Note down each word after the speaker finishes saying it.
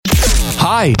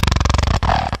Bye.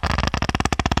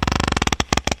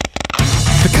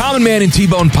 The Common Man and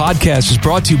T-Bone podcast is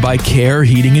brought to you by Care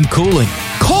Heating and Cooling.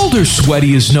 Cold or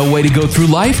sweaty is no way to go through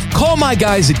life. Call my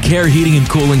guys at Care Heating and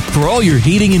Cooling for all your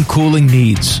heating and cooling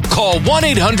needs. Call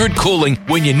 1-800-COOLING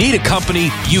when you need a company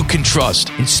you can trust.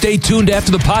 And stay tuned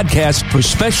after the podcast for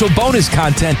special bonus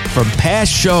content from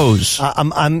past shows. I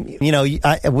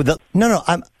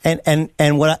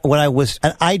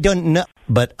don't know,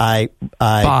 but Bye.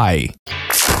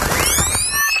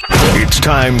 It's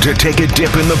time to take a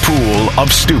dip in the pool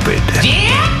of stupid.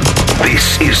 Yeah?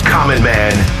 This is Common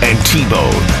Man and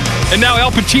T-Bone. And now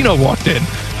Al Pacino walked in.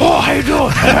 Oh, how you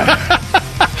doing?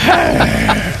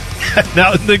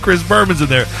 Now then Chris Berman's in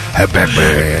there. Hey,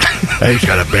 baby. He's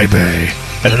got a baby.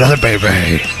 And another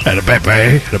baby. And a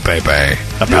baby. And a baby.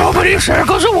 Nobody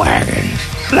circles the wagons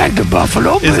like the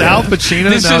Buffalo Bill. Is Al Pacino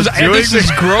This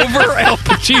is Grover, Al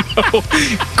Pacino,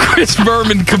 Chris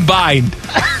Berman combined.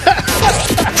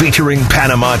 Featuring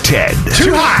Panama Ted,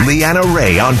 Leanna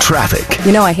Ray on traffic.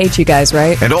 You know I hate you guys,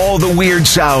 right? And all the weird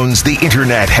sounds the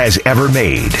internet has ever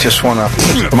made. Just want to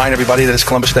remind everybody that it's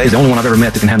Columbus Day. He's the only one I've ever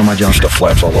met that can handle my junk. Stuff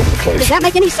flaps all over the place. Does that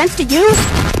make any sense to you?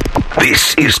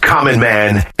 This is Common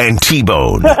Man and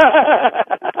T-Bone.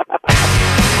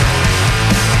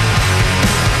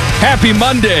 Happy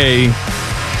Monday.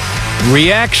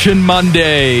 Reaction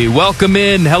Monday. Welcome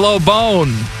in. Hello,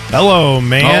 Bone. Hello,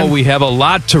 man. Oh, we have a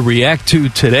lot to react to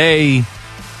today.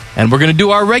 And we're going to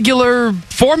do our regular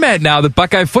format now that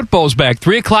Buckeye football's back.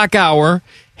 3 o'clock hour,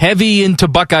 heavy into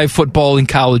Buckeye football and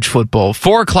college football.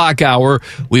 4 o'clock hour,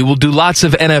 we will do lots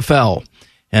of NFL.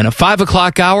 And a 5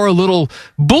 o'clock hour, a little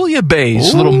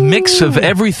bouillabaisse, a little mix of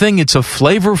everything. It's a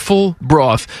flavorful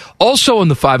broth. Also in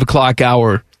the 5 o'clock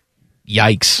hour,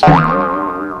 yikes.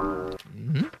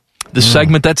 The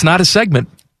segment that's not a segment.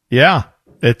 Yeah,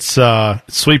 it's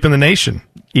sweeping the nation,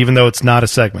 even though it's not a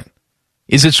segment.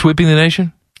 Is it sweeping the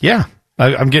nation? Yeah.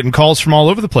 I'm getting calls from all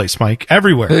over the place, Mike,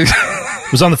 everywhere. I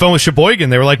was on the phone with Sheboygan.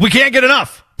 They were like, we can't get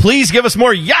enough. Please give us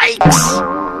more.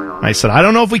 Yikes! I said, I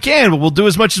don't know if we can, but we'll do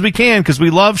as much as we can because we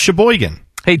love Sheboygan.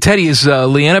 Hey, Teddy, is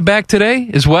Leanna back today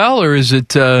as well, or is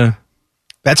it...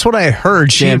 That's what I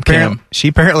heard. She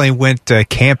apparently went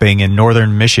camping in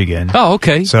northern Michigan. Oh,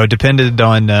 okay. So it depended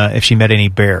on if she met any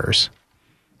bears.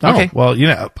 Okay. Oh,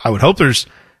 well, I would hope there's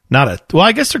not a... Well,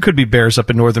 I guess there could be bears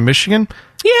up in northern Michigan.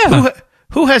 Yeah.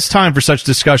 Who has time for such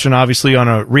discussion, obviously, on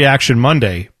a Reaction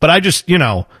Monday? But I just,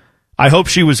 I hope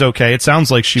she was okay. It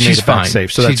sounds like she made it back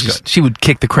safe, so that's good. She would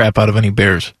kick the crap out of any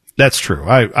bears. That's true.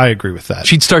 I agree with that.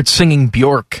 She'd start singing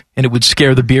Bjork, and it would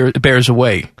scare the bears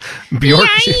away. Bjork?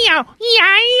 Yeah.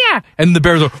 And the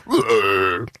bears are,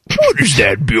 what is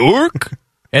that, Bjork?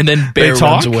 And then bear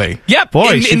runs away. Yep.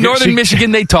 Boy, in northern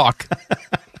Michigan, they talk.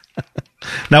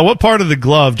 Now, what part of the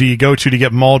glove do you go to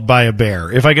get mauled by a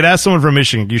bear? If I could ask someone from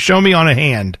Michigan, you show me on a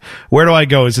hand, where do I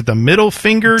go? Is it the middle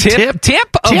finger? Tip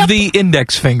of the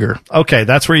index finger. Okay,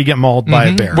 that's where you get mauled by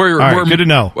a bear. All right, good to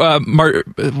know.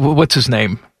 What's his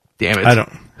name? Damn it.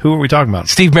 Who are we talking about?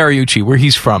 Steve Mariucci, where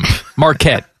he's from.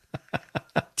 Marquette.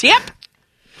 Tip.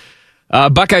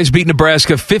 Buckeyes beat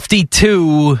Nebraska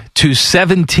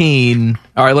 52-17.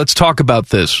 All right, let's talk about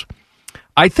this.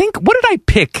 I think, what did I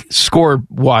pick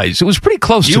score-wise? It was pretty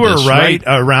close to this, You were right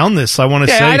around this, I want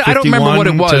to say. I don't remember what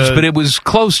it was, but it was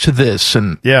close to this.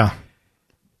 And yeah.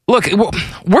 Look,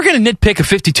 we're going to nitpick a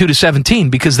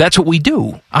 52-17 because that's what we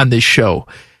do on this show.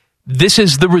 This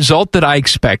is the result that I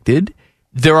expected.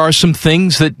 There are some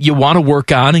things that you want to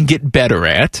work on and get better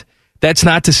at. That's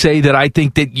not to say that I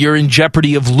think that you're in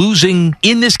jeopardy of losing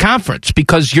in this conference,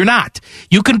 because you're not.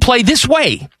 You can play this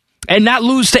way and not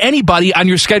lose to anybody on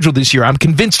your schedule this year. I'm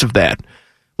convinced of that.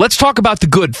 Let's talk about the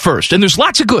good first. And there's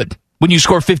lots of good. When you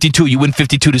score 52, you win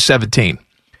 52-17.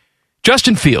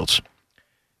 Justin Fields.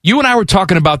 You and I were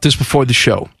talking about this before the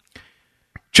show.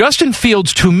 Justin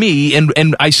Fields, to me,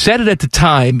 and I said it at the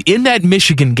time, in that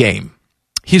Michigan game,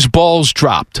 his balls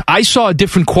dropped. I saw a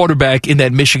different quarterback in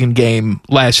that Michigan game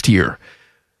last year.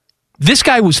 This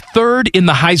guy was third in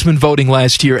the Heisman voting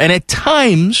last year, and at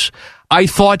times, I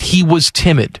thought he was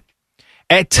timid.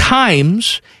 At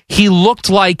times, he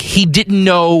looked like he didn't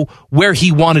know where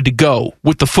he wanted to go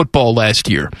with the football last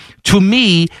year. To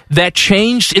me, that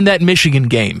changed in that Michigan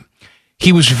game.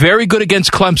 He was very good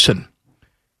against Clemson.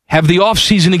 Have the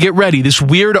offseason to get ready, this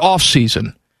weird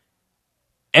offseason.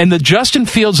 And the Justin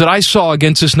Fields that I saw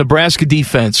against this Nebraska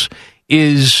defense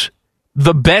is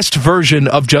the best version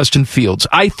of Justin Fields.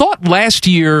 I thought last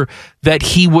year that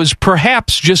he was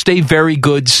perhaps just a very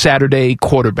good Saturday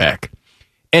quarterback.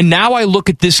 And now I look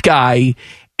at this guy,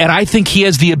 and I think he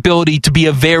has the ability to be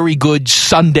a very good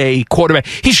Sunday quarterback.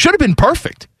 He should have been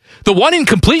perfect. The one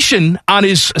incompletion on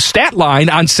his stat line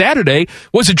on Saturday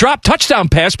was a drop touchdown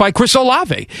pass by Chris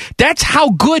Olave. That's how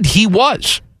good he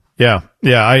was. Yeah,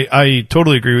 I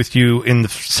totally agree with you in the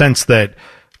sense that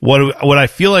what I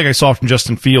feel like I saw from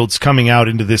Justin Fields coming out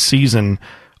into this season,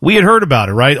 we had heard about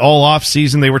it, right? All off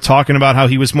season, they were talking about how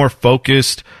he was more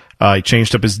focused. He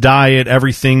changed up his diet.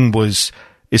 Everything was,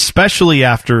 especially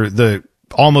after the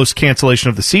almost cancellation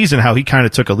of the season, how he kind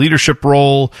of took a leadership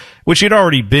role, which he'd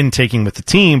already been taking with the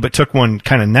team, but took one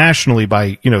kind of nationally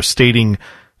by, stating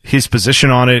his position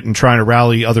on it and trying to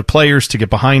rally other players to get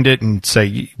behind it and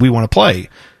say, we want to play.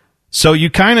 So you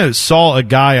kind of saw a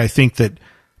guy, I think, that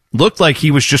looked like he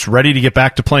was just ready to get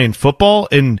back to playing football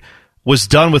and was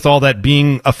done with all that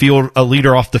being a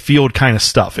leader off the field kind of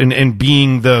stuff and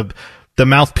being the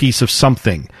mouthpiece of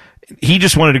something. He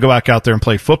just wanted to go back out there and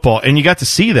play football, and you got to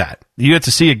see that. You got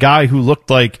to see a guy who looked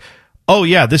like, oh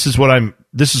yeah, this is what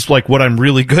I'm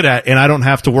really good at, and I don't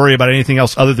have to worry about anything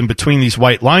else other than between these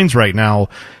white lines right now.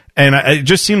 And it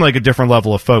just seemed like a different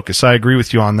level of focus. I agree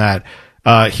with you on that.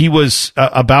 He was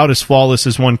about as flawless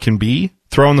as one can be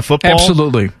throwing the football.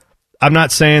 Absolutely. I'm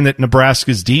not saying that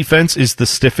Nebraska's defense is the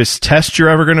stiffest test you're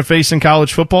ever going to face in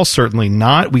college football. Certainly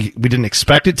not. We didn't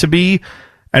expect it to be,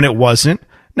 and it wasn't.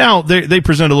 Now, they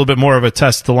present a little bit more of a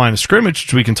test at the line of scrimmage,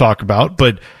 which we can talk about.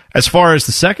 But as far as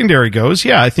the secondary goes,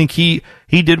 yeah, I think he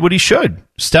did what he should.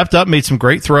 Stepped up, made some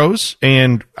great throws,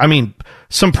 and,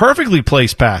 some perfectly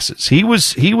placed passes. He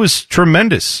was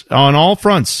tremendous on all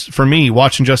fronts for me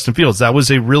watching Justin Fields. That was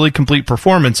a really complete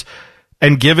performance.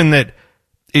 And given that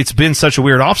it's been such a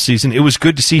weird offseason, it was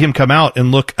good to see him come out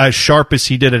and look as sharp as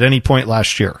he did at any point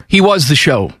last year. He was the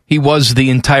show. He was the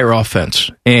entire offense.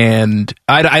 And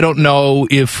I don't know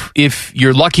if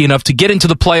you're lucky enough to get into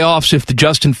the playoffs, if the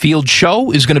Justin Fields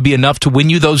show is going to be enough to win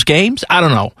you those games. I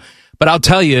don't know. But I'll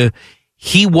tell you,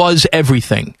 he was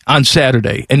everything on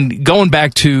Saturday. And going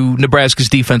back to Nebraska's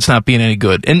defense not being any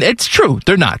good, and it's true,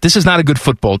 they're not. This is not a good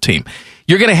football team.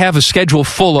 You're going to have a schedule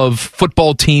full of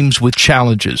football teams with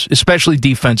challenges, especially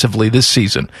defensively this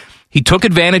season. He took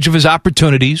advantage of his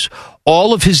opportunities.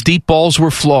 All of his deep balls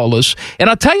were flawless. And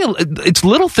I'll tell you, it's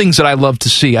little things that I love to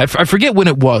see. I forget when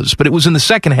it was, but it was in the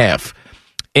second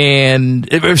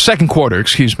quarter,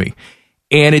 excuse me.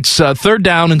 And it's third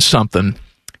down and something.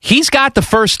 He's got the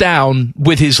first down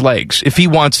with his legs if he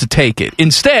wants to take it.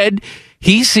 Instead,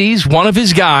 he sees one of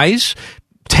his guys,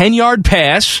 10-yard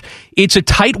pass. It's a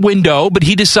tight window, but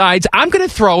he decides, I'm going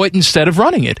to throw it instead of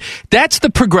running it. That's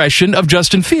the progression of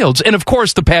Justin Fields. And, of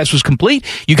course, the pass was complete.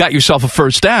 You got yourself a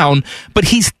first down, but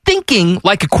he's thinking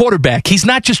like a quarterback. He's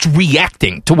not just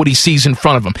reacting to what he sees in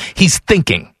front of him. He's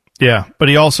thinking. Yeah, but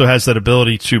he also has that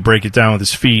ability to break it down with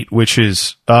his feet, which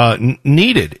is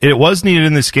needed. It was needed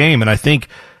in this game, and I think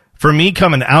for me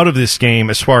coming out of this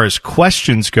game, as far as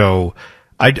questions go,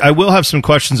 I will have some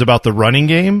questions about the running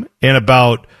game and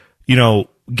about,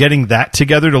 getting that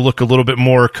together to look a little bit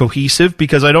more cohesive,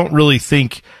 because I don't really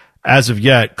think, as of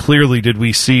yet, clearly did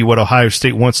we see what Ohio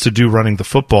State wants to do running the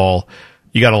football.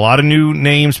 You got a lot of new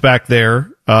names back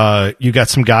there. You got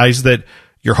some guys that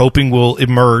you're hoping will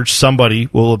emerge. Somebody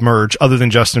will emerge other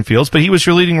than Justin Fields, but he was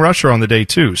your leading rusher on the day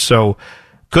too. So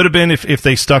could have been if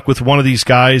they stuck with one of these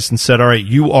guys and said, all right,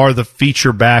 you are the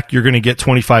feature back. You're going to get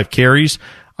 25 carries.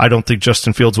 I don't think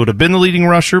Justin Fields would have been the leading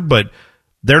rusher, but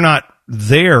they're not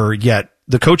there yet.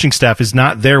 The coaching staff is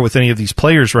not there with any of these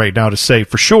players right now to say,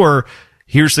 for sure,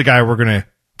 here's the guy we're going to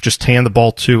just hand the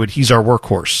ball to, and he's our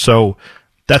workhorse. So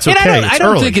that's okay. I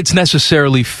don't think it's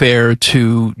necessarily fair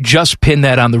to just pin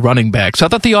that on the running backs. I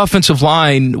thought the offensive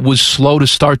line was slow to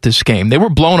start this game. They were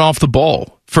blown off the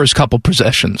ball first couple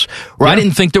possessions, where I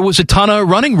didn't think there was a ton of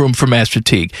running room for Master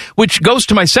Teague, which goes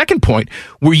to my second point.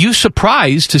 Were you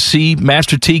surprised to see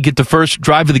Master Teague get the first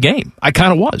drive of the game? I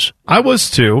kind of was. I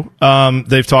was too.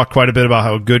 They've talked quite a bit about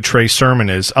how good Trey Sermon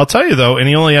is. I'll tell you though, and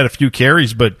he only had a few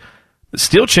carries, but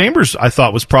Steel Chambers, I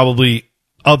thought, was probably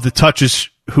of the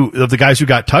guys who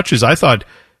got touches, I thought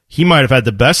he might have had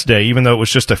the best day, even though it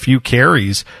was just a few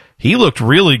carries. He looked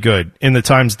really good in the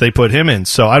times that they put him in.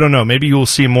 So I don't know. Maybe you will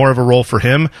see more of a role for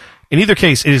him. In either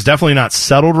case, it is definitely not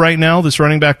settled right now, this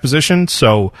running back position.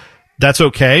 So that's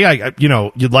okay.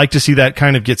 You'd like to see that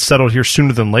kind of get settled here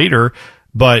sooner than later.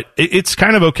 But it's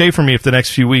kind of okay for me if the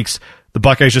next few weeks the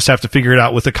Buckeyes just have to figure it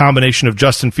out with a combination of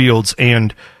Justin Fields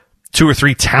and 2 or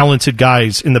 3 talented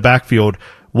guys in the backfield,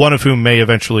 one of whom may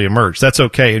eventually emerge. That's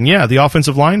okay. And yeah, the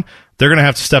offensive line, they're going to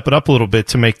have to step it up a little bit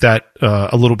to make that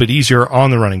a little bit easier on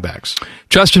the running backs.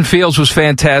 Justin Fields was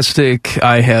fantastic.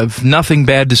 I have nothing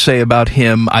bad to say about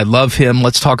him. I love him.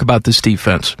 Let's talk about this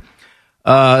defense.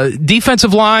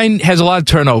 Defensive line has a lot of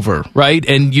turnover, right?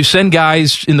 And you send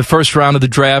guys in the first round of the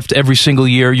draft every single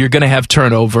year, you're going to have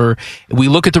turnover. We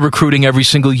look at the recruiting every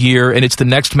single year, and it's the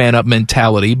next man up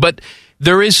mentality. But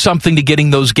there is something to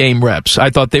getting those game reps. I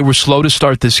thought they were slow to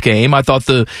start this game. I thought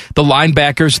the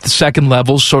linebackers at the second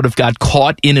level sort of got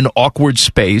caught in an awkward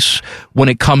space when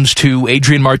it comes to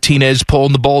Adrian Martinez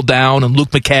pulling the ball down and Luke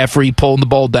McCaffrey pulling the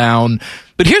ball down.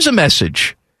 But here's a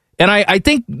message, and I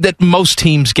think that most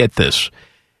teams get this.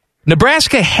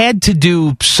 Nebraska had to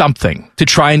do something to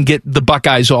try and get the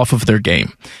Buckeyes off of their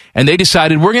game. And they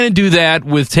decided we're going to do that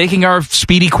with taking our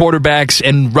speedy quarterbacks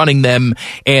and running them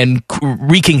and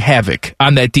wreaking havoc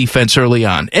on that defense early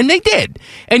on. And they did.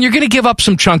 And you're going to give up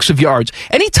some chunks of yards.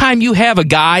 Anytime you have a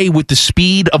guy with the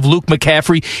speed of Luke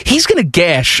McCaffrey, he's going to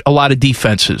gash a lot of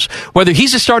defenses. Whether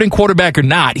he's a starting quarterback or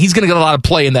not, he's going to get a lot of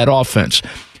play in that offense.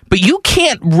 But you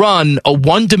can't run a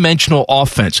one-dimensional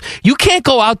offense. You can't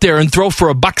go out there and throw for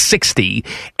 $160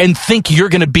 and think you're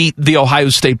going to beat the Ohio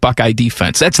State Buckeye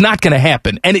defense. That's not going to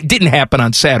happen, and it didn't happen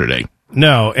on Saturday.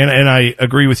 No, and I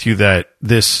agree with you that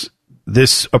this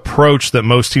approach that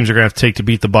most teams are going to have to take to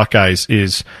beat the Buckeyes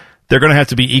is they're going to have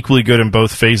to be equally good in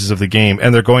both phases of the game,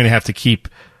 and they're going to have to keep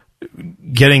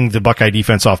getting the Buckeye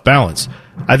defense off balance.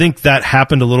 I think that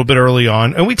happened a little bit early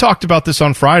on, and we talked about this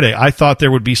on Friday. I thought there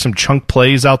would be some chunk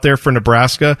plays out there for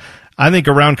Nebraska. I think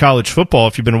around college football,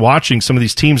 if you've been watching some of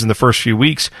these teams in the first few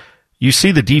weeks, you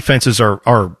see the defenses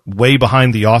are way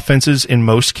behind the offenses in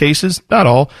most cases. Not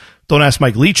all. Don't ask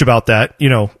Mike Leach about that.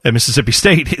 At Mississippi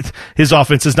State, his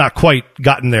offense has not quite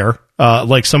gotten there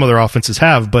like some other offenses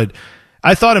have, but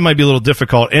I thought it might be a little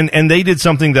difficult, and they did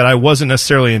something that I wasn't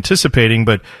necessarily anticipating,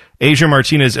 but Adrian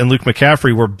Martinez and Luke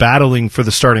McCaffrey were battling for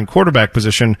the starting quarterback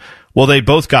position. Well, they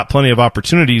both got plenty of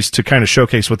opportunities to kind of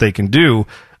showcase what they can do.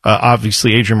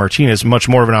 Obviously, Adrian Martinez, much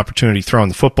more of an opportunity throwing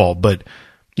the football, but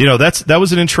that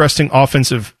was an interesting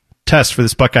offensive test for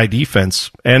this Buckeye defense,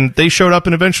 and they showed up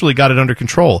and eventually got it under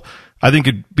control. I think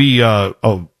it'd be a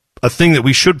thing that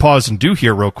we should pause and do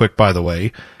here real quick, by the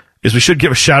way, is we should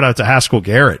give a shout out to Haskell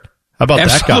Garrett. How about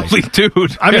absolutely, that guy?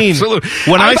 Dude. I mean, absolutely.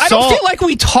 I don't feel like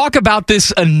we talk about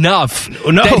this enough,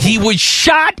 that he was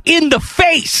shot in the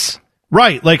face.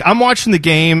 Right. Like, I'm watching the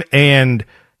game, and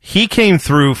he came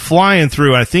through, flying through,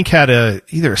 and I think had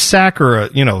either a sack or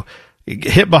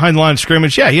hit behind the line of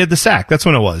scrimmage. Yeah, he had the sack. That's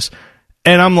when it was.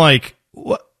 And I'm like,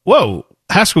 whoa,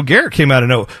 Haskell Garrett came out of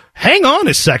nowhere. Hang on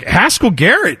a second. Haskell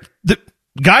Garrett, the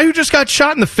guy who just got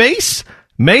shot in the face,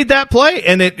 made that play,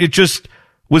 and it just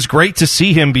was great to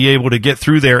see him be able to get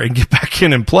through there and get back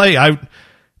in and play. I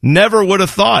never would have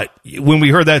thought when we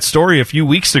heard that story a few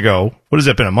weeks ago, what has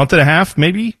it been, a month and a half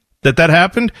maybe, that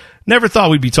happened? Never thought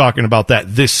we'd be talking about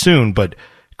that this soon, but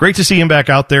great to see him back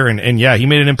out there, and yeah, he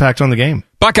made an impact on the game.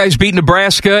 Buckeyes beat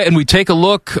Nebraska, and we take a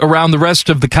look around the rest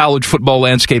of the college football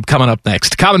landscape coming up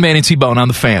next. Common Man and T-Bone on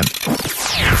the Fan.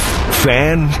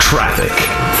 Fan traffic.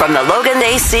 From the Logan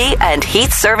AC and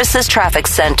Heat Services Traffic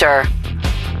Center.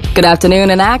 Good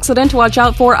afternoon. An accident to watch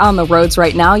out for on the roads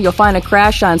right now. You'll find a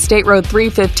crash on State Road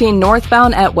 315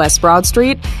 northbound at West Broad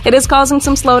Street. It is causing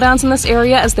some slowdowns in this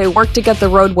area as they work to get the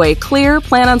roadway clear.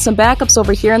 Plan on some backups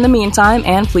over here in the meantime,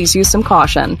 and please use some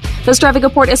caution. This traffic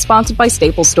report is sponsored by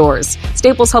Staples Stores.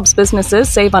 Staples helps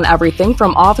businesses save on everything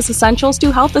from office essentials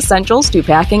to health essentials to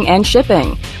packing and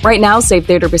shipping. Right now, save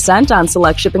 30% on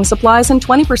select shipping supplies and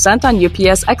 20% on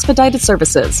UPS expedited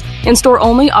services. In-store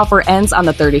only offer ends on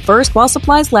the 31st while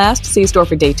supplies last. See store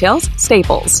for details.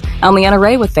 Staples. I'm Leanna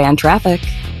Ray with Fan Traffic.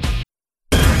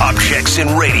 Objects in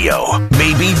radio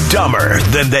may be dumber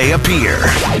than they appear.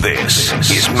 This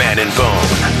is Man and Bone.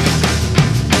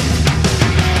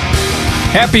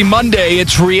 Happy Monday.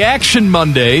 It's Reaction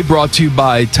Monday, brought to you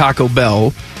by Taco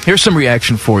Bell. Here's some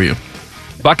reaction for you.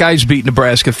 Buckeyes beat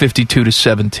Nebraska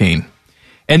 52-17.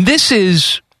 And this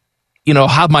is,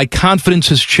 how my confidence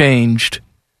has changed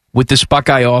with this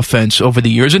Buckeye offense over the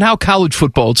years and how college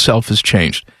football itself has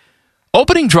changed.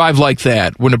 Opening drive like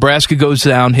that, where Nebraska goes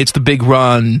down, hits the big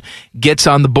run, gets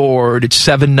on the board, it's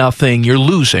 7-0, you're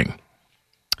losing.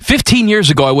 15 years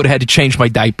ago, I would have had to change my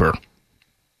diaper.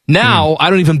 Now, I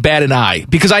don't even bat an eye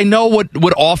because I know what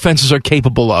offenses are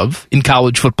capable of in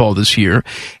college football this year.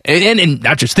 And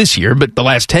not just this year, but the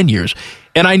last 10 years.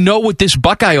 And I know what this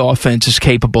Buckeye offense is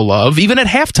capable of, even at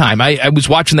halftime. I was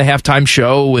watching the halftime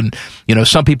show, and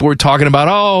some people were talking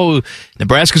about,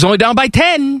 Nebraska's only down by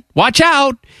 10. Watch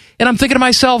out. And I'm thinking to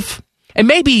myself, And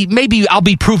maybe I'll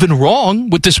be proven wrong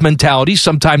with this mentality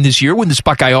sometime this year when this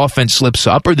Buckeye offense slips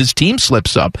up or this team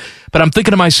slips up. But I'm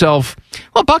thinking to myself,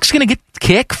 well, Buck's going to get the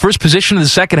kick, first position of the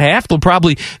second half. They'll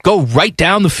probably go right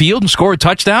down the field and score a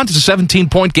touchdown. It's a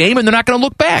 17-point game, and they're not going to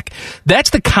look back.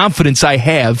 That's the confidence I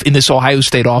have in this Ohio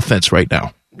State offense right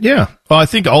now. Yeah. Well, I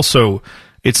think also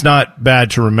it's not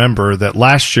bad to remember that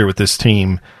last year with this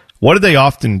team, what did they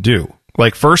often do?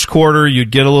 Like first quarter,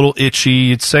 you'd get a little itchy.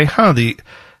 You'd say, the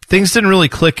things didn't really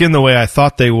click in the way I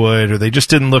thought they would, or they just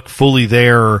didn't look fully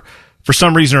there. Or for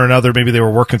some reason or another, maybe they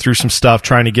were working through some stuff,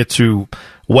 trying to get to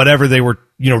whatever they were,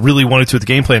 really wanted to with the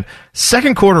game plan.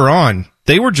 Second quarter on,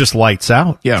 they were just lights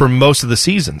out for most of the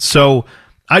season. So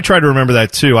I try to remember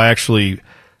that too. I've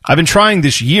been trying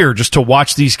this year just to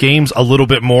watch these games a little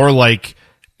bit more like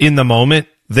in the moment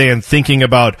than thinking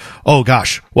about, oh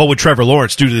gosh, what would Trevor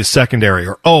Lawrence do to this secondary?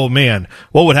 Or, oh man,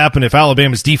 what would happen if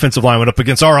Alabama's defensive line went up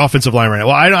against our offensive line right now?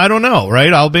 Well, I don't know,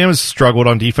 right? Alabama's struggled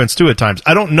on defense too at times.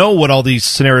 I don't know what all these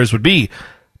scenarios would be,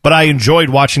 but I enjoyed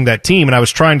watching that team, and I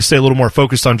was trying to stay a little more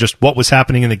focused on just what was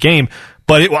happening in the game.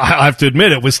 But I have to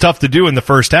admit, it was tough to do in the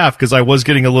first half because I was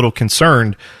getting a little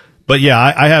concerned. But yeah,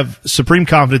 I have supreme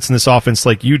confidence in this offense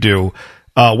like you do.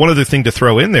 One other thing to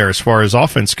throw in there as far as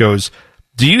offense goes,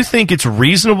 do you think it's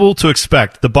reasonable to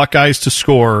expect the Buckeyes to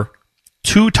score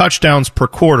 2 touchdowns per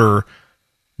quarter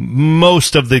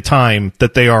most of the time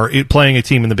that they are playing a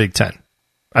team in the Big Ten?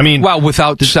 I mean, well,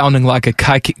 without sounding like a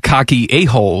cocky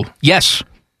a-hole, yes.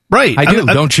 Right. I do,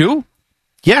 don't you?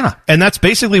 Yeah, and that's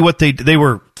basically what they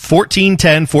were 14-10,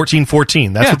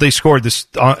 14-14. That's what they scored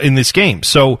in this game.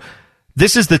 So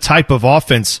this is the type of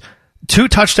offense, 2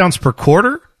 touchdowns per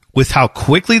quarter with how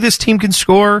quickly this team can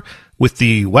score, with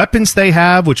the weapons they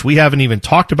have, which we haven't even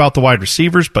talked about the wide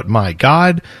receivers, but my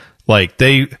God, like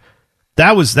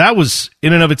that was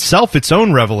in and of itself its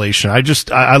own revelation.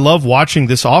 I love watching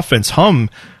this offense hum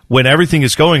when everything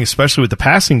is going, especially with the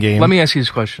passing game. Let me ask you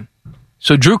this question.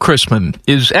 So Drew Chrisman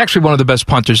is actually one of the best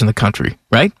punters in the country,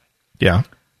 right? Yeah.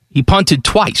 He punted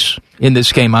twice in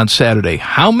this game on Saturday.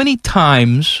 How many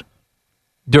times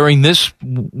during this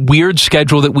weird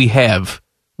schedule that we have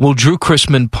will Drew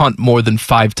Chrisman punt more than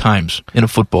 5 times in a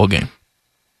football game?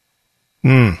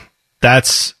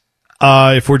 That's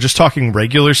if we're just talking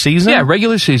regular season. Yeah,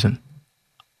 regular season.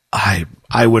 I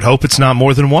would hope it's not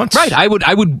more than once. Right. I would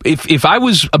if I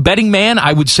was a betting man,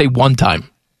 I would say 1 time.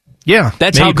 Yeah.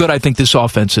 That's maybe how good I think this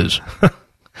offense is.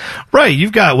 Right.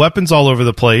 You've got weapons all over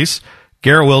the place.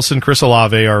 Garrett Wilson, Chris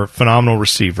Olave are phenomenal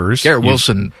receivers. Garrett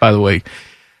Wilson, by the way.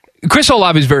 Chris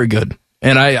Olave is very good.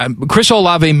 And Chris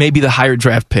Olave may be the higher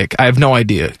draft pick. I have no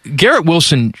idea. Garrett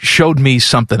Wilson showed me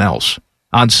something else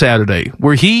on Saturday,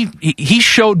 where he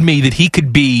showed me that he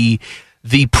could be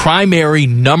the primary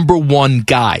number 1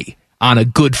 guy on a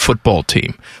good football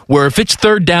team, where if it's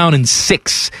 3rd down and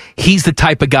 6, he's the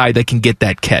type of guy that can get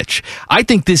that catch. I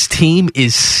think this team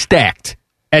is stacked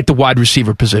at the wide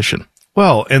receiver position.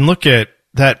 Well, and look at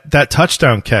that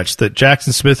touchdown catch that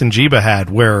Jackson Smith and Jiba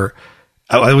had, where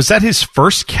was that his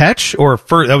first catch, or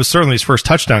that was certainly his first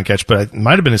touchdown catch, but it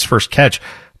might have been his first catch.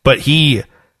 But his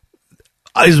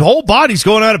whole body's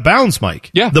going out of bounds,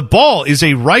 Mike. Yeah. The ball is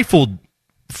a rifled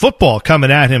football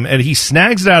coming at him, and he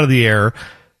snags it out of the air,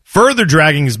 further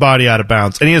dragging his body out of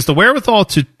bounds. And he has the wherewithal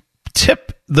to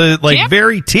tip the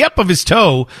very tip of his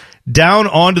toe down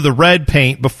onto the red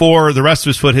paint before the rest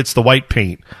of his foot hits the white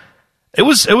paint. It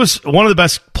was one of the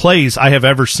best plays I have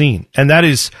ever seen, and that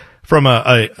is from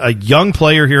a young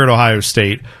player here at Ohio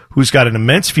State who's got an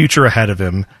immense future ahead of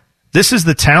him. This is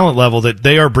the talent level that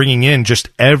they are bringing in just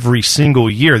every single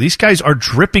year. These guys are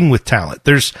dripping with talent.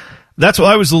 That's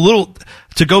why I was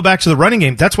to go back to the running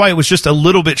game, that's why it was just a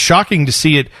little bit shocking to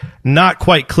see it not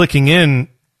quite clicking in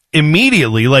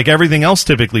immediately like everything else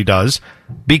typically does,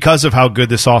 because of how good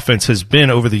this offense has been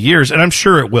over the years. And I'm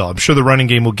sure it will. I'm sure the running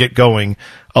game will get going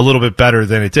a little bit better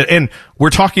than it did. And we're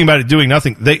talking about it doing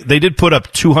nothing. They did put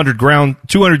up 200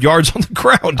 yards on the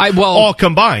ground, all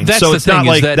combined. So it's not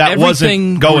like that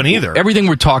wasn't going either. Everything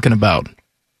we're talking about,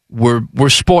 we're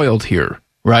spoiled here,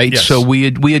 right? Yes. So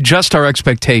we adjust our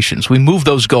expectations. We move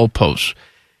those goalposts.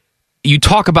 You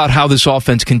talk about how this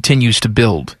offense continues to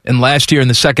build. And last year in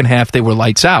the second half, they were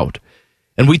lights out.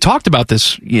 And we talked about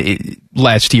this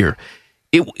last year.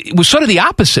 It was sort of the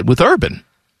opposite with Urban.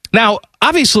 Now,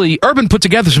 obviously, Urban put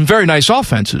together some very nice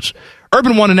offenses.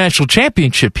 Urban won a national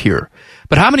championship here.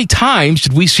 But how many times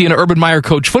did we see an Urban Meyer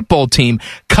coach football team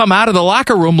come out of the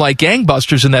locker room like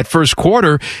gangbusters in that first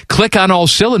quarter, click on all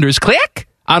cylinders, click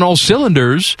on all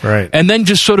cylinders, right, and then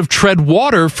just sort of tread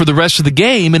water for the rest of the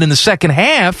game, and in the second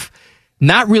half,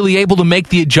 not really able to make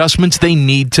the adjustments they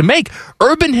need to make?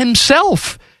 Urban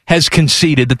himself has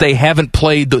conceded that they haven't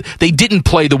played they didn't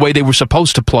play the way they were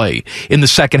supposed to play in the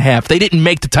second half. They didn't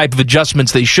make the type of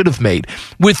adjustments they should have made.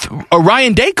 With a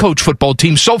Ryan Day coach football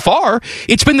team so far,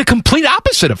 it's been the complete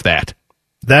opposite of that.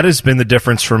 That has been the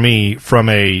difference for me from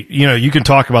you can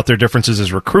talk about their differences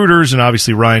as recruiters, and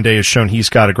obviously Ryan Day has shown he's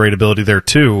got a great ability there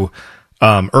too.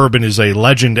 Urban is a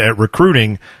legend at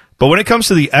recruiting. But when it comes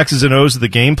to the X's and O's of the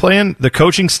game plan, the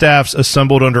coaching staffs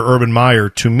assembled under Urban Meyer,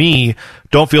 to me,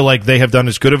 don't feel like they have done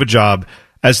as good of a job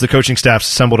as the coaching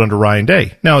staffs assembled under Ryan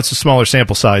Day. Now, it's a smaller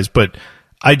sample size, but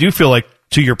I do feel like,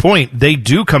 to your point, they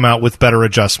do come out with better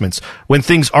adjustments. When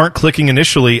things aren't clicking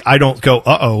initially, I don't go,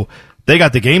 uh-oh, they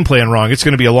got the game plan wrong. It's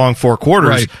going to be a long 4 quarters.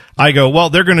 Right. I go,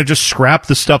 well, they're going to just scrap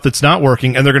the stuff that's not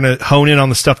working, and they're going to hone in on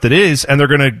the stuff that is, and they're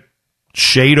going to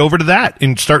shade over to that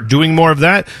and start doing more of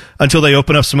that until they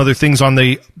open up some other things on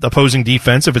the opposing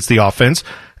defense if it's the offense.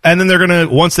 And then they're going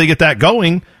to, once they get that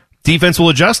going, defense will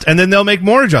adjust, and then they'll make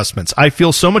more adjustments. I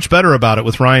feel so much better about it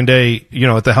with Ryan Day,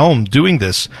 at the helm doing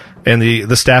this, and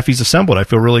the staff he's assembled. I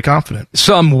feel really confident.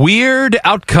 Some weird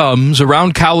outcomes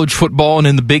around college football and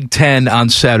in the Big Ten on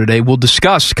Saturday. We'll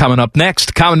discuss coming up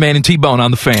next. Common Man and T-Bone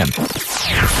on the Fan.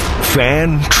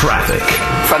 Fan traffic.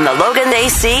 From the Logan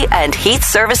AC and Heat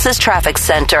Services Traffic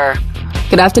Center.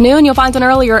 Good afternoon. You'll find an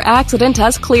earlier accident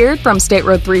has cleared from State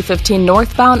Road 315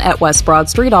 northbound at West Broad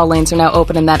Street. All lanes are now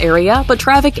open in that area, but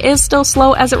traffic is still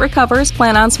slow as it recovers.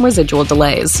 Plan on some residual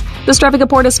delays. This traffic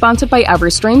report is sponsored by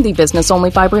Everstream, the business-only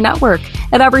fiber network.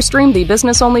 At Everstream, the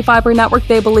business-only fiber network,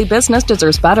 they believe business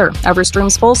deserves better.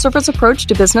 Everstream's full-service approach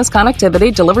to business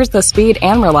connectivity delivers the speed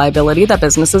and reliability that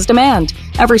businesses demand.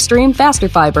 Everstream, faster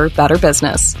fiber, better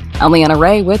business. I'm Leanna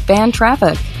Ray with Fan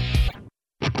Traffic.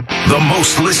 The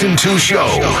most listened to show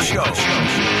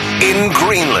in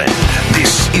Greenland.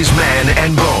 This is Man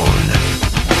and Bone.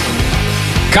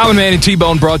 Common Man and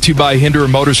T-Bone brought to you by Hinderer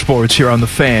Motorsports here on the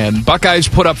Fan. Buckeyes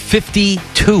put up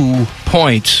 52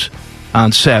 points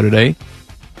on Saturday.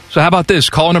 So how about this?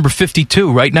 Caller number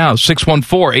 52 right now,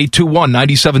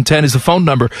 614-821-9710 is the phone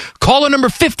number. Caller number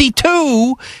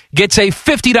 52 gets a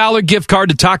 $50 gift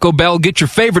card to Taco Bell. Get your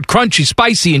favorite crunchy,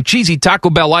 spicy, and cheesy Taco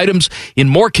Bell items in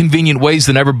more convenient ways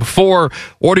than ever before.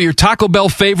 Order your Taco Bell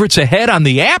favorites ahead on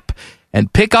the app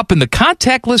and pick up in the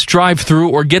contactless drive-thru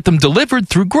or get them delivered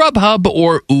through Grubhub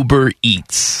or Uber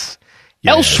Eats.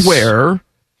 Yes. Elsewhere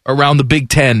around the Big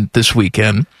Ten this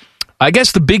weekend, I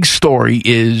guess the big story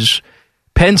is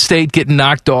Penn State getting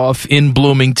knocked off in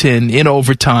Bloomington in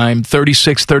overtime,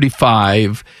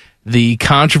 36-35. The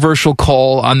controversial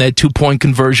call on that 2-point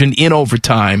conversion in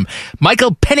overtime.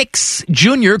 Michael Penix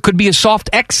Jr. could be a soft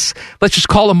X. Let's just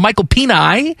call him Michael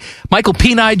Peni. Michael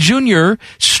Peni Jr.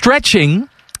 stretching.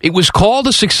 It was called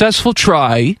a successful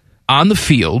try on the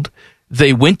field.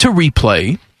 They went to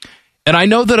replay. And I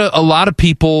know that a lot of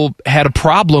people had a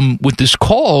problem with this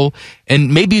call,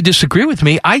 and maybe you disagree with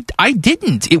me. I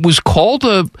didn't. It was called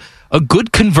a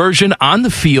good conversion on the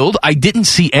field. I didn't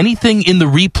see anything in the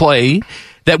replay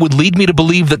that would lead me to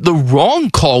believe that the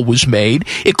wrong call was made.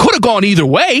 It could have gone either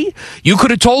way. You could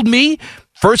have told me,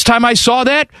 first time I saw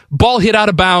that, ball hit out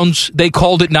of bounds, they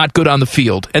called it not good on the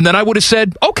field. And then I would have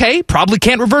said, okay, probably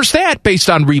can't reverse that based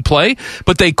on replay,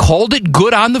 but they called it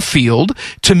good on the field.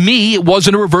 To me, it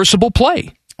wasn't a reversible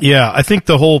play. Yeah, I think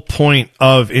the whole point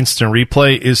of instant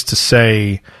replay is to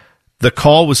say the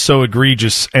call was so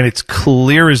egregious and it's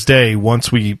clear as day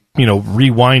once we,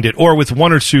 rewind it, or with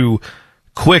one or two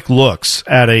quick looks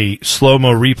at a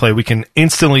slow-mo replay, we can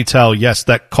instantly tell, yes,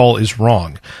 that call is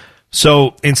wrong.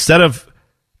 So instead of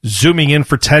zooming in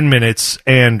for 10 minutes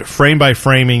and frame by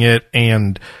framing it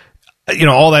and,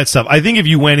 all that stuff, I think if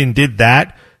you went and did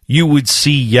that, you would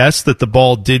see, yes, that the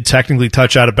ball did technically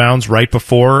touch out of bounds right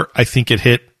before I think it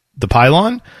hit the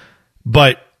pylon,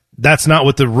 but that's not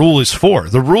what the rule is for.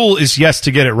 The rule is, yes,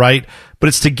 to get it right, but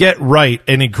it's to get right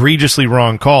an egregiously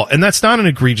wrong call, and that's not an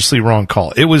egregiously wrong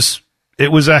call. It was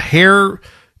a hair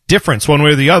difference one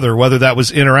way or the other, whether that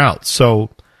was in or out. So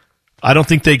I don't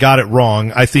think they got it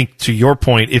wrong. I think, to your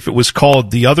point, if it was called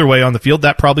the other way on the field,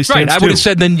 that probably stands right. I would have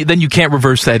said then you can't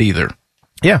reverse that either.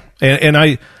 Yeah, and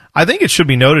I think it should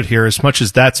be noted here, as much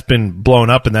as that's been blown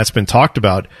up and that's been talked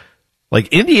about, like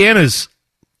Indiana's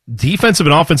defensive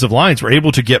and offensive lines were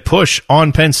able to get push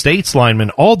on Penn State's linemen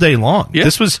all day long. Yeah.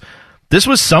 This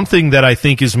was something that I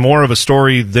think is more of a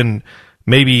story than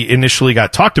maybe initially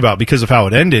got talked about because of how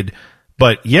it ended.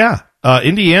 But yeah,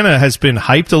 Indiana has been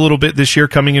hyped a little bit this year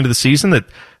coming into the season that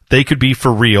they could be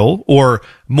for real, or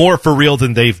more for real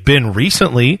than they've been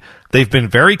recently. They've been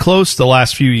very close the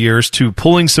last few years to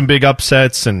pulling some big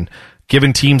upsets and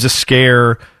giving teams a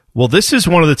scare well, this is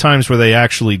one of the times where they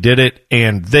actually did it,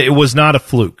 and it was not a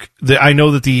fluke. I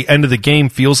know that the end of the game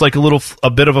feels like a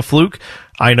bit of a fluke.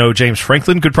 I know James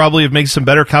Franklin could probably have made some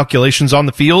better calculations on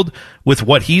the field with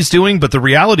what he's doing, but the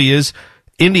reality is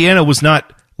Indiana was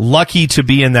not lucky to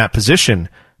be in that position.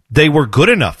 They were good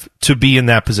enough to be in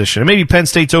that position. And maybe Penn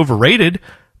State's overrated,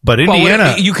 but Indiana...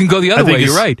 Well, you can go the other way.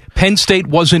 You're right. Penn State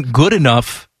wasn't good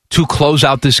enough to close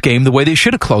out this game the way they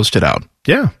should have closed it out.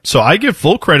 Yeah, so I give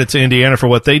full credit to Indiana for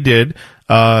what they did,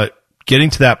 getting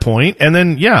to that point, and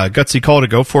then, a gutsy call to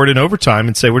go for it in overtime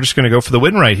and say, we're just going to go for the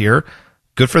win right here.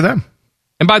 Good for them.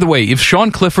 And by the way, if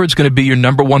Sean Clifford's going to be your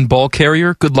number one ball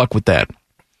carrier, good luck with that.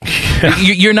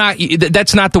 You're not.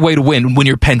 That's not the way to win when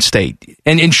you're Penn State.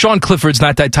 And Sean Clifford's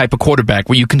not that type of quarterback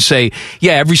where you can say,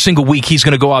 every single week he's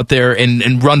going to go out there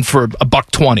and run for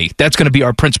 $120. That's going to be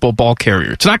our principal ball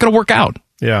carrier. It's not going to work out.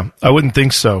 Yeah, I wouldn't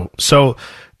think so. So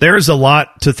there's a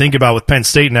lot to think about with Penn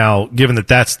State now, given that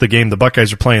that's the game the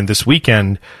Buckeyes are playing this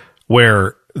weekend,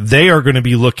 where they are going to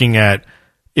be looking at,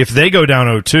 if they go down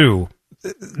 0-2,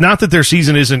 not that their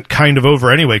season isn't kind of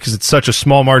over anyway, because it's such a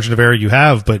small margin of error you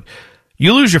have, but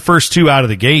you lose your first two out of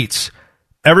the gates,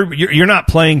 you're not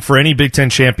playing for any Big Ten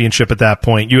championship at that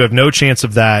point. You have no chance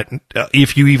of that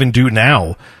if you even do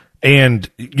now. And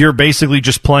you're basically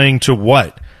just playing to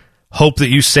what? Hope that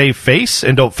you save face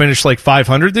and don't finish like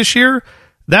 500 this year?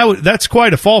 That's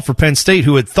quite a fall for Penn State,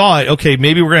 who had thought, okay,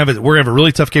 maybe we're gonna have a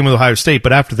really tough game with Ohio State,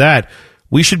 but after that,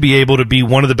 we should be able to be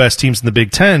one of the best teams in the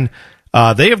Big Ten.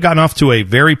 They have gotten off to a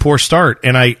very poor start,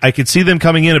 and I could see them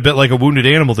coming in a bit like a wounded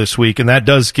animal this week, and that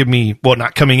does give me, well,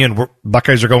 not coming in,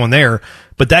 Buckeyes are going there,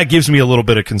 but that gives me a little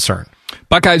bit of concern.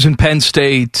 Buckeyes and Penn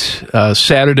State,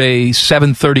 Saturday,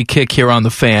 7:30 kick here on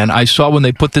the Fan. I saw when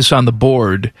they put this on the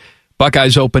board,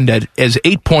 Buckeyes opened as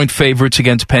 8-point favorites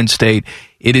against Penn State.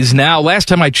 It is now, last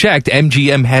time I checked,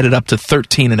 MGM had it up to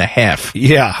 13.5.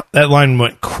 Yeah, that line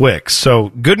went quick. So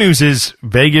good news is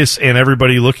Vegas and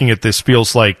everybody looking at this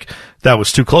feels like that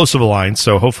was too close of a line.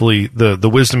 So hopefully the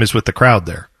wisdom is with the crowd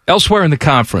there. Elsewhere in the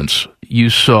conference,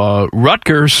 you saw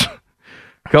Rutgers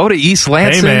go to East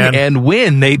Lansing and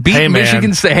win. They beat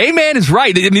Michigan State. Hey, man is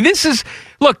right. I mean, this is,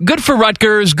 look, good for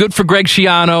Rutgers, good for Greg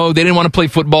Schiano. They didn't want to play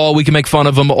football. We can make fun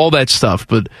of them, all that stuff.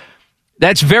 But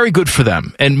that's very good for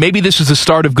them. And maybe this is the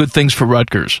start of good things for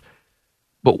Rutgers.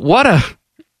 But what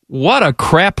a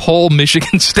crap hole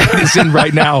Michigan State is in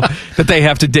right now that they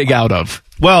have to dig out of.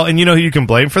 Well, and you know who you can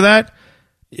blame for that?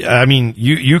 I mean,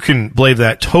 you can blame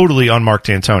that totally on Mark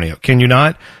D'Antonio, can you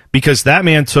not? Because that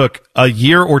man took a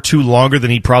year or two longer than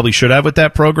he probably should have with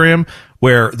that program,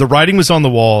 where the writing was on the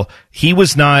wall. He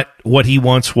was not what he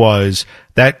once was.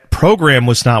 That program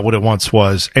was not what it once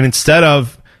was. And instead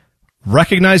of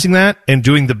recognizing that and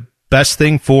doing the best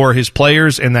thing for his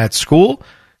players in that school,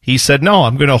 he said, no,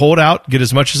 I'm going to hold out, get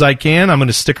as much as I can. I'm going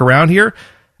to stick around here.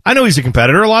 I know he's a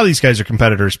competitor. A lot of these guys are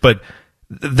competitors, but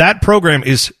that program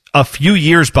is a few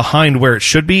years behind where it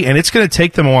should be, and it's going to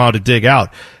take them a while to dig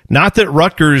out. Not that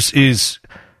Rutgers is,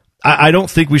 I don't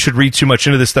think we should read too much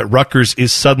into this, that Rutgers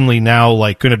is suddenly now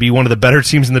like going to be one of the better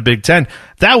teams in the Big Ten.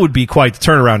 That would be quite the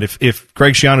turnaround if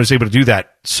Greg Schiano is able to do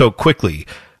that so quickly.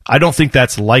 I don't think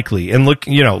that's likely. And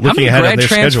looking ahead on their schedule. How many grad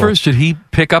transfers did he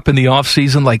pick up in the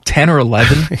offseason, like 10 or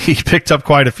 11? He picked up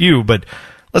quite a few, but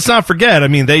let's not forget, I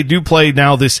mean, they do play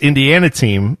now this Indiana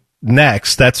team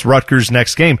next. That's Rutgers'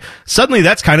 next game. Suddenly,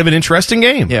 that's kind of an interesting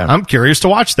game. Yeah. I'm curious to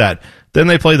watch that. Then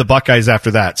they play the Buckeyes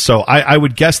after that. So I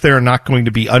would guess they're not going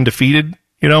to be undefeated,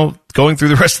 going through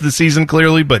the rest of the season,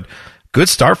 clearly, but good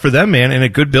start for them, man, and a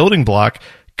good building block.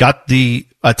 Got the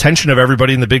attention of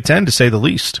everybody in the Big Ten, to say the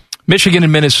least. Michigan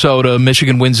and Minnesota.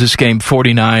 Michigan wins this game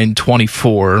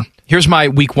 49-24. Here's my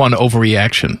week one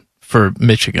overreaction for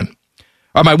Michigan.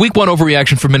 My week one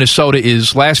overreaction for Minnesota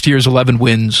is last year's 11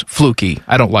 wins, fluky.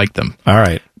 I don't like them. All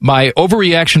right. My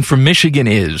overreaction for Michigan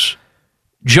is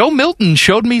Joe Milton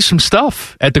showed me some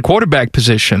stuff at the quarterback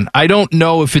position. I don't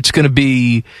know if it's going to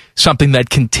be something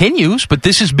that continues, but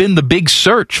this has been the big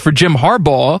search for Jim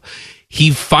Harbaugh.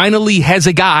 He finally has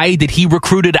a guy that he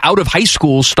recruited out of high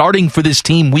school starting for this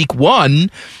team week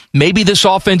one. Maybe this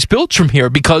offense builds from here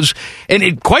because,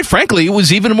 quite frankly, it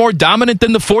was even more dominant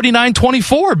than the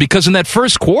 49-24 because in that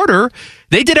first quarter,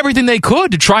 they did everything they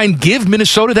could to try and give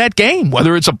Minnesota that game.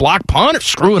 Whether it's a block punt or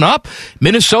screwing up,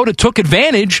 Minnesota took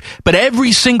advantage, but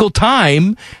every single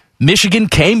time Michigan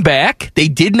came back. They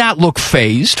did not look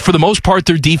phased. For the most part,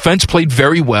 their defense played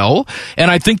very well.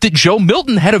 And I think that Joe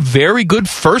Milton had a very good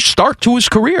first start to his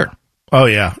career. Oh,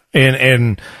 yeah.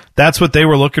 And that's what they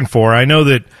were looking for. I know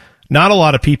that not a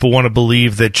lot of people want to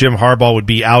believe that Jim Harbaugh would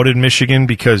be out in Michigan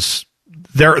because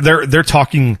they're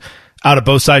talking out of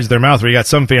both sides of their mouth, where you got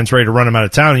some fans ready to run him out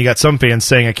of town, and you got some fans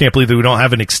saying, I can't believe that we don't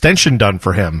have an extension done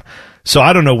for him. So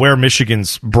I don't know where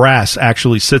Michigan's brass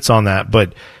actually sits on that,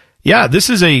 but yeah, this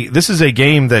is a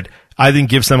game that I think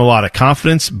gives them a lot of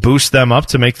confidence, boosts them up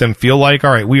to make them feel like,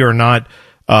 all right, we are not,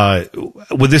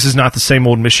 this is not the same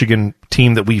old Michigan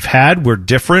team that we've had. We're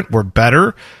different. We're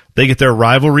better. They get their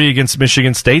rivalry against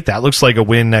Michigan State. That looks like a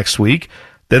win next week.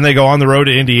 Then they go on the road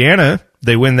to Indiana.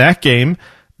 They win that game.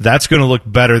 That's going to look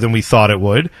better than we thought it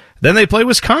would. Then they play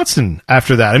Wisconsin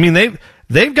after that. I mean,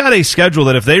 they've got a schedule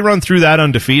that if they run through that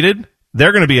undefeated,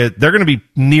 they're going to be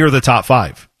near the top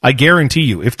 5. I guarantee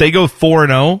you. If they go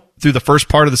 4-0 through the first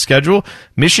part of the schedule,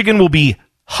 Michigan will be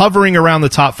hovering around the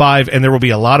top 5, and there will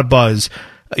be a lot of buzz.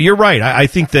 You're right. I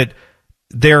think that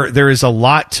there is a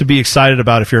lot to be excited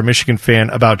about if you're a Michigan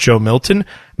fan about Joe Milton.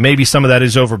 Maybe some of that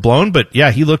is overblown, but yeah,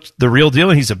 he looked the real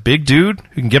deal, and he's a big dude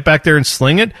who can get back there and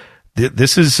sling it.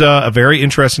 This is a very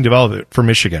interesting development for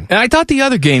Michigan. And I thought the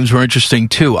other games were interesting,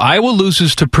 too. Iowa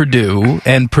loses to Purdue,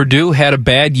 and Purdue had a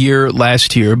bad year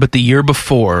last year, but the year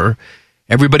before,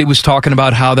 everybody was talking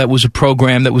about how that was a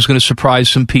program that was going to surprise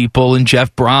some people, and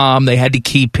Jeff Brom, they had to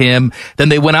keep him. Then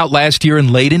they went out last year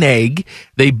and laid an egg.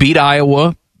 They beat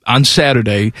Iowa on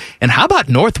Saturday. And how about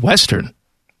Northwestern?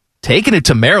 Taking it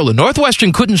to Maryland.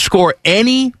 Northwestern couldn't score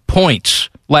any points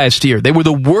last year. They were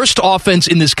the worst offense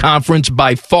in this conference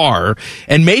by far,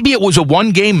 and maybe it was a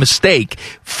one-game mistake.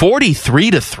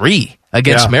 43-3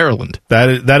 against Maryland.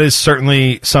 That is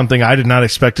certainly something I did not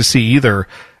expect to see either.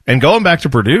 And going back to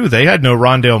Purdue, they had no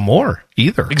Rondale Moore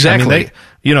either. Exactly. I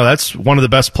mean, that's one of the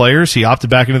best players. He opted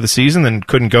back into the season and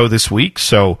couldn't go this week.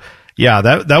 So, yeah,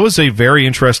 that was a very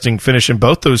interesting finish in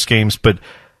both those games. But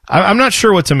I'm not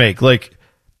sure what to make. Like,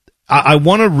 I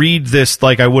want to read this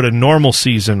like I would a normal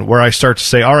season, where I start to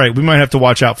say, all right, we might have to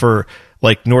watch out for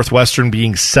like Northwestern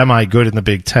being semi-good in the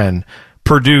Big Ten.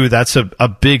 Purdue, that's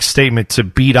a big statement to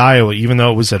beat Iowa, even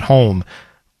though it was at home.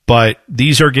 But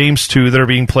these are games, too, that are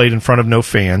being played in front of no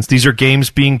fans. These are games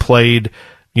being played,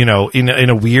 in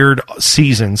a weird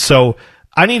season. So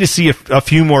I need to see a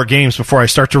few more games before I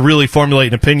start to really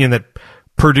formulate an opinion that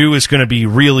Purdue is going to be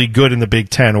really good in the Big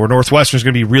Ten, or Northwestern is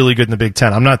going to be really good in the Big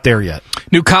Ten. I'm not there yet.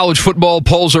 New college football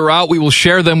polls are out. We will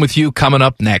share them with you coming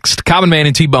up next. Common Man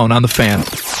and T-Bone on The Fan.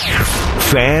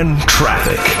 Fan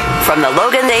traffic. From the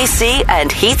Logan AC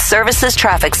and Heat Services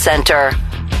Traffic Center.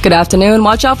 Good afternoon.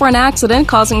 Watch out for an accident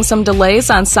causing some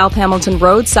delays on South Hamilton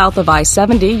Road south of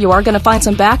I-70. You are going to find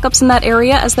some backups in that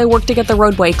area as they work to get the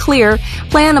roadway clear.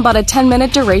 Plan about a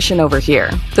 10-minute duration over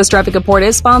here. This traffic report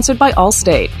is sponsored by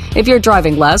Allstate. If you're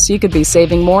driving less, you could be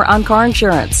saving more on car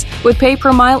insurance. With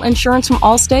pay-per-mile insurance from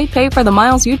Allstate, pay for the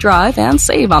miles you drive and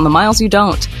save on the miles you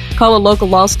don't. Call a local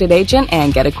Allstate agent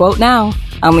and get a quote now.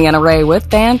 I'm Leanna Ray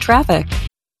with Fan Traffic.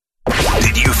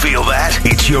 Did you feel that?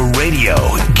 It's your radio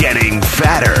getting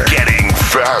fatter. Getting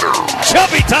fatter.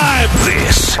 Chubby time!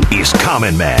 This is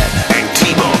Common Man and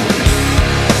T-Bone.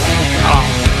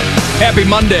 Happy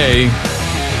Monday.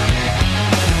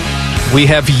 We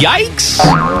have Yikes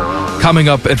coming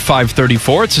up at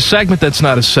 5:34. It's a segment that's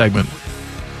not a segment.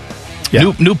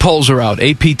 Yeah. New polls are out.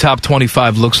 AP Top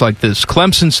 25 looks like this.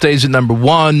 Clemson stays at number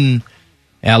 1.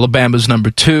 Alabama's number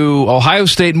 2. Ohio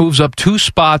State moves up 2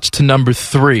 spots to number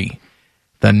 3.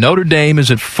 Then Notre Dame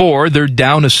is at 4. They're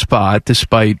down a spot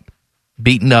despite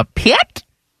beating up Pitt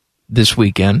this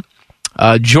weekend.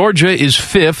 Georgia is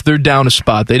 5th. They're down a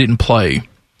spot. They didn't play.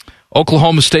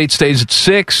 Oklahoma State stays at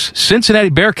 6. Cincinnati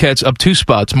Bearcats up 2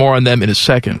 spots. More on them in a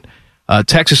second.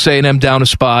 Texas A&M down a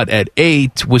spot at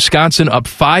 8. Wisconsin up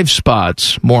 5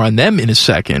 spots. More on them in a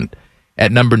second.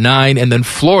 At number 9, and then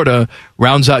Florida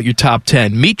rounds out your top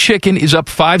 10. Meat Chicken is up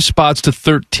 5 spots to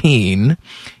 13.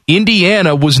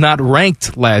 Indiana was not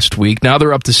ranked last week. Now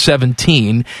they're up to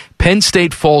 17. Penn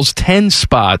State falls 10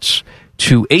 spots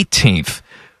to 18th,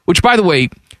 which, by the way,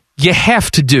 you have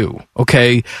to do,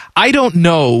 okay? I don't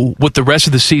know what the rest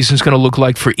of the season is going to look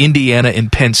like for Indiana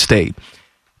and Penn State.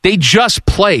 They just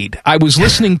played. I was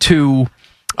listening to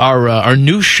our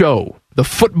new show, The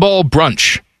Football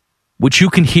Brunch, which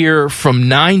you can hear from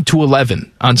 9 to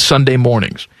 11 on Sunday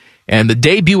mornings. And the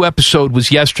debut episode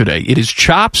was yesterday. It is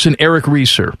Chops and Eric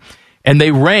Reeser, and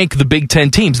they rank the Big Ten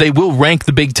teams. They will rank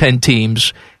the Big Ten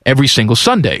teams every single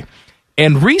Sunday.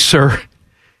 And Reeser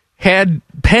had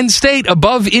Penn State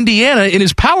above Indiana in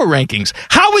his power rankings.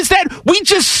 How is that? We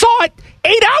just saw it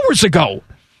 8 hours ago.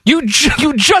 You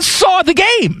just saw the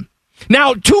game.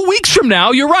 Now, 2 weeks from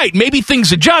now, you're right, maybe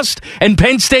things adjust, and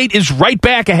Penn State is right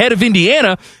back ahead of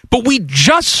Indiana, but we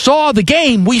just saw the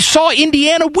game. We saw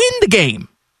Indiana win the game.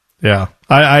 Yeah.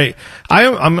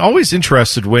 I'm always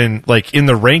interested when, like, in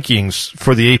the rankings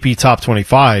for the AP Top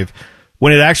 25,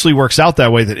 when it actually works out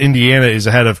that way, that Indiana is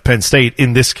ahead of Penn State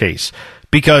in this case.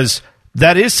 Because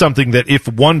that is something that if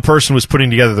one person was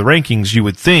putting together the rankings, you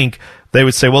would think they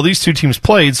would say, well, these two teams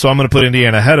played, so I'm going to put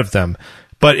Indiana ahead of them.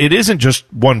 But it isn't just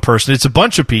one person. It's a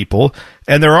bunch of people.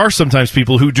 And there are sometimes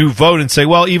people who do vote and say,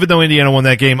 well, even though Indiana won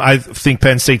that game, I think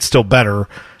Penn State's still better.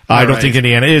 I don't think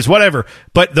Indiana is, whatever.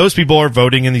 But those people are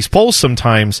voting in these polls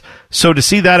sometimes. So to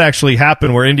see that actually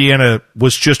happen where Indiana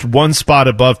was just one spot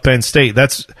above Penn State,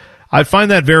 I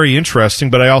find that very interesting,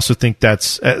 but I also think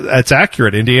that's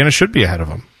accurate. Indiana should be ahead of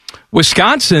them.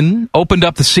 Wisconsin opened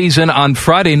up the season on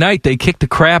Friday night. They kicked the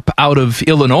crap out of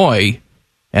Illinois,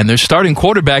 and their starting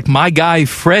quarterback, my guy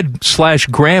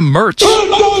Fred/Graham Mertz. It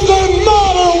doesn't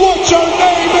matter what your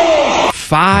name is.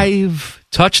 5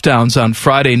 touchdowns on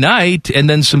Friday night, and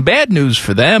then some bad news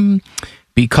for them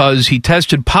because he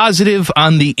tested positive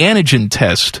on the antigen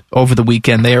test over the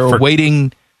weekend. They are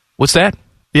awaiting, what's that?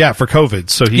 Yeah, for COVID.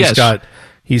 So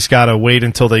he's got to wait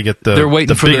until they get the. They're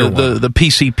waiting for the the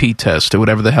PCP test or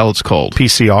whatever the hell it's called.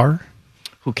 PCR.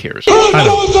 Who cares? It doesn't matter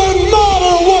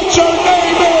what your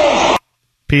name is.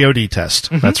 POD test.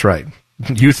 That's right.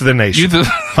 Youth of the nation.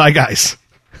 Hi guys.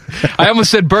 I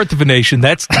almost said birth of a nation.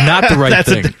 That's not the right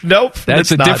thing. Nope.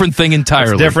 That's a different thing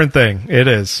entirely. It's a different thing. It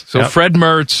is. So Fred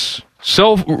Mertz.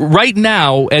 So right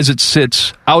now, as it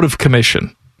sits, out of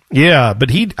commission. Yeah, but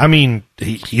he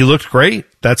looked great.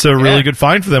 That's a really good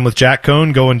find for them with Jack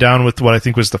Cohn going down with what I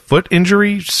think was the foot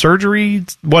injury, surgery,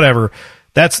 whatever.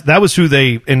 That was who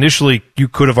they initially, you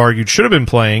could have argued, should have been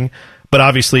playing, but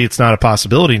obviously it's not a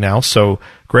possibility now. So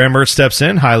Graham Mertz steps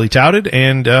in, highly touted,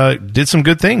 and did some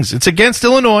good things. It's against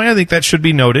Illinois. I think that should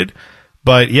be noted.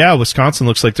 But yeah, Wisconsin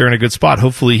looks like they're in a good spot.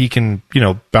 Hopefully he can,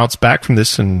 bounce back from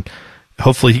this, and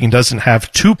hopefully he doesn't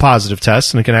have 2 positive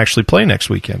tests and can actually play next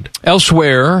weekend.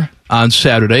 Elsewhere on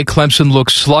Saturday, Clemson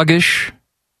looked sluggish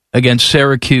against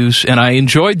Syracuse, and I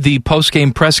enjoyed the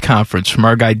post-game press conference from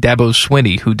our guy Dabo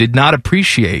Swinney, who did not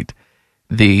appreciate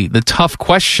the tough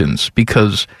questions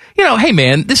because, hey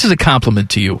man, this is a compliment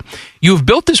to you. You've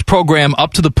built this program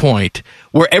up to the point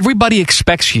where everybody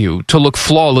expects you to look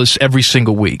flawless every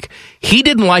single week. He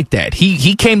didn't like that.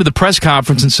 He came to the press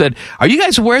conference and said, are you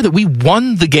guys aware that we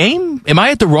won the game? Am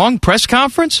I at the wrong press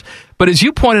conference? But as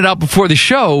you pointed out before the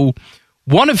show,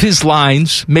 one of his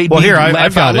lines made me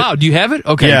laugh out loud. Do you have it?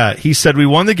 Okay. Yeah, he said, we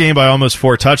won the game by almost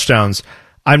 4 touchdowns.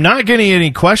 I'm not getting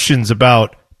any questions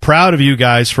about proud of you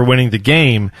guys for winning the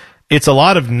game. It's a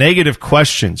lot of negative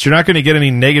questions. You're not going to get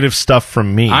any negative stuff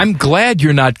from me. I'm glad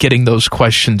you're not getting those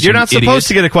questions. You're not supposed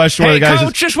to get a question where the guy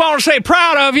coach, just want to say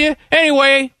proud of you.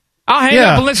 Anyway, I'll hang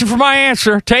up and listen for my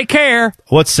answer. Take care.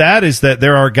 What's sad is that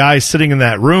there are guys sitting in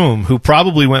that room who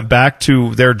probably went back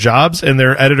to their jobs, and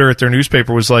their editor at their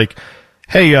newspaper was like,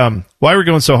 hey, why are we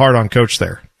going so hard on coach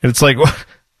there? And it's like,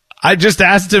 I just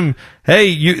asked him,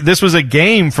 hey, this was a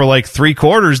game for like 3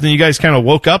 quarters, and then you guys kind of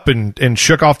woke up and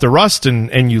shook off the rust,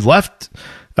 and you left,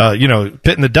 Pitt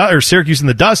in the dust, or Syracuse in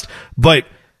the dust. But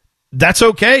that's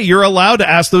okay. You're allowed to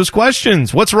ask those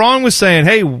questions. What's wrong with saying,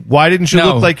 hey, why didn't you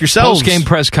look like yourselves? Post-game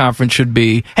press conference should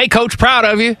be, hey, coach, proud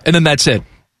of you, and then that's it.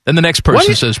 Then the next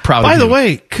person says proud of you. By the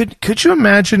way, could you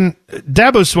imagine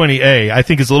Dabo Swinney, I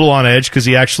think is a little on edge because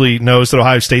he actually knows that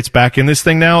Ohio State's back in this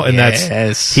thing now, and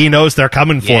he knows they're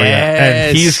coming for you.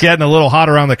 And he's getting a little hot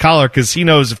around the collar because he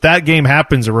knows if that game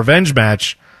happens, a revenge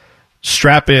match,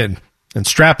 strap in and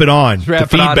strap it on. Strap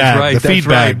the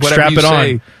feedback, strap it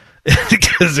on.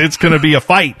 Because it's going to be a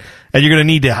fight, and you're going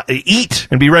to need to eat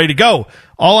and be ready to go.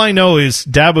 All I know is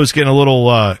Dabo's getting a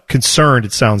little concerned,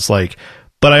 it sounds like.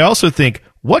 But I also think,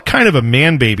 what kind of a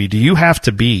man baby do you have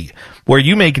to be where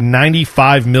you make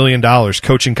 $95 million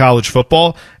coaching college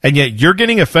football, and yet you're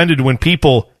getting offended when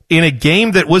people in a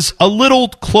game that was a little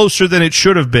closer than it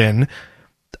should have been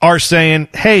are saying,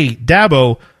 hey,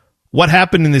 Dabo, what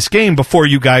happened in this game before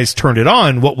you guys turned it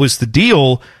on? What was the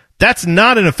deal? That's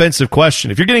not an offensive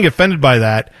question. If you're getting offended by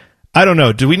that, I don't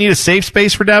know. Do we need a safe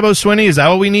space for Dabo Swinney? Is that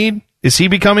what we need? Is he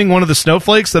becoming one of the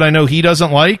snowflakes that I know he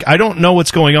doesn't like? I don't know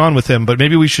what's going on with him, but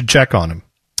maybe we should check on him.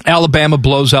 Alabama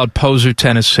blows out Poser,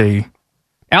 Tennessee.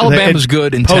 Alabama's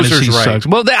good and Tennessee sucks.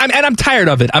 Well, I'm tired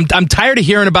of it. I'm tired of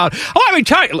hearing about,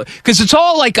 because it's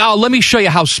all like, let me show you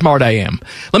how smart I am.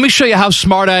 Let me show you how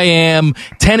smart I am.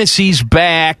 Tennessee's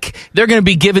back. They're going to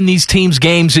be giving these teams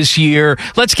games this year.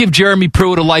 Let's give Jeremy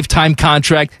Pruitt a lifetime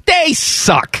contract. They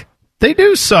suck. They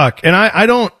do suck. And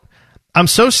I'm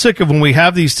so sick of when we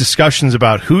have these discussions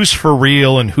about who's for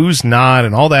real and who's not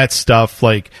and all that stuff.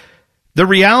 Like, the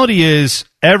reality is,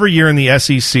 every year in the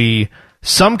SEC,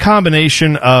 some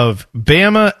combination of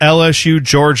Bama, LSU,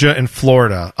 Georgia, and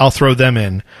Florida, I'll throw them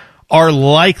in, are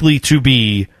likely to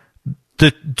be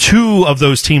the two of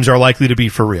those teams are likely to be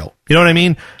for real. You know what I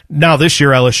mean? Now, this year,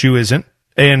 LSU isn't.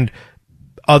 And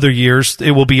other years,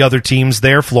 it will be other teams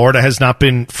there. Florida has not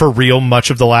been for real much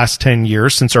of the last 10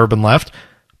 years since Urban left.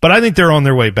 But I think they're on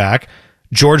their way back.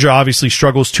 Georgia obviously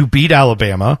struggles to beat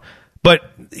Alabama. But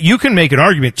you can make an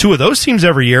argument, two of those teams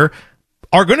every year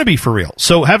are going to be for real.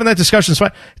 So having that discussion is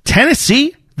fine.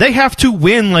 Tennessee, they have to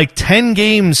win like 10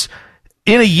 games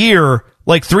in a year,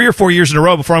 like 3 or 4 years in a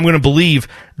row before I'm going to believe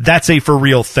that's a for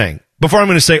real thing. Before I'm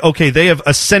going to say, okay, they have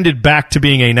ascended back to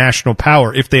being a national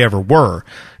power if they ever were,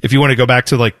 if you want to go back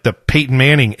to like the Peyton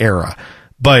Manning era.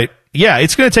 But yeah,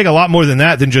 it's going to take a lot more than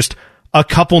that than just a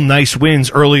couple nice wins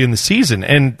early in the season.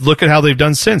 And look at how they've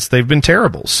done since. They've been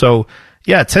terrible. So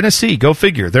yeah, Tennessee, go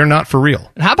figure. They're not for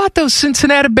real. How about those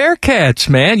Cincinnati Bearcats,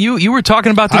 man? You were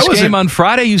talking about this game on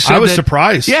Friday. You said I was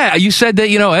surprised. Yeah, you said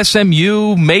that,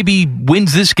 SMU maybe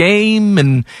wins this game,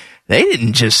 and they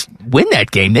didn't just win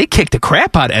that game. They kicked the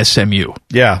crap out of SMU.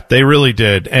 Yeah, they really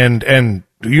did. And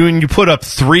when you put up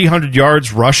 300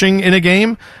 yards rushing in a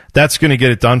game, that's going to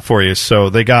get it done for you. So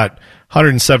they got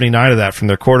 179 of that from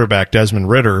their quarterback,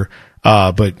 Desmond Ridder.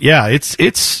 But yeah,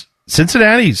 it's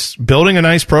Cincinnati's building a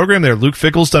nice program there. Luke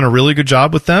Fickell's done a really good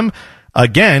job with them.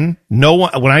 Again,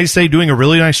 when I say doing a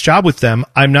really nice job with them,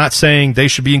 I'm not saying they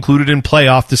should be included in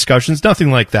playoff discussions,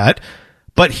 nothing like that.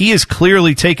 But he has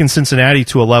clearly taken Cincinnati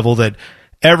to a level that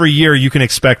every year you can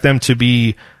expect them to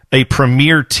be a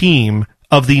premier team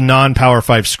of the non-Power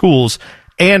 5 schools,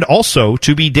 and also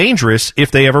to be dangerous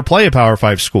if they ever play a Power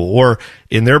 5 school or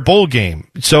in their bowl game.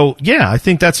 So, yeah, I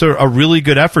think that's a really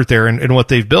good effort there in what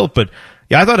they've built. But,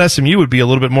 yeah, I thought SMU would be a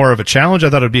little bit more of a challenge. I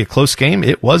thought it would be a close game.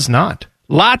 It was not.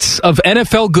 Lots of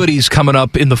NFL goodies coming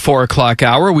up in the 4 o'clock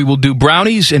hour. We will do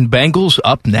Brownies and Bengals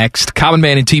up next. Common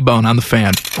Man and T-Bone on the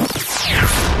Fan.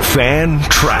 Fan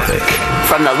traffic.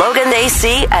 From the Logan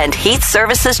AC and Heat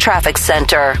Services Traffic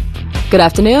Center. Good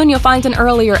afternoon. You'll find an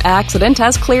earlier accident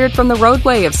has cleared from the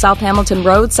roadway of South Hamilton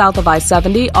Road south of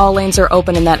I-70. All lanes are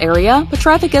open in that area, but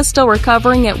traffic is still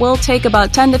recovering. It will take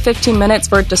about 10 to 15 minutes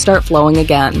for it to start flowing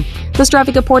again. This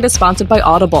traffic report is sponsored by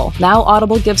Audible. Now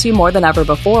Audible gives you more than ever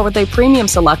before with a premium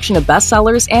selection of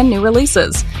bestsellers and new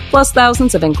releases, plus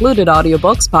thousands of included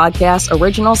audiobooks, podcasts,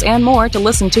 originals, and more to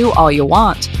listen to all you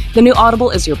want. The new Audible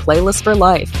is your playlist for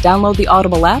life. Download the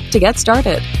Audible app to get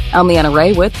started. I'm Leanna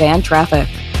Ray with Fan Traffic.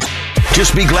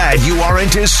 Just be glad you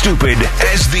aren't as stupid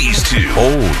as these two.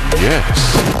 Oh,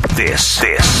 yes. This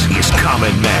is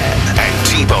Common Man and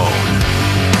T-Bone.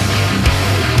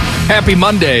 Happy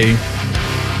Monday.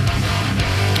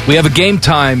 We have a game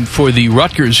time for the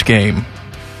Rutgers game.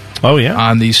 Oh, yeah.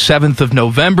 On the 7th of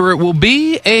November. It will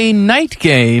be a night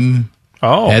game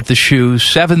at the Shoe,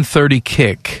 7:30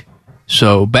 kick.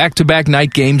 So back-to-back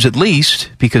night games at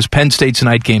least, because Penn State's a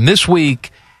night game this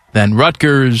week, then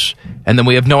Rutgers, and then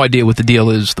we have no idea what the deal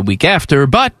is the week after.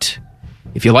 But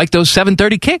if you like those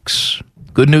 7:30 kicks,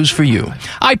 good news for you.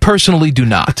 I personally do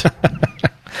not.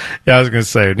 Yeah, I was going to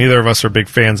say, neither of us are big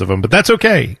fans of them, but that's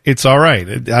okay. It's all right.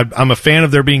 I'm a fan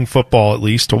of there being football, at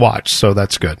least, to watch, so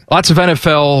that's good. Lots of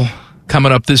NFL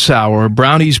coming up this hour.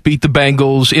 Brownies beat the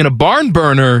Bengals in a barn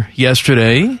burner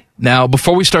yesterday. Now,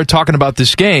 before we start talking about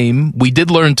this game, we did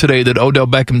learn today that Odell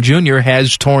Beckham Jr.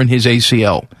 has torn his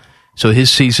ACL, so his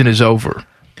season is over.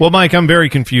 Well, Mike, I'm very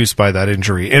confused by that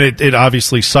injury, and it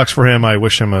obviously sucks for him. I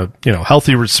wish him a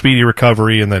healthy, speedy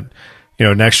recovery, and that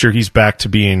next year he's back to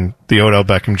being the Odell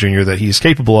Beckham Jr. that he's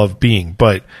capable of being.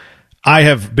 But I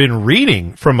have been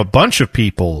reading from a bunch of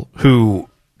people who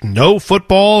know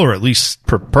football, or at least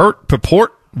purport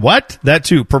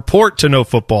to know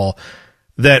football,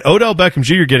 that Odell Beckham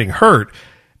Jr. getting hurt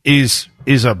is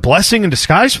a blessing in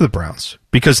disguise for the Browns,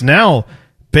 because now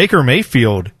Baker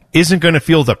Mayfield isn't going to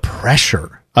feel the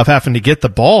pressure of having to get the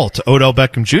ball to Odell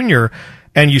Beckham Jr.,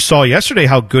 and you saw yesterday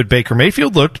how good Baker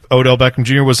Mayfield looked. Odell Beckham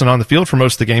Jr. wasn't on the field for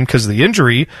most of the game because of the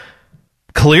injury.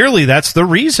 Clearly, that's the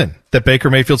reason that Baker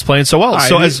Mayfield's playing so well.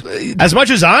 So as much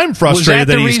as I'm frustrated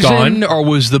that he's gone, or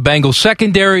was the Bengals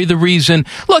secondary the reason?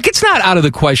 Look, it's not out of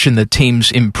the question that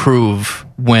teams improve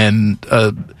when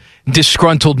a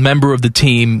disgruntled member of the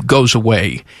team goes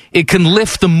away. It can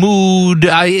lift the mood.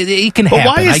 It can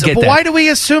happen. But why do we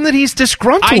assume that he's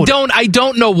disgruntled? I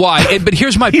don't know why. But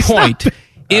here's my point.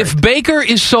 If Baker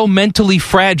is so mentally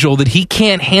fragile that he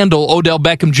can't handle Odell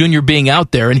Beckham Jr. being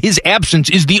out there, and his absence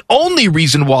is the only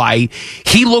reason why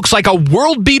he looks like a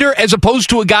world beater as opposed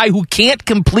to a guy who can't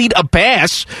complete a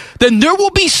pass, then there will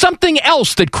be something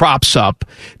else that crops up.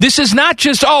 This is not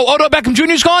just, Odell Beckham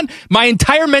Jr. is gone. My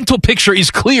entire mental picture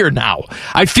is clear now.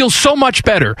 I feel so much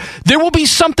better. There will be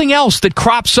something else that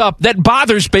crops up that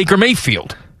bothers Baker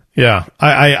Mayfield. Yeah,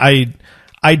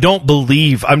 I don't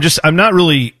believe. I'm not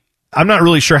really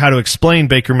sure how to explain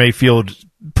Baker Mayfield's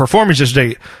performance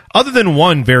yesterday, other than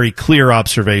one very clear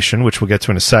observation, which we'll get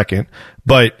to in a second.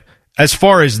 But as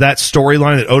far as that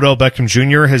storyline that Odell Beckham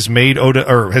Jr. has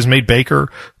made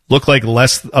Baker look like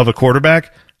less of a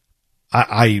quarterback,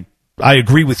 I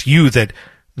agree with you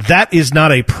that is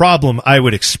not a problem I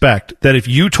would expect. That if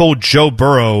you told Joe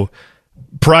Burrow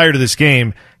prior to this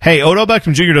game, hey, Odell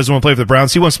Beckham Jr. doesn't want to play for the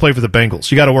Browns, he wants to play for the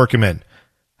Bengals, you got to work him in.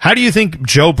 How do you think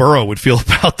Joe Burrow would feel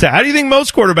about that? How do you think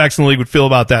most quarterbacks in the league would feel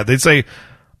about that? They'd say,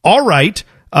 all right,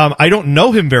 I don't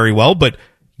know him very well, but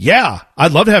yeah,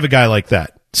 I'd love to have a guy like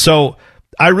that. So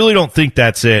I really don't think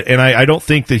that's it, and I don't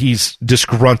think that he's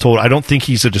disgruntled. I don't think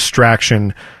he's a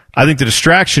distraction. I think the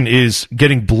distraction is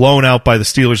getting blown out by the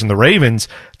Steelers and the Ravens.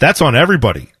 That's on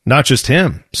everybody, not just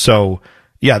him. So,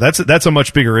 yeah, that's a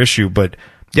much bigger issue. But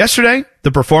yesterday,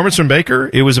 the performance from Baker,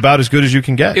 it was about as good as you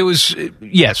can get. It was,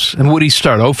 yes. And what did he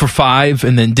start? 0 for 5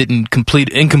 and then incomplete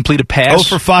a pass?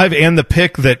 0 for 5 and the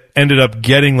pick that ended up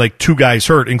getting like two guys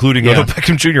hurt, including Odell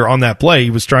Beckham Jr. on that play. He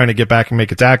was trying to get back and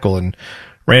make a tackle and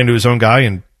ran to his own guy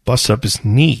and busted up his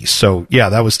knee. So, yeah,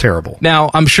 that was terrible.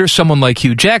 Now, I'm sure someone like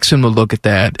Hugh Jackson would look at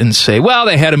that and say, well,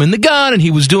 they had him in the gun and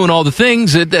he was doing all the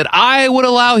things that I would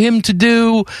allow him to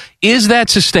do. Is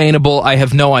that sustainable? I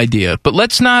have no idea. But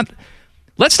let's not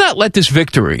let this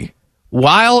victory,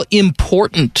 while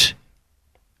important,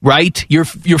 right? You're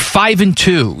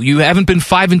 5-2. You haven't been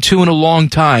 5-2 in a long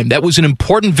time. That was an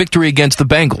important victory against the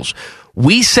Bengals.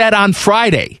 We said on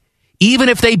Friday, even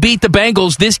if they beat the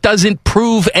Bengals, this doesn't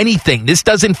prove anything. This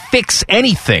doesn't fix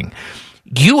anything.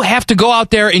 You have to go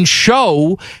out there and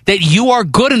show that you are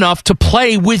good enough to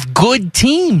play with good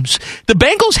teams. The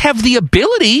Bengals have the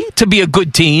ability to be a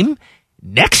good team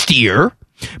next year,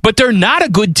 but they're not a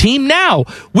good team now.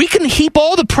 We can heap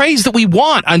all the praise that we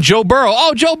want on Joe Burrow.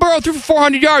 Oh, Joe Burrow threw for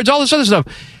 400 yards, all this other stuff.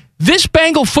 This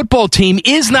Bengal football team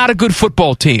is not a good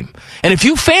football team. And if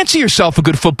you fancy yourself a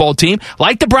good football team,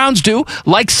 like the Browns do,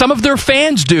 like some of their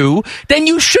fans do, then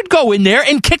you should go in there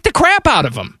and kick the crap out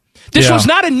of them. This was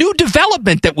not a new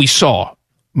development that we saw.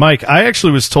 Mike, I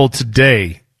actually was told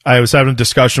today, I was having a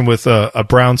discussion with a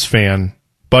Browns fan,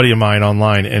 buddy of mine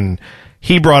online, and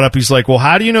he brought up, he's like, well,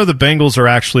 how do you know the Bengals are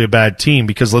actually a bad team?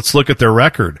 Because let's look at their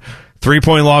record.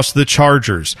 3-point loss to the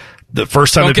Chargers. The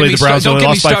first time they played the Browns, they lost by 5. Don't get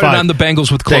me started on the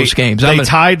Bengals with close games. They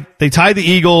tied the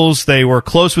Eagles. They were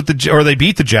close with they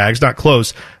beat the Jags, not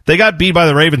close. They got beat by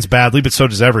the Ravens badly, but so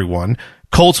does everyone.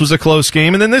 Colts was a close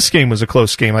game, and then this game was a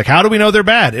close game. Like, how do we know they're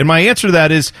bad? And my answer to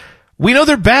that is, we know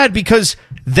they're bad because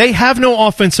they have no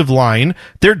offensive line.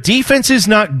 Their defense is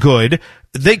not good.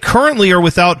 They currently are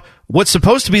without what's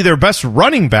supposed to be their best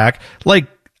running back. Like,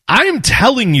 I am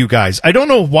telling you guys, I don't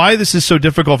know why this is so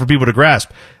difficult for people to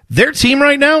grasp. Their team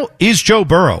right now is Joe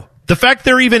Burrow. The fact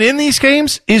they're even in these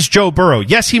games is Joe Burrow.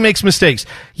 Yes, he makes mistakes.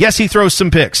 Yes, he throws some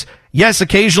picks. Yes,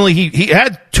 occasionally he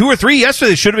had 2 or 3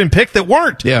 yesterday that should have been picked that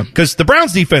weren't. Yeah. Because the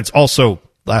Browns defense also,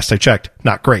 last I checked,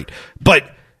 not great. But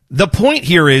the point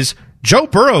here is Joe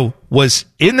Burrow was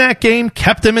in that game,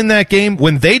 kept them in that game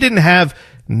when they didn't have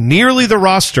nearly the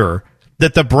roster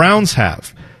that the Browns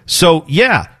have. So,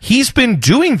 yeah, he's been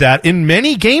doing that in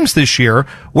many games this year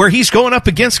where he's going up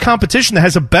against competition that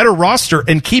has a better roster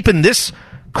and keeping this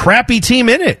crappy team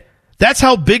in it. That's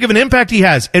how big of an impact he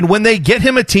has. And when they get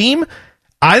him a team,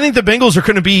 I think the Bengals are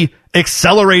going to be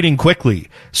accelerating quickly.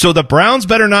 So the Browns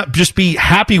better not just be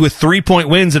happy with 3-point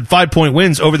wins and 5-point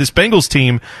wins over this Bengals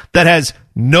team that has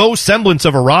no semblance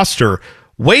of a roster.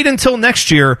 Wait until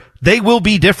next year. They will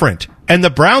be different. And the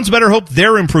Browns better hope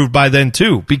they're improved by then,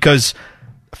 too, because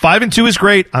 5-2 is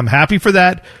great. I'm happy for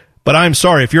that. But I'm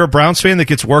sorry, if you're a Browns fan that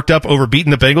gets worked up over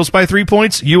beating the Bengals by 3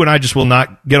 points, you and I just will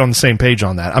not get on the same page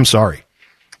on that. I'm sorry.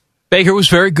 Baker was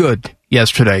very good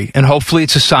yesterday, and hopefully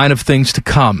it's a sign of things to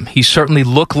come. He certainly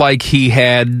looked like he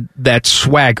had that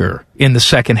swagger in the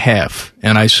second half.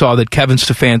 And I saw that Kevin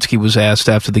Stefanski was asked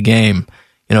after the game,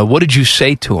 what did you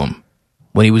say to him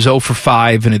when he was 0 for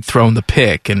 5 and had thrown the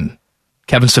pick? And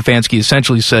Kevin Stefanski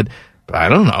essentially said, I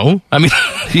don't know. I mean,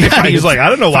 he's like, I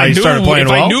don't know why he started playing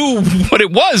well. If I knew what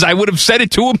it was, I would have said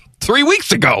it to him 3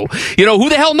 weeks ago. Who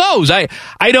the hell knows? I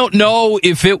don't know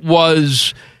if it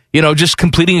was, just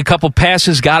completing a couple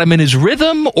passes got him in his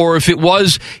rhythm, or if it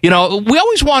was, we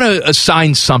always want to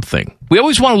assign something We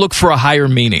always want to look for a higher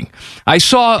meaning. I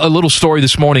saw a little story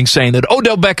this morning saying that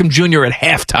Odell Beckham Jr. at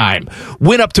halftime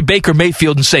went up to Baker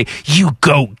Mayfield and say, "You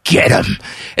go get him."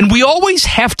 And we always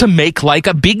have to make like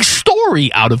a big story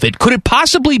out of it. Could it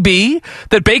possibly be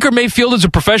that Baker Mayfield is a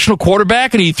professional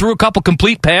quarterback and he threw a couple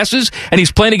complete passes and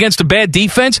he's playing against a bad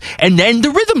defense, and then the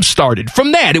rhythm started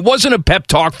from that? It wasn't a pep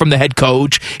talk from the head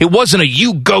coach. It wasn't a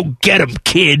 "you go get him,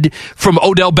 kid" from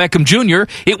Odell Beckham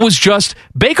Jr. It was just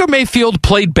Baker Mayfield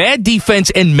played bad defense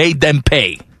and made them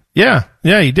pay. Yeah,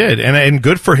 he did. And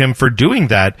good for him for doing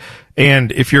that.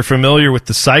 And if you're familiar with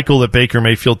the cycle that Baker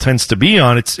Mayfield tends to be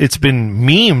on, it's been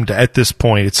memed at this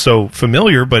point. It's so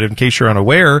familiar, but in case you're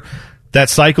unaware, that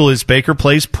cycle is Baker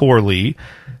plays poorly,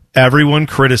 everyone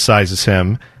criticizes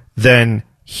him, then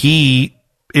he,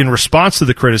 in response to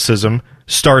the criticism,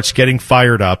 starts getting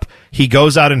fired up. He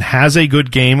goes out and has a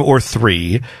good game or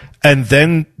three, and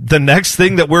then the next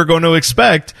thing that we're going to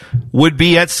expect would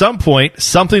be at some point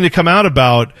something to come out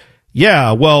about,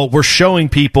 yeah, well, we're showing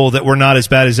people that we're not as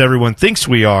bad as everyone thinks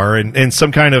we are, and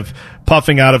some kind of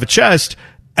puffing out of a chest,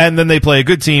 and then they play a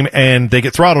good team and they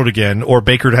get throttled again, or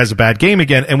Baker has a bad game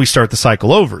again, and we start the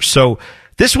cycle over. So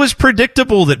this was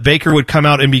predictable that Baker would come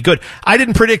out and be good. I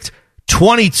didn't predict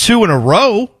 22 in a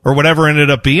row or whatever it ended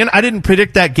up being. I didn't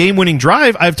predict that game-winning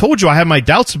drive. I've told you I have my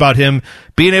doubts about him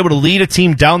being able to lead a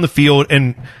team down the field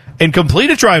and complete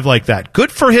a drive like that.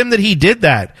 Good for him that he did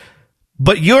that.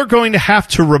 But you're going to have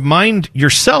to remind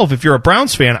yourself, if you're a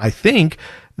Browns fan, I think,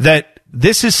 that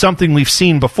this is something we've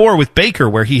seen before with Baker,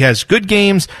 where he has good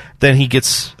games, then he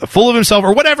gets full of himself,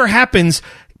 or whatever happens,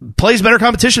 plays better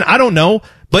competition, I don't know,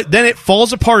 but then it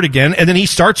falls apart again, and then he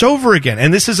starts over again.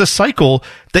 And this is a cycle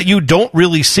that you don't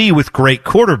really see with great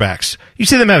quarterbacks. You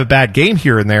see them have a bad game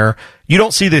here and there. You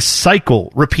don't see this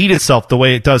cycle repeat itself the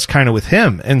way it does kind of with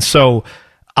him. And so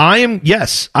I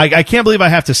can't believe I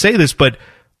have to say this, but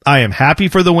I am happy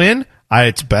for the win.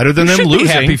 It's better than them losing.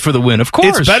 Be happy for the win, of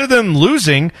course. It's better than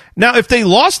losing. Now, if they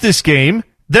lost this game,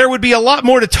 there would be a lot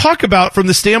more to talk about from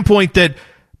the standpoint that,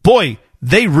 boy,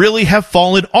 they really have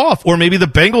fallen off. Or maybe the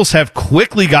Bengals have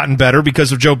quickly gotten better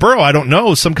because of Joe Burrow. I don't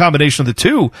know, some combination of the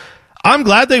two. I'm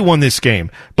glad they won this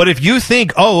game. But if you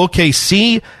think, oh, okay,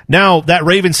 see, now that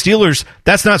Ravens-Steelers,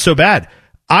 that's not so bad.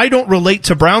 I don't relate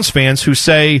to Browns fans who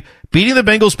say beating the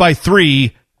Bengals by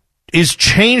 3 is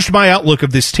changed my outlook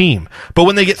of this team. But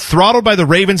when they get throttled by the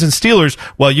Ravens and Steelers,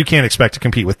 well, you can't expect to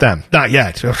compete with them. Not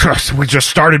yet. We just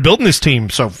started building this team.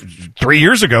 So 3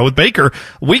 years ago with Baker,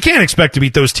 we can't expect to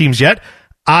beat those teams yet.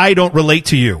 I don't relate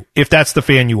to you if that's the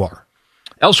fan you are.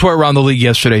 Elsewhere around the league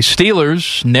yesterday,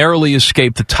 Steelers narrowly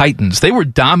escaped the Titans. They were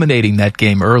dominating that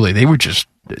game early. They were just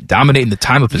dominating the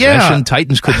time of possession. Yeah.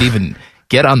 Titans couldn't even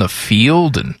get on the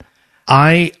field, and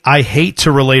I hate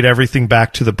to relate everything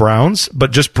back to the Browns,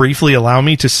 but just briefly allow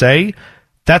me to say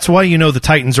that's why the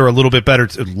Titans are a lot bit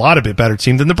better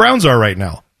team than the Browns are right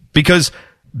now, because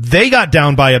they got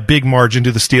down by a big margin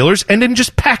to the Steelers and didn't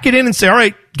just pack it in and say, all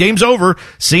right, game's over,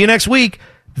 see you next week.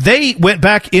 They went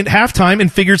back in halftime and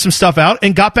figured some stuff out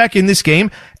and got back in this game,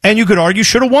 and you could argue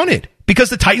should have won it because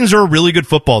the Titans are a really good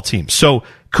football team. So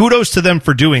kudos to them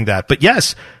for doing that. But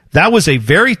yes, that was a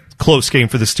very close game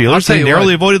for the Steelers. They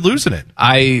narrowly avoided losing it.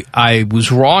 I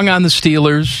was wrong on the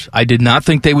Steelers. I did not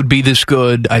think they would be this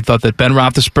good. I thought that Ben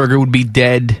Roethlisberger would be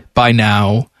dead by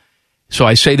now. So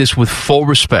I say this with full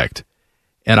respect.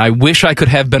 And I wish I could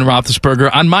have Ben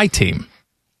Roethlisberger on my team.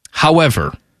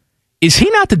 However, is he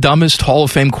not the dumbest Hall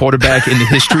of Fame quarterback in the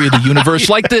history of the universe?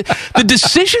 Like the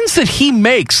decisions that he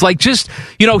makes, like just,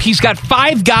 he's got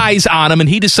 5 guys on him and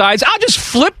he decides, I'll just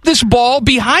flip this ball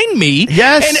behind me.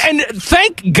 Yes. And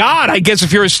thank God, I guess,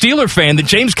 if you're a Steeler fan, that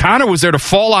James Conner was there to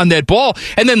fall on that ball.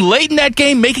 And then late in that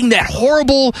game, making that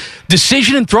horrible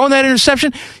decision and throwing that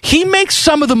interception, he makes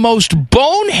some of the most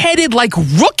boneheaded, like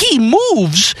rookie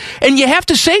moves. And you have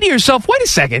to say to yourself, wait a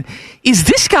second, is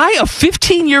this guy a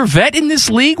 15-year vet in this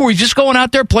league where he's just going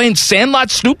out there playing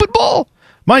sandlot stupid ball?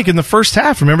 Mike, in the first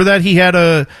half, remember that he had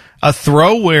a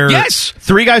throw where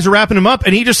 3 guys are wrapping him up,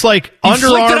 and he just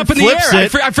underarm flips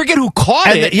it. I forget who caught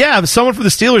it. Someone from the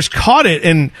Steelers caught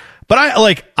it, but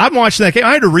I'm watching that game.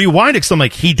 I had to rewind it because I'm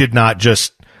like, he did not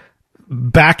just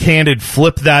backhanded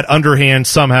flip that underhand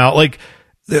somehow.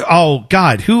 Oh,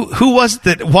 God, who was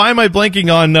that? Why am I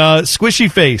blanking on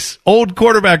Squishy Face, old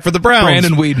quarterback for the Browns?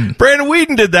 Brandon Weeden. Brandon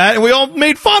Weeden did that, and we all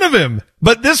made fun of him.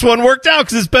 But this one worked out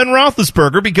because it's Ben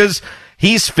Roethlisberger, because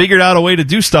he's figured out a way to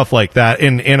do stuff like that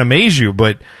and amaze you.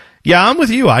 But, yeah, I'm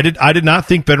with you. I did not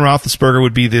think Ben Roethlisberger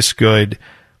would be this good.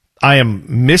 I am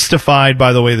mystified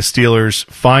by the way the Steelers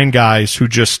find guys who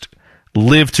just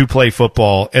live to play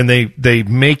football, and they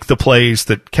make the plays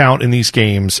that count in these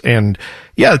games. And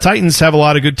yeah, the Titans have a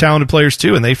lot of good talented players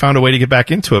too, and they found a way to get back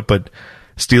into it. But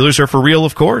Steelers are for real,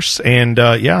 of course. And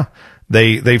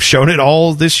they've shown it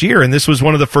all this year. And this was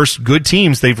one of the first good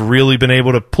teams they've really been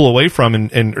able to pull away from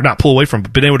and not pull away from,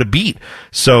 but been able to beat.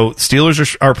 So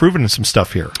Steelers are proving some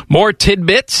stuff here. More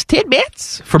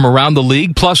tidbits from around the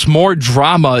league, plus more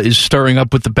drama is stirring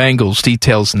up with the Bengals.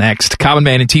 Details next. Common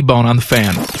Man and T-Bone on the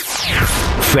Fan.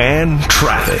 Fan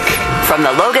traffic. From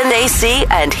the Logan AC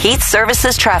and Heat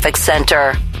Services Traffic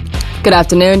Center. Good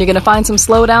afternoon. You're going to find some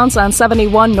slowdowns on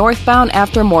 71 northbound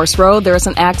after Morse Road. There is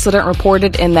an accident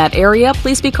reported in that area.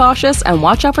 Please be cautious and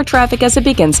watch out for traffic as it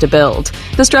begins to build.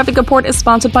 This traffic report is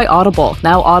sponsored by Audible.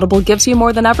 Now Audible gives you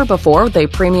more than ever before with a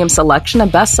premium selection of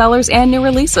bestsellers and new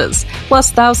releases,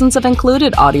 plus thousands of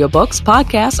included audiobooks,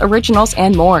 podcasts, originals,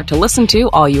 and more to listen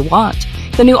to all you want.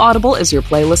 The new Audible is your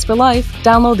playlist for life.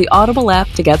 Download the Audible app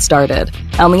to get started.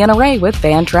 I'm Leanna Ray with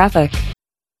Fan Traffic.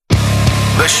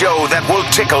 The show that will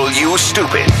tickle you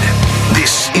stupid.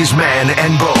 This is Man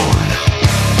and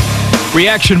Bone.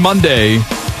 Reaction Monday.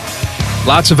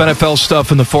 Lots of NFL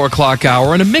stuff in the 4 o'clock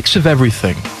hour and a mix of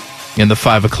everything in the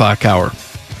 5 o'clock hour.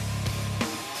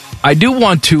 I do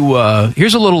want to,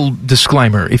 here's a little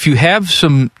disclaimer. If you have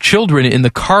some children in the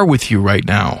car with you right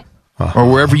now, or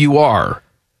wherever you are,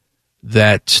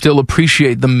 that still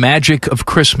appreciate the magic of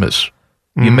Christmas,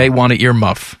 you may want to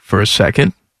earmuff for a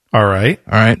second. All right.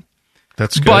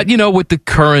 That's good. But, with the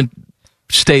current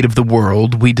state of the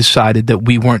world, we decided that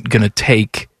we weren't going to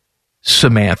take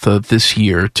Samantha this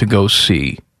year to go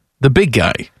see the big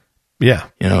guy. Yeah.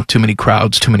 Too many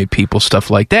crowds, too many people, stuff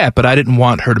like that. But I didn't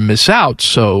want her to miss out,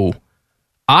 so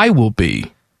I will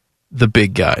be the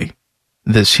big guy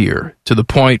this year, to the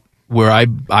point where I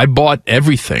bought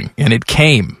everything, and it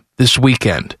came this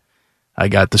weekend. I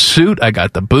got the suit, I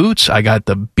got the boots, I got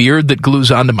the beard that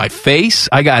glues onto my face,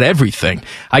 I got everything.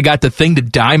 I got the thing to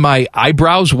dye my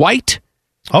eyebrows white.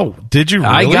 Oh, did you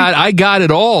really? I got it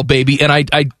all, baby, and I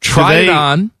tried it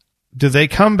on. Do they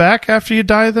come back after you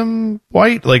dye them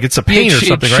white? Like it's a paint or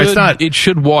something, right? It's not. It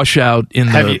should wash out in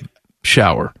the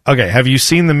shower. Okay, have you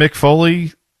seen the Mick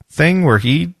Foley thing where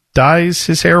he dyes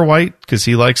his hair white because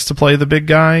he likes to play the big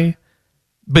guy?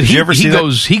 But he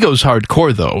goes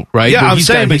hardcore though, right? Yeah, he's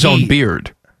got his own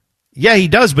beard. Yeah, he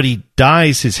does, but he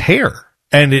dyes his hair,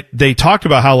 and they talked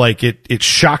about how like it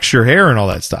shocks your hair and all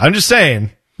that stuff. I'm just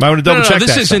saying. I want to double check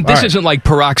this that. This isn't like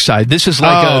peroxide. This is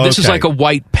like is like a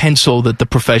white pencil that the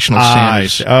professional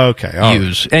sanders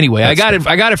use. Anyway, I got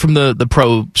it from the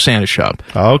pro Santa shop.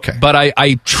 Okay, but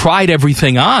I tried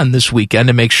everything on this weekend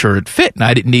to make sure it fit, and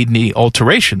I didn't need any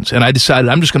alterations. And I decided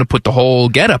I'm just going to put the whole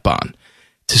getup on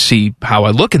to see how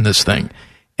I look in this thing.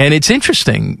 And it's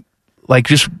interesting, like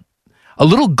just a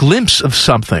little glimpse of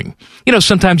something.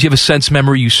 Sometimes you have a sense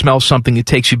memory, you smell something, it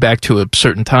takes you back to a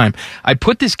certain time. I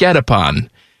put this getup on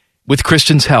with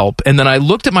Kristen's help, and then I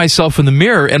looked at myself in the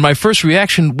mirror, and my first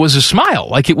reaction was a smile,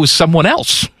 like it was someone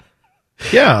else.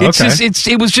 Yeah, okay.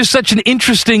 It was just such an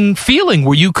interesting feeling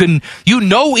where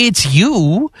it's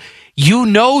you. You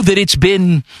know that it's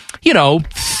been,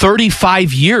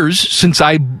 35 years since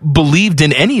I believed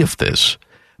in any of this.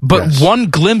 But one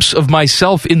glimpse of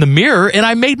myself in the mirror, and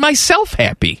I made myself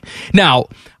happy. Now,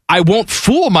 I won't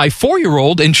fool my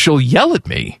 4-year-old, and she'll yell at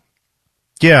me.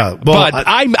 Yeah, well, but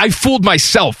I fooled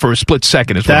myself for a split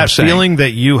second, is what I'm saying. That feeling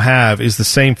that you have is the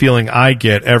same feeling I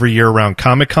get every year around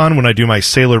Comic-Con when I do my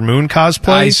Sailor Moon cosplay.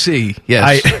 I see,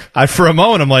 yes. I for a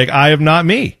moment, I'm like, I am not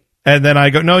me. And then I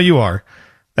go, no, you are.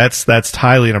 That's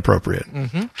highly inappropriate.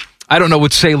 Mm-hmm. I don't know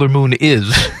what Sailor Moon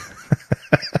is.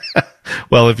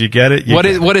 Well, if you get it,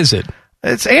 what is it?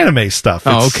 It's anime stuff.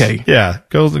 Okay. Yeah,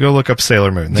 go look up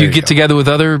Sailor Moon. Do you get together with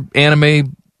other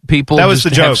anime people? That was the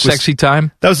joke. Sexy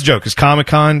time? That was the joke, because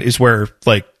Comic-Con is where,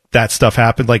 like, that stuff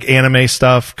happened, like anime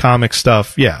stuff, comic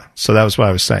stuff. Yeah, so that was what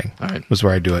I was saying. All right. Was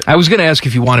where I do it. I was going to ask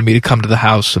if you wanted me to come to the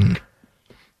house and...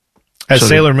 As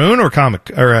Sailor Moon or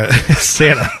comic or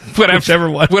Santa, whatever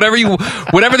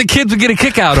the kids would get a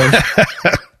kick out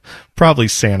of. Probably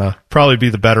Santa. Probably be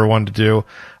the better one to do.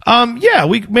 Yeah,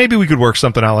 maybe we could work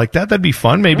something out like that. That'd be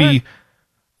fun. Maybe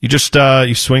you just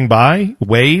you swing by,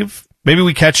 wave. Maybe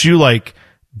we catch you like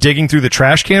digging through the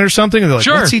trash can or something, and they're like,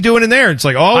 sure. What's he doing in there? It's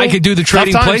like, oh, I could do the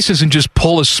Trading Places and just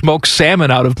pull a smoked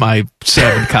salmon out of my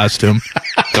salmon costume.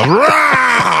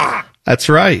 That's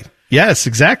right. Yes,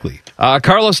 exactly.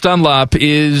 Carlos Dunlap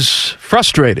is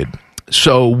frustrated.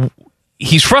 So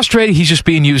he's frustrated. He's just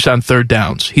being used on third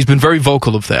downs. He's been very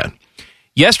vocal of that.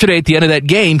 Yesterday, at the end of that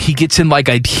game, he gets in like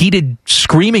a heated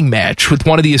screaming match with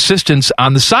one of the assistants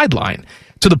on the sideline.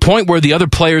 to the point where the other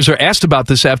players are asked about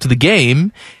this after the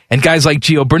game, and guys like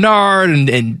Gio Bernard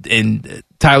and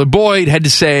Tyler Boyd had to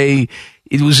say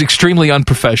it was extremely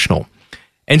unprofessional.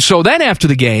 And so then after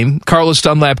the game, Carlos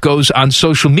Dunlap goes on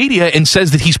social media and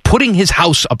says that he's putting his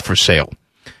house up for sale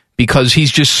because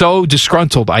he's just so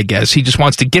disgruntled, I guess. He just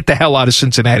wants to get the hell out of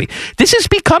Cincinnati. This is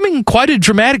becoming quite a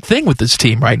dramatic thing with this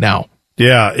team right now.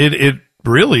 Yeah, it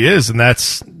really is, and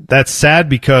that's sad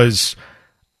because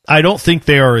I don't think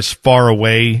they are as far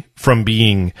away from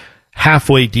being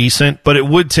halfway decent, but it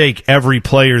would take every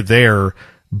player there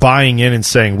buying in and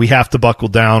saying, we have to buckle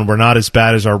down. We're not as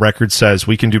bad as our record says.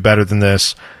 We can do better than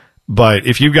this. But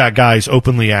if you've got guys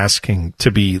openly asking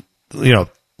to be,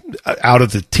 out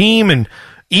of the team, and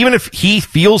even if he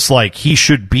feels like he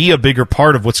should be a bigger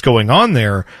part of what's going on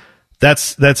there,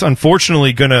 that's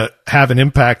unfortunately going to have an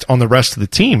impact on the rest of the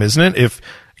team, isn't it? If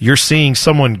you're seeing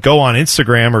someone go on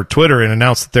Instagram or Twitter and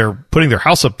announce that they're putting their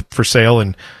house up for sale,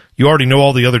 and you already know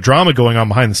all the other drama going on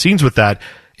behind the scenes with that,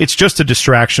 it's just a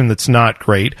distraction that's not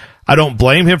great. I don't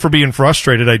blame him for being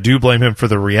frustrated. I do blame him for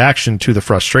the reaction to the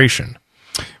frustration.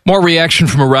 More reaction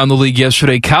from around the league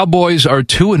yesterday. Cowboys are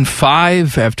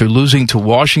 2-5 after losing to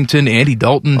Washington. Andy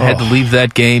Dalton had to leave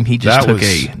that game. He just took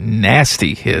a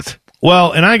nasty hit.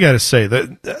 Well, and I got to say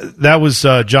that was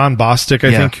John Bostic,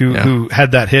 I think, who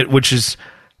had that hit,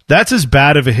 that's as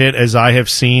bad of a hit as I have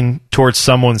seen towards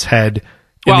someone's head.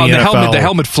 Well, the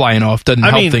helmet flying off doesn't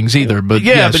help things either. But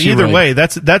yes, but either way,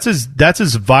 that's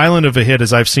as violent of a hit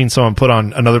as I've seen someone put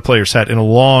on another player's head in a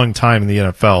long time in the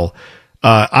NFL.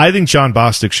 I think John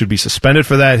Bostic should be suspended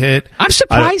for that hit. I'm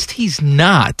surprised he's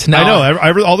not. Now,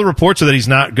 I know. All the reports are that he's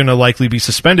not going to likely be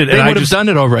suspended. They would have done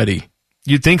it already.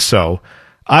 You'd think so.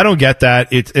 I don't get that.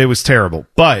 It was terrible.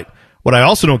 But what I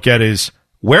also don't get is,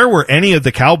 where were any of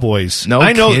the Cowboys?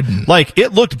 I know, kidding.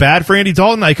 It looked bad for Andy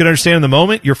Dalton. I could understand in the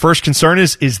moment. Your first concern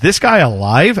is this guy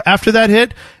alive after that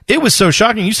hit? It was so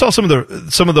shocking. You saw some of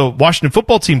the Washington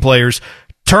football team players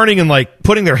turning and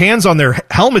putting their hands on their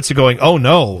helmets and going, "Oh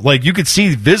no!" You could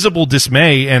see visible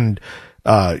dismay and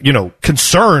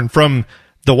concern from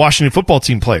the Washington football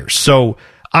team players. So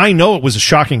I know it was a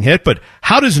shocking hit, but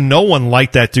how does no one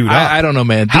light that dude up? I don't know,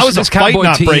 man. How does this fight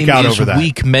not break out over that?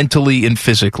 Weak mentally and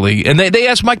physically. And they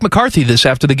asked Mike McCarthy this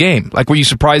after the game. Were you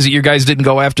surprised that your guys didn't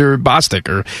go after Bostic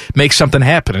or make something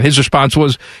happen? And his response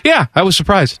was, yeah, I was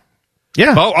surprised.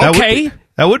 Yeah. Oh, okay.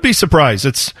 That would be surprised.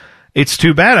 It's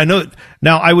too bad. I know.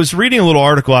 Now, I was reading a little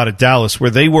article out of Dallas where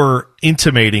they were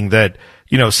intimating that,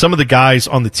 some of the guys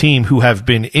on the team who have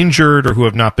been injured or who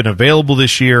have not been available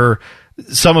this year,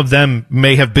 some of them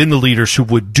may have been the leaders who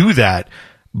would do that.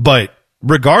 But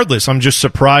regardless, I'm just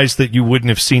surprised that you wouldn't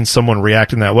have seen someone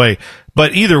react in that way.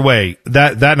 But either way,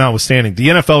 that notwithstanding, the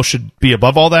NFL should be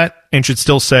above all that and should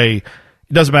still say,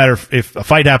 it doesn't matter if a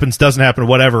fight happens, doesn't happen,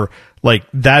 whatever.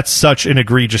 That's such an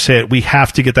egregious hit. We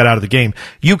have to get that out of the game.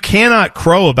 You cannot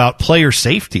crow about player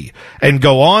safety and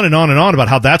go on and on and on about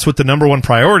how that's what the number one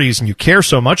priority is and you care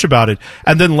so much about it,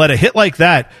 and then let a hit like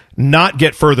that not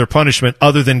get further punishment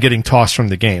other than getting tossed from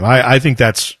the game. I think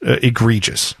that's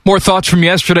egregious. More thoughts from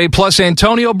yesterday, plus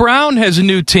Antonio Brown has a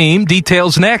new team.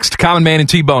 Details next. Common Man and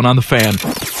T-Bone on the Fan.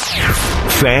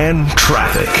 Fan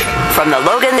traffic. From the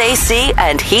Logan AC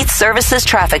and Heat Services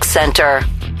Traffic Center.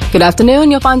 Good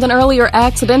afternoon. You'll find an earlier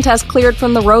accident has cleared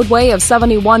from the roadway of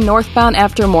 71 northbound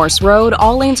after Morse Road.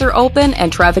 All lanes are open and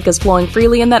traffic is flowing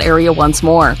freely in that area once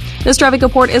more. This traffic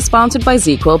report is sponsored by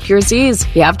ZzzQuil Pure Z's.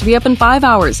 You have to be up in 5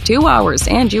 hours, 2 hours,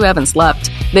 and you haven't slept.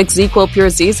 Vicks ZzzQuil Pure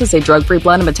Z's is a drug-free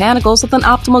blend of botanicals with an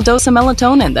optimal dose of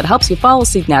melatonin that helps you fall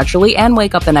asleep naturally and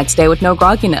wake up the next day with no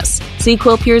grogginess.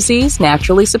 ZzzQuil Pure Z's,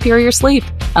 naturally superior sleep.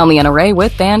 I'm Leanna Ray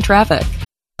with Fan Traffic.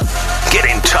 Get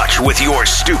in touch with your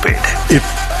stupid. If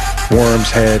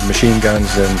worms had machine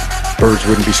guns, then birds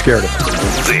wouldn't be scared of them.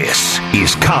 This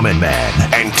is Common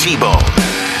Man and T-Bone.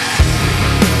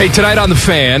 Hey, tonight on the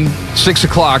Fan, 6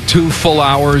 o'clock, 2 full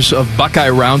hours of Buckeye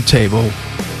Roundtable.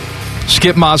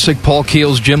 Skip Mossick, Paul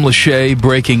Keels, Jim Lachey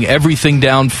breaking everything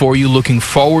down for you, looking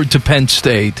forward to Penn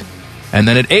State. And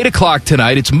then at 8 o'clock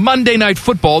tonight, it's Monday Night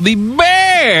Football. The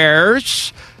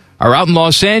Bears are out in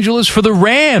Los Angeles for the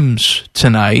Rams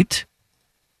tonight.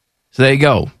 So there you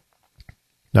go.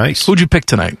 Nice. Who'd you pick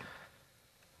tonight?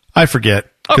 I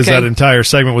forget, because that entire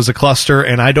segment was a cluster,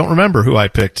 and I don't remember who I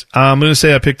picked. I'm going to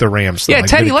say I picked the Rams. Yeah,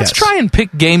 Teddy, let's try and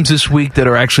pick games this week that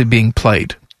are actually being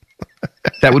played.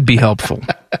 That would be helpful.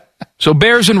 So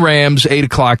Bears and Rams, 8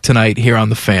 o'clock tonight here on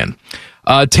the Fan.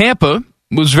 Tampa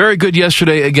was very good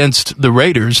yesterday against the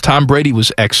Raiders. Tom Brady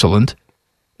was excellent.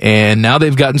 And now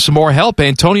they've gotten some more help.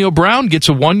 Antonio Brown gets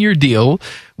a 1-year deal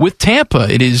with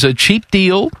Tampa. It is a cheap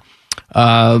deal.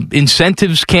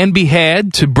 Incentives can be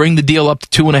had to bring the deal up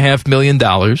to $2.5 million.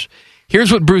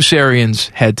 Here's what Bruce Arians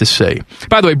had to say.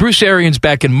 By the way, Bruce Arians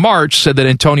back in March said that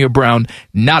Antonio Brown,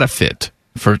 not a fit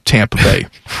for Tampa Bay.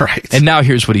 Right. And now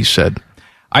here's what he said.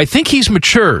 I think he's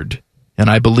matured, and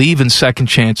I believe in second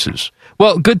chances.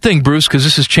 Well, good thing, Bruce, because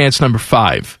this is chance number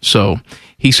 5. So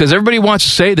he says everybody wants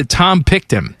to say that Tom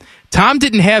picked him. Tom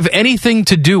didn't have anything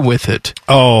to do with it.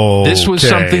 Oh, this was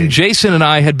something Jason and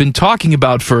I had been talking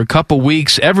about for a couple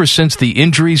weeks, ever since the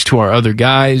injuries to our other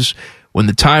guys. When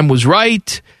the time was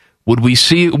right, would we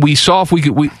see if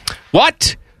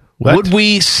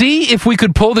we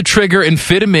could pull the trigger and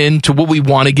fit him into what we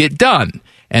want to get done?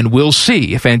 And we'll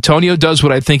see. If Antonio does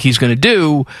what I think he's going to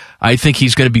do, I think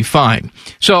he's going to be fine.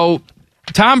 So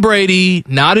Tom Brady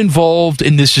not involved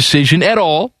in this decision at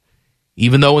all.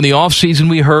 Even though in the offseason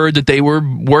we heard that they were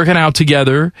working out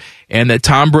together and that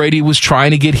Tom Brady was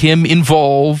trying to get him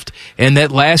involved and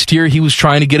that last year he was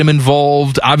trying to get him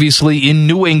involved, obviously, in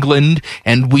New England,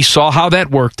 and we saw how that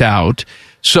worked out.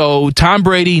 So Tom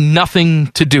Brady, nothing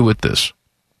to do with this.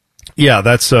 Yeah,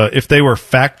 that's if they were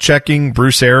fact-checking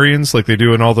Bruce Arians like they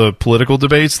do in all the political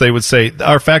debates, they would say,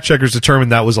 our fact-checkers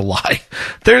determined that was a lie.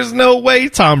 There's no way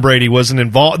Tom Brady wasn't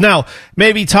involved. Now,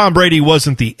 maybe Tom Brady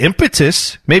wasn't the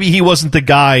impetus. Maybe he wasn't the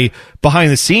guy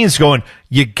behind the scenes going,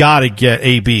 you got to get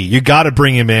AB. You got to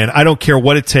bring him in. I don't care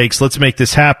what it takes. Let's make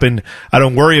this happen. I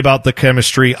don't worry about the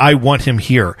chemistry. I want him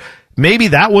here. Maybe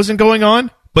that wasn't going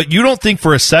on, but you don't think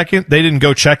for a second they didn't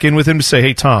go check in with him to say,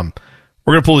 hey, Tom,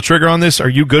 we're going to pull the trigger on this. Are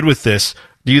you good with this?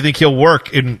 Do you think he'll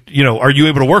work? And, are you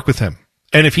able to work with him?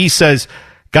 And if he says,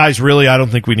 guys, really, I don't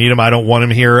think we need him. I don't want him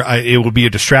here. It will be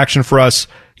a distraction for us.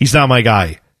 He's not my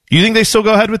guy. You think they still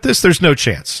go ahead with this? There's no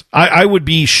chance. I would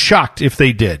be shocked if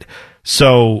they did.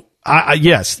 So,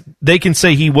 yes, they can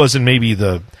say he wasn't maybe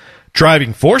the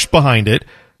driving force behind it,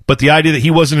 but the idea that he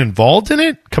wasn't involved in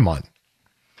it? Come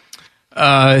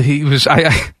on. He was...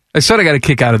 I said I got a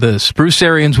kick out of this. Bruce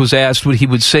Arians was asked what he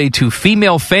would say to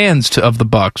female fans of the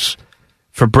Bucs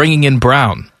for bringing in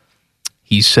Brown.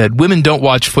 He said, women don't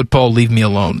watch football, leave me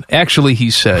alone. Actually, he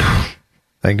said...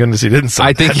 Thank goodness he didn't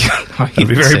say that. It'd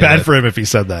be very bad for him if he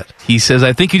said that. He says,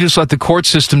 I think you just let the court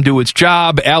system do its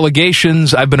job.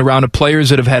 Allegations, I've been around players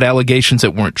that have had allegations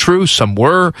that weren't true. Some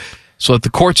were. So let the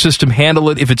court system handle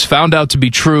it. If it's found out to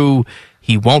be true,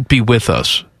 he won't be with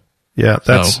us. Yeah,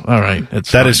 that's all right.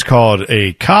 That is called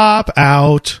a cop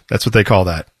out. That's what they call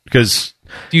that. Because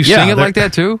do you sing it like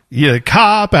that too? Yeah,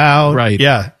 cop out. Right.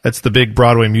 Yeah, that's the big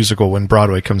Broadway musical when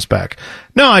Broadway comes back.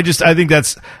 No, I think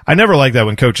I never like that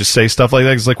when coaches say stuff like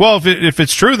that. It's like, well, if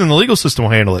it's true, then the legal system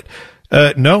will handle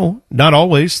it. No, not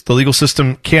always. The legal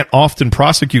system can't often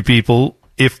prosecute people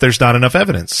if there's not enough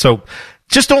evidence. So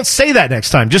just don't say that next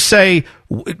time. Just say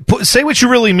what you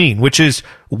really mean, which is,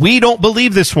 we don't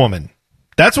believe this woman.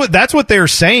 That's what they're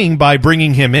saying by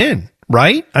bringing him in,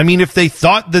 right? I mean, if they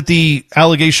thought that the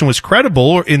allegation was credible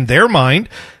or in their mind,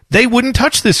 they wouldn't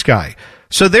touch this guy.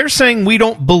 So they're saying we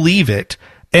don't believe it,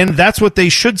 and that's what they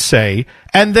should say,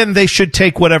 and then they should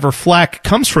take whatever flack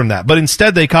comes from that. But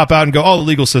instead they cop out and go, oh, the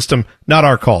legal system, not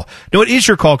our call. No, it is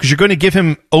your call because you're going to give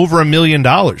him over $1 million,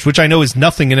 which I know is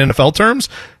nothing in NFL terms,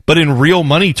 but in real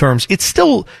money terms, it's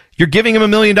still, you're giving him $1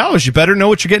 million. You better know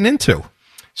what you're getting into.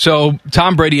 So,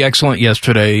 Tom Brady, excellent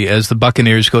yesterday as the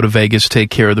Buccaneers go to Vegas, take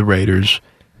care of the Raiders.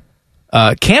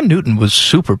 Cam Newton was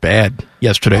super bad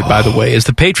yesterday, by the way, as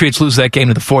the Patriots lose that game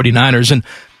to the 49ers. And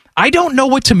I don't know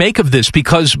what to make of this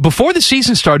because before the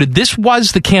season started, this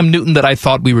was the Cam Newton that I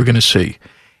thought we were going to see.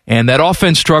 And that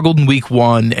offense struggled in week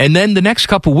 1. And then the next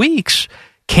couple weeks,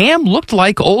 Cam looked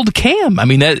like old Cam. I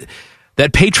mean,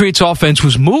 that Patriots offense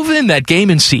was moving. That game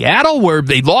in Seattle where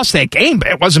they lost that game, but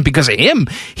it wasn't because of him.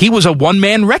 He was a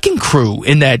one-man wrecking crew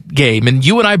in that game. And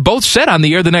you and I both said on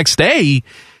the air the next day,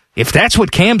 if that's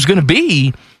what Cam's going to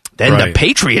be, then the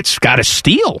Patriots got to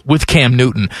steal with Cam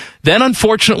Newton. Then,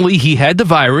 unfortunately, he had the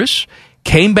virus,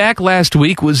 came back last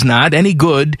week, was not any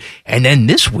good, and then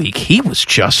this week he was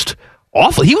just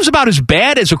awful. He was about as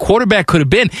bad as a quarterback could have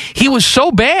been. He was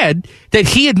so bad that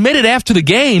he admitted after the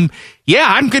game, yeah,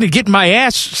 I'm going to get my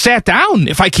ass sat down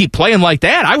if I keep playing like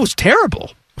that. I was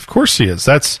terrible. Of course he is.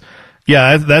 That's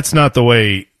not the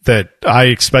way that I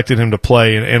expected him to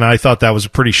play, and I thought that was a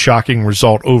pretty shocking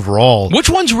result overall. Which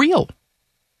one's real?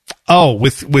 Oh,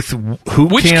 with who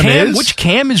which Cam is? Which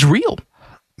Cam is real?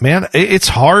 Man, it's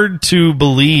hard to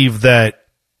believe that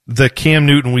the Cam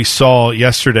Newton we saw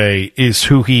yesterday is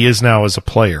who he is now as a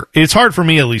player. It's hard for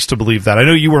me, at least, to believe that. I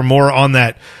know you were more on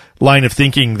that line of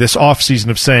thinking this offseason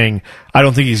of saying, I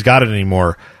don't think he's got it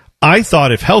anymore. I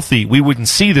thought if healthy, we wouldn't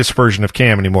see this version of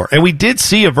Cam anymore. And we did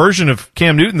see a version of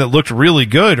Cam Newton that looked really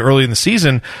good early in the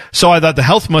season. So I thought the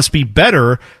health must be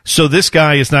better. So this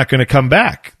guy is not going to come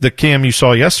back, the Cam you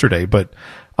saw yesterday. But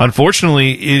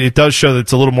unfortunately, it does show that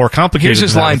it's a little more complicated. Here's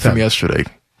his line from yesterday.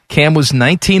 Cam was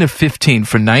 19 of 15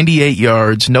 for 98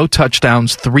 yards, no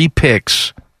touchdowns, 3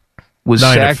 picks, was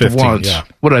sacked 15, once. Yeah.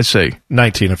 What did I say?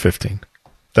 19 of 15.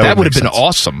 That would have been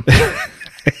awesome.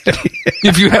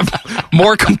 If you have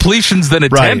more completions than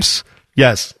attempts. Right.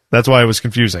 Yes, that's why it was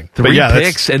confusing. 3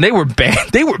 picks, and they were bad.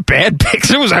 They were bad picks.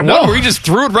 It was like one where he just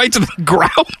threw it right to the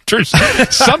ground or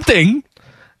something.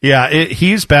 Yeah,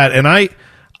 he's bad. And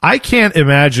I can't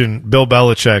imagine Bill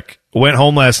Belichick went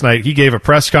home last night. He gave a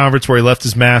press conference where he left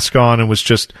his mask on and was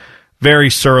just very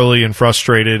surly and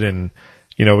frustrated. And,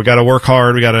 we got to work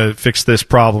hard. We got to fix this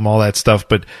problem, all that stuff.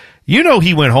 But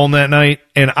he went home that night,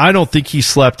 and I don't think he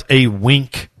slept a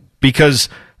wink because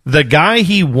the guy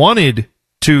he wanted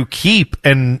to keep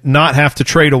and not have to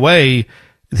trade away,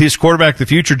 his quarterback of the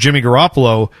future, Jimmy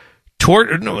Garoppolo,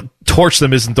 torch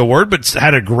them isn't the word, but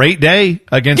had a great day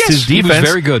against his defense. He was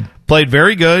very good. Played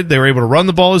very good. They were able to run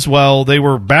the ball as well. They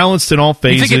were balanced in all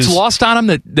phases. You think it's lost on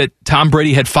him that Tom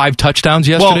Brady had 5 touchdowns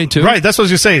yesterday, too? Right, that's what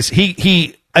I was going to say. Is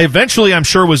he eventually, I'm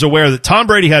sure, was aware that Tom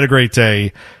Brady had a great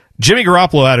day, Jimmy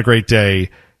Garoppolo had a great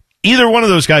day. Either one of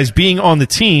those guys being on the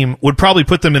team would probably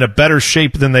put them in a better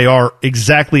shape than they are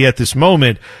exactly at this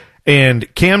moment.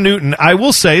 And Cam Newton, I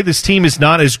will say this team is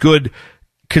not as good.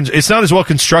 It's not as well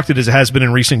constructed as it has been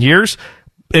in recent years.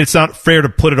 It's not fair to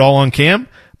put it all on Cam.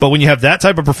 But when you have that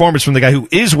type of performance from the guy who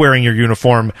is wearing your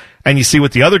uniform and you see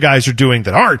what the other guys are doing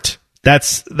that aren't,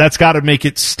 that's got to make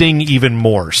it sting even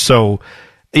more. So,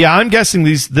 yeah, I'm guessing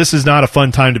this is not a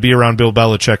fun time to be around Bill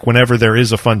Belichick. Whenever there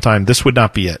is a fun time, this would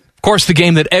not be it. Of course, the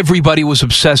game that everybody was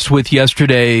obsessed with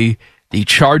yesterday, the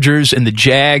Chargers and the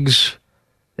Jags,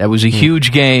 that was a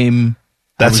huge game.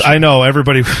 I know,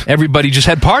 everybody just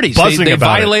had parties. They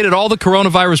violated all the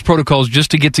coronavirus protocols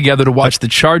just to get together to watch the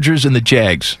Chargers and the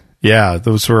Jags. Yeah,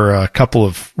 those were a couple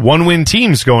of one-win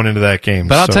teams going into that game.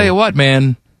 But I'll tell you what,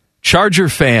 man, Charger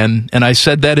fan, and I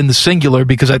said that in the singular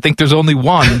because I think there's only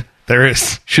one. There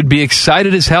is. Should be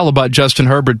excited as hell about Justin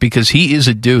Herbert because he is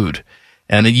a dude.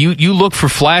 And you look for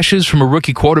flashes from a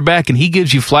rookie quarterback, and he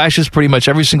gives you flashes pretty much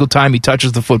every single time he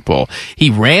touches the football. He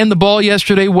ran the ball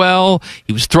yesterday well.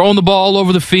 He was throwing the ball all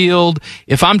over the field.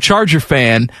 If I'm Charger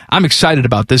fan, I'm excited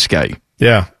about this guy.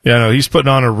 Yeah, no, he's putting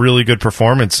on a really good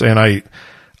performance, and I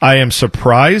am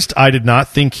surprised. I did not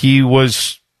think he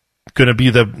was going to be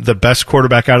the best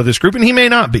quarterback out of this group, and he may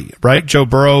not be, right? Joe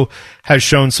Burrow has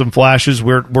shown some flashes.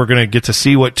 We're going to get to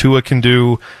see what Tua can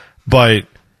do, but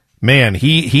man,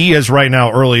 he is right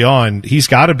now early on. He's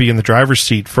got to be in the driver's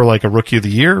seat for like a rookie of the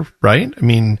year, right? I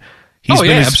mean, he's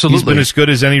been as good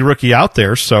as any rookie out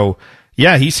there. So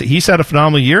yeah, he's had a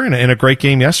phenomenal year and a great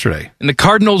game yesterday. And the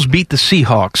Cardinals beat the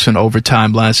Seahawks in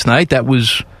overtime last night. That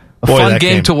was a fun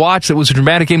game to watch. That was a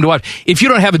dramatic game to watch. If you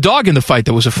don't have a dog in the fight,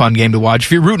 that was a fun game to watch.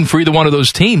 If you're rooting for either one of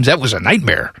those teams, that was a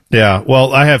nightmare. Yeah,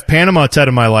 well, I have Panama Ted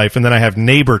in my life, and then I have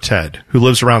Neighbor Ted, who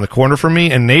lives around the corner from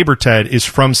me, and Neighbor Ted is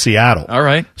from Seattle. All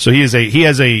right. So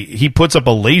he puts up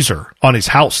a laser on his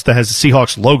house that has the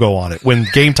Seahawks logo on it when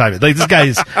game time is. Like, this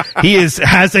guy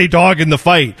has a dog in the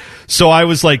fight. So I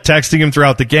was like texting him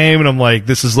throughout the game, and I'm like,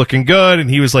 this is looking good, and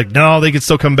he was like, no, they could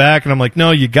still come back, and I'm like,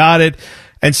 no, you got it.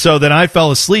 And so then I fell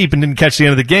asleep and didn't catch the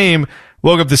end of the game.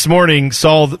 Woke up this morning,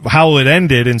 saw how it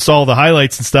ended, and saw the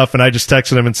highlights and stuff, and I just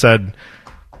texted him and said,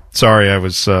 sorry, I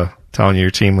was telling you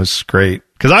your team was great.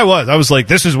 Because I was like,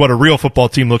 this is what a real football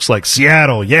team looks like.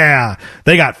 Seattle, yeah.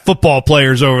 They got football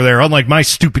players over there, unlike my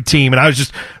stupid team.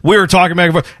 And we were talking back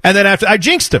and forth. And then after, I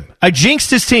jinxed him. I jinxed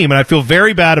his team, and I feel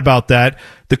very bad about that.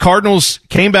 The Cardinals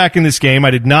came back in this game. I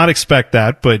did not expect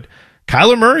that, but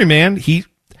Kyler Murray, man, he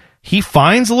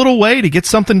finds a little way to get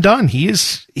something done.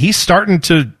 He's starting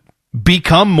to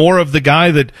become more of the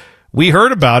guy that we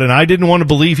heard about, and I didn't want to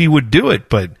believe he would do it,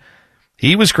 but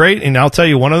he was great. And I'll tell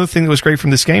you one other thing that was great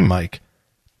from this game, Mike.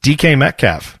 DK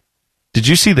Metcalf. Did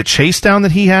you see the chase down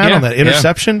that he had on that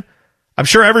interception? Yeah. I'm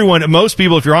sure most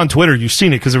people, if you're on Twitter, you've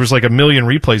seen it because there was like a million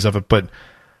replays of it, but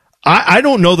I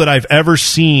don't know that I've ever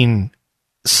seen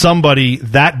somebody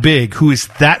that big who is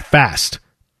that fast.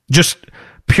 Just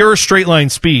pure straight line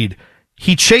speed.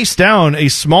 He chased down a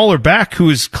smaller back who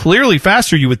is clearly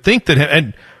faster, you would think, than him,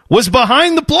 and was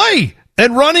behind the play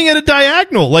and running at a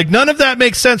diagonal. Like, none of that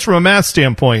makes sense from a math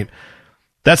standpoint.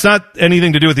 That's not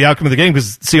anything to do with the outcome of the game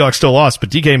because Seahawks still lost, but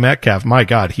DK Metcalf, my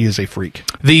God, he is a freak.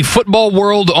 The football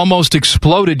world almost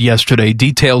exploded yesterday.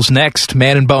 Details next.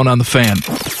 Man and Bone on the Fan.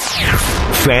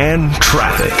 Fan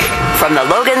traffic. From the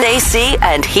Logan AC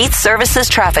and Heat Services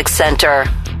Traffic Center.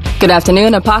 Good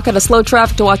afternoon. A pocket of slow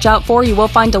traffic to watch out for. You will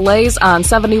find delays on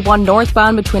 71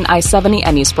 northbound between I-70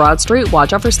 and East Broad Street.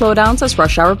 Watch out for slowdowns as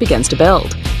rush hour begins to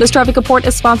build. This traffic report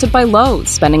is sponsored by Lowe's.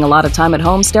 Spending a lot of time at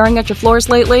home staring at your floors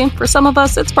lately? For some of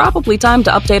us, it's probably time to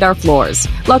update our floors.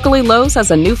 Luckily, Lowe's has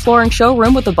a new flooring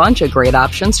showroom with a bunch of great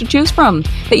options to choose from.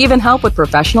 They even help with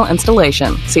professional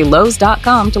installation. See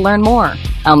Lowes.com to learn more.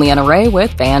 I'm Leanna Ray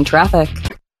with Fan Traffic.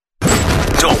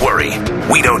 Don't worry,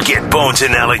 we don't get bones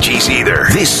and allergies either.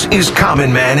 This is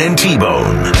Common Man and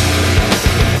T-Bone.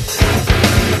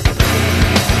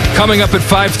 Coming up at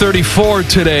 5:34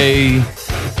 today,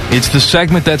 it's the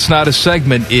segment that's not a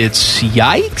segment. It's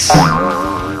Yikes.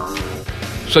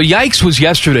 So Yikes was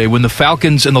yesterday when the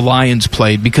Falcons and the Lions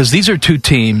played, because these are two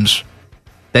teams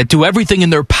that do everything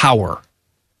in their power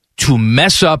to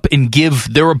mess up and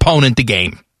give their opponent the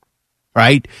game.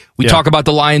 Right? We talk about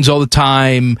the Lions all the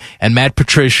time and Matt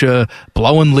Patricia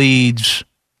blowing leads.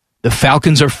 The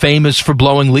Falcons are famous for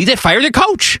blowing leads. They fired their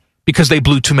coach because they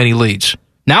blew too many leads.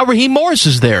 Now Raheem Morris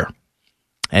is there.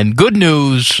 And good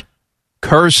news,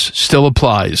 curse still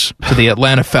applies to the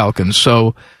Atlanta Falcons.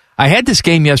 So I had this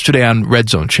game yesterday on Red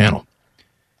Zone Channel.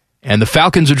 And the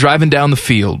Falcons are driving down the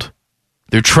field.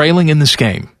 They're trailing in this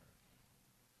game.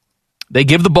 They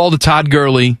give the ball to Todd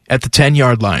Gurley at the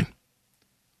 10-yard line.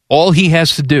 All he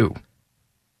has to do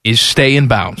is stay in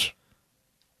bounds.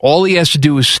 All he has to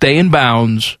do is stay in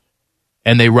bounds,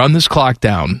 and they run this clock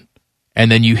down, and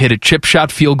then you hit a chip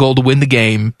shot field goal to win the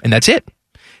game, and that's it.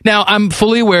 Now, I'm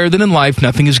fully aware that in life,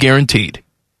 nothing is guaranteed.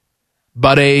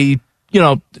 But a,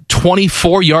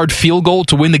 24-yard field goal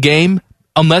to win the game,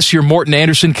 unless you're Morton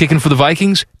Anderson kicking for the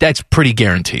Vikings, that's pretty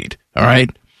guaranteed, all right?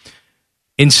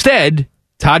 Instead,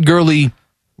 Todd Gurley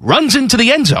runs into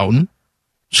the end zone,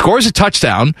 scores a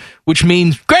touchdown, which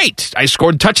means, great, I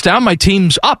scored a touchdown, my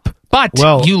team's up. But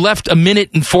you left 1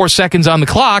 minute and 4 seconds on the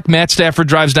clock. Matt Stafford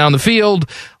drives down the field.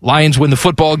 Lions win the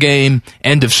football game.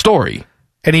 End of story.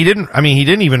 And he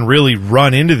didn't even really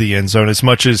run into the end zone as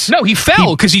much as... No, he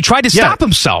fell because he tried to stop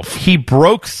himself. He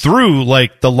broke through,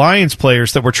 the Lions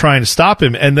players that were trying to stop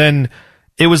him, and then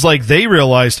it was like they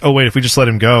realized, oh, wait, if we just let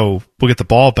him go, we'll get the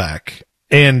ball back.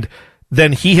 And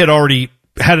then he had already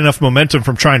had enough momentum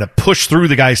from trying to push through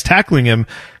the guys tackling him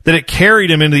that it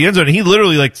carried him into the end zone. And he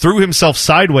literally threw himself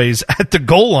sideways at the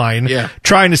goal line,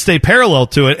 trying to stay parallel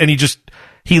to it. And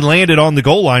he landed on the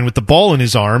goal line with the ball in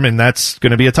his arm, and that's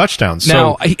going to be a touchdown.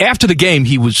 Now, after the game,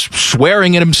 he was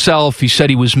swearing at himself. He said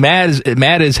he was mad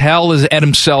as hell at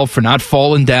himself for not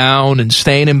falling down and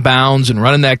staying in bounds and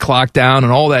running that clock down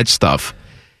and all that stuff.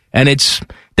 And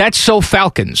that's so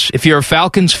Falcons. If you're a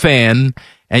Falcons fan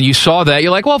and you saw that,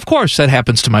 you're like, well, of course that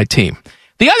happens to my team.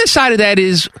 The other side of that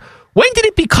is, when did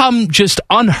it become just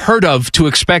unheard of to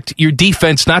expect your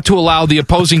defense not to allow the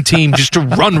opposing team just to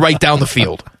run right down the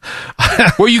field?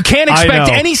 Where you can't expect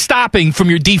any stopping from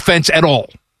your defense at all.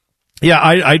 Yeah,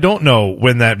 I don't know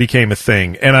when that became a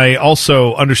thing. And I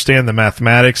also understand the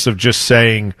mathematics of just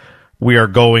saying we are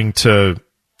going to,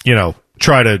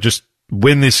 try to just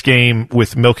win this game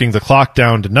with milking the clock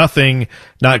down to nothing,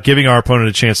 not giving our opponent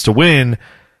a chance to win.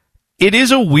 It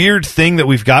is a weird thing that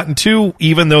we've gotten to,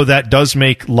 even though that does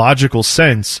make logical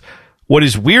sense. What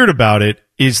is weird about it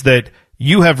is that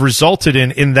you have resulted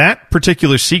in that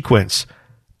particular sequence,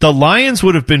 the Lions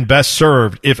would have been best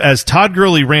served if, as Todd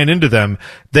Gurley ran into them,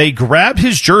 they grabbed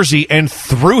his jersey and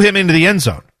threw him into the end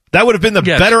zone. That would have been the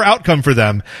better outcome for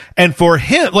them. And for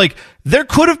him, there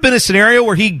could have been a scenario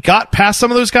where he got past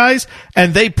some of those guys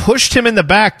and they pushed him in the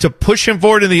back to push him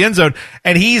forward in the end zone.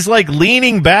 And he's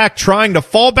leaning back, trying to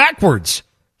fall backwards.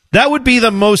 That would be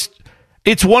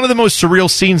it's one of the most surreal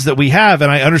scenes that we have. And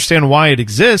I understand why it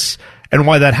exists and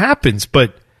why that happens.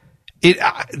 But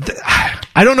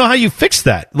I don't know how you fix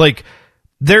that.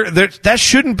 That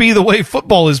shouldn't be the way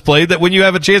football is played, that when you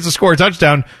have a chance to score a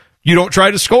touchdown, you don't try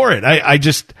to score it.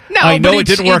 I know it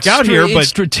didn't work out here, but it's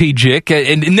strategic.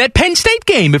 And in that Penn State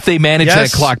game, if they manage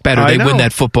that clock better, they win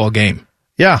that football game.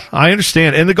 Yeah, I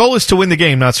understand. And the goal is to win the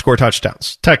game, not score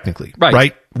touchdowns, technically.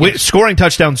 Right? Yes. Scoring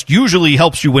touchdowns usually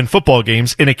helps you win football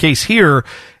games. In a case here,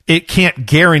 it can't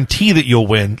guarantee that you'll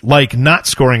win, like not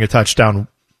scoring a touchdown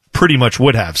pretty much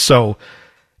would have. So,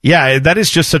 yeah, that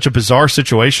is just such a bizarre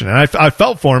situation. And I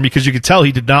felt for him because you could tell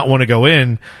he did not want to go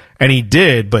in, and he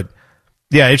did, but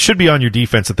yeah, it should be on your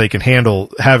defense that they can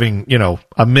handle having,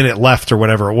 a minute left or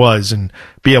whatever it was and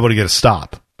be able to get a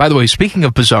stop. By the way, speaking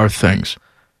of bizarre things,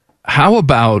 How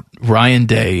about Ryan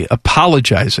Day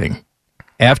apologizing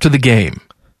after the game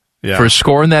for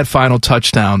scoring that final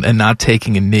touchdown and not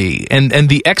taking a knee? And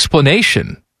the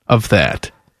explanation of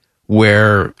that,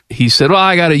 where he said, well,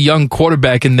 I got a young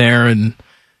quarterback in there, and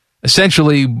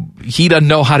essentially he doesn't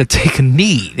know how to take a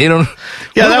knee. They don't.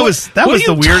 Yeah, that was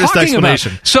the weirdest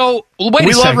explanation. About? So wait a second.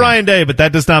 We love Ryan Day, but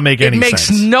that does not make any sense.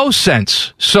 It makes no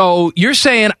sense. So you're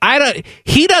saying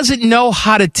he doesn't know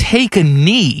how to take a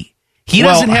knee. He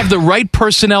doesn't have the right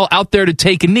personnel out there to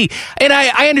take a knee. And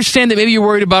I understand that maybe you're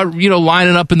worried about,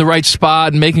 lining up in the right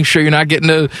spot and making sure you're not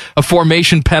getting a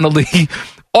formation penalty.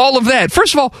 All of that.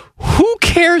 First of all, who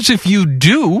cares if you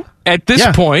do at this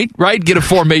point, right? Get a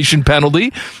formation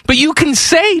penalty. But you can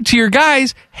say to your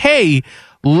guys, hey,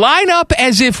 line up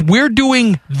as if we're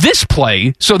doing this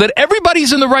play so that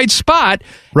everybody's in the right spot.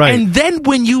 Right. And then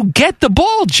when you get the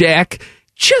ball, Jack,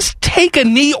 just take a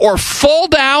knee or fall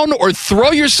down or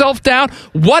throw yourself down,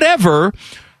 whatever.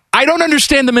 I don't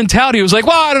understand the mentality. It was like,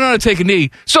 well, I don't know how to take a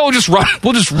knee, so we'll just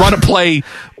run a play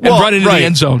and run into the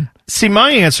end zone. See,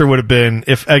 my answer would have been,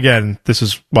 if, again, this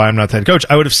is why I'm not the head coach,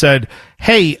 I would have said,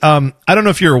 hey, I don't know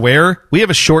if you're aware, we have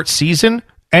a short season.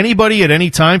 Anybody at any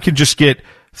time can just get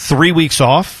 3 weeks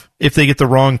off if they get the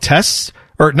wrong tests,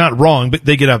 or not wrong, but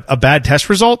they get a bad test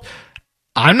result.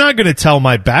 I'm not going to tell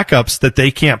my backups that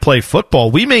they can't play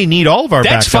football. We may need all of our backups.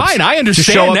 That's fine. I understand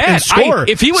to show that. Up and score.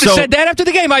 If he would have said that after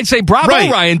the game, I'd say, bravo,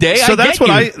 Ryan Day. So that's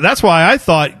why I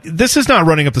thought this is not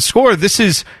running up the score.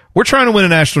 We're trying to win a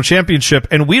national championship,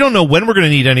 and we don't know when we're going to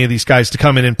need any of these guys to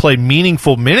come in and play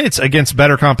meaningful minutes against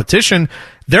better competition.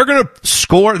 They're going to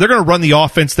score. They're going to run the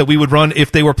offense that we would run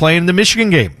if they were playing the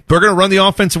Michigan game. We're going to run the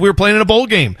offense if we were playing in a bowl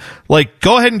game.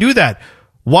 Go ahead and do that.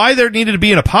 Why there needed to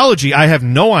be an apology, I have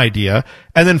no idea.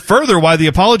 And then further, why the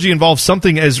apology involves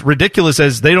something as ridiculous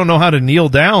as they don't know how to kneel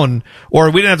down,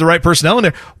 or we didn't have the right personnel in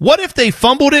there. What if they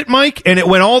fumbled it, Mike, and it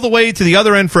went all the way to the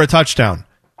other end for a touchdown?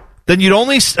 Then you'd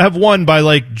only have won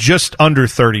by just under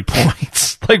 30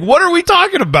 points. What are we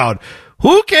talking about?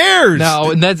 Who cares?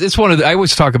 No, and it's one of I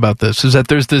always talk about this, is that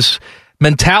there's this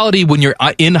mentality when you're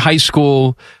in high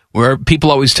school where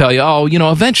people always tell you,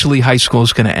 eventually high school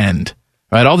is going to end.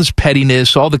 Right, all this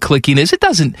pettiness, all the clickiness, it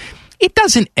doesn't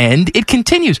end. It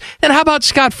continues. Then how about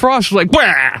Scott Frost? I'm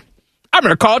going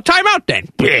to call a timeout then.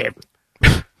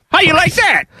 How you like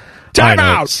that?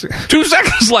 Timeout. 2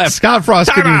 seconds left. Scott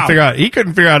Frost couldn't figure out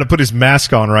how to put his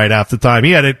mask on right half the time.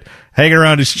 He had it hanging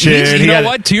around his chin. You know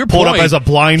what? To your point, pulled up as a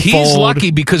blindfold. He's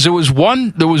lucky because there was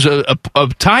a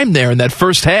time there in that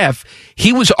first half.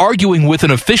 He was arguing with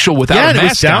an official without a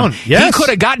mask on. Yes. He could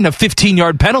have gotten a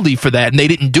 15-yard penalty for that, and they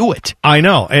didn't do it. I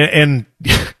know, and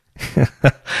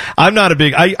I'm not a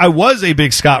big. I was a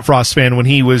big Scott Frost fan when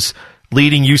he was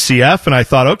leading UCF, and I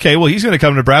thought, okay, well, he's going to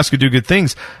come to Nebraska, do good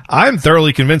things. I'm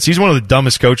thoroughly convinced he's one of the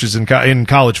dumbest coaches in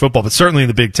college football, but certainly in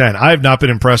the Big Ten. I have not been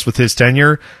impressed with his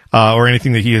tenure or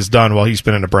anything that he has done while he's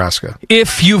been in Nebraska.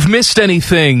 If you've missed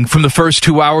anything from the first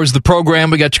 2 hours of the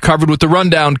program, we got you covered with the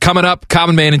rundown. Coming up,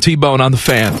 Common Man and T-Bone on the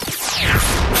Fan.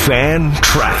 Fan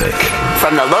traffic.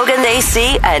 From the Logan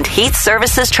AC and Heat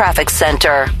Services Traffic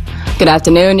Center. Good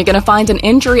afternoon. You're going to find an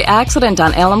injury accident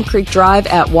on Elm Creek Drive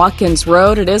at Watkins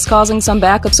Road. It is causing some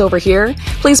backups over here.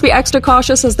 Please be extra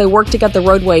cautious as they work to get the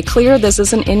roadway clear. This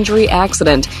is an injury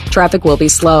accident. Traffic will be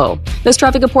slow. This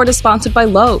traffic report is sponsored by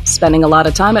Lowe's. Spending a lot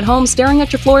of time at home staring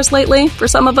at your floors lately? For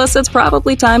some of us, it's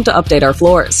probably time to update our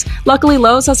floors. Luckily,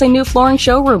 Lowe's has a new flooring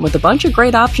showroom with a bunch of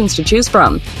great options to choose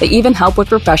from. They even help with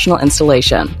professional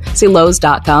installation. See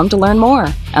Lowes.com to learn more.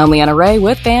 I'm Leanna Ray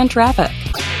with Fan Traffic.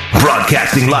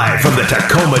 Broadcasting live from the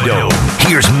Tacoma Dome,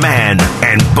 here's Man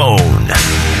and Bone.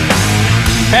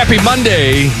 Happy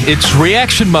Monday. It's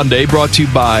Reaction Monday, brought to you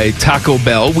by Taco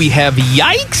Bell. We have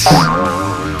Yikes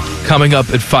coming up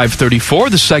at 5:34,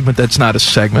 the segment that's not a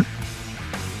segment.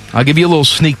 I'll give you a little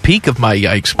sneak peek of my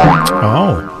Yikes.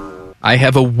 Oh. I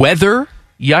have a weather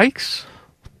Yikes.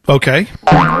 Okay.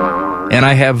 And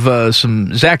I have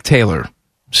some Zach Taylor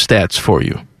stats for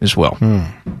you as well.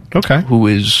 Okay. Who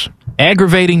is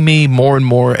aggravating me more and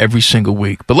more every single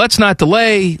week. But let's not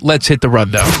delay. Let's hit the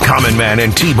rundown. Common Man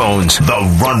and T-Bone's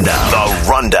The Rundown. The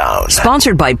Rundown.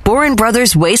 Sponsored by Boren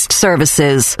Brothers Waste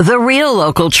Services, the real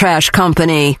local trash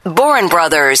company. Boren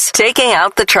Brothers, taking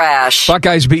out the trash.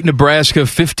 Buckeyes beat Nebraska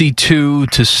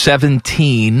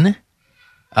 52-17.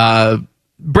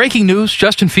 Breaking news,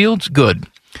 Justin Fields, good.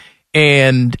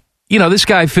 And, this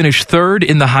guy finished third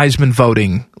in the Heisman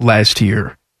voting last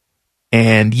year.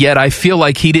 And yet I feel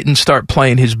like he didn't start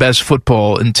playing his best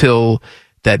football until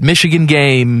that Michigan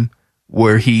game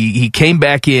where he came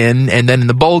back in. And then in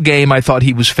the bowl game, I thought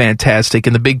he was fantastic.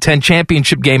 In the Big Ten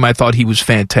championship game, I thought he was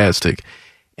fantastic.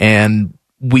 And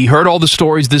we heard all the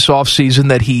stories this offseason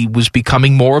that he was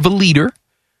becoming more of a leader.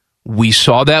 We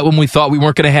saw that when we thought we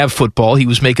weren't going to have football. He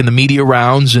was making the media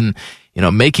rounds and,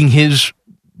 making his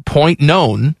point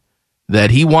known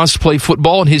that he wants to play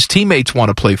football and his teammates want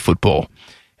to play football.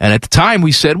 And at the time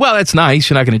we said, well, that's nice.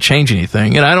 You're not going to change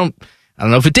anything. And I don't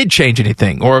know if it did change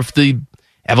anything, or if the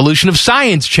evolution of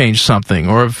science changed something,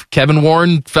 or if Kevin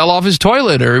Warren fell off his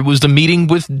toilet, or it was the meeting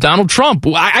with Donald Trump.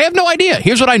 I have no idea.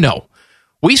 Here's what I know.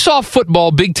 We saw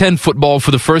football, Big Ten football,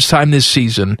 for the first time this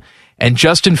season, and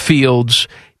Justin Fields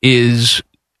is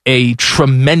a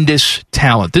tremendous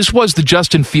talent. This was the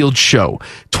Justin Fields show.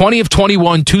 20 of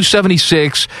 21,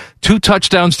 276, 2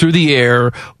 touchdowns through the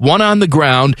air, 1 on the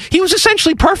ground. He was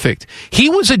essentially perfect. He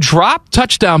was a drop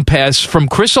touchdown pass from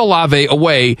Chris Olave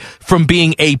away from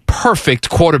being a perfect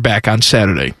quarterback on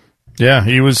Saturday. Yeah,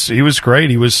 he was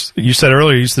great. You said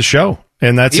earlier, he's the show.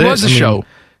 And that's it. He was the show.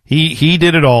 He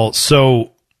did it all.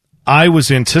 So I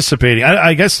was anticipating,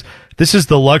 I guess this is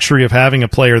the luxury of having a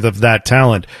player of that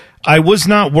talent. I was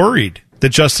not worried that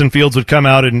Justin Fields would come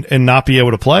out and not be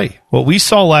able to play. What we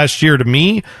saw last year, to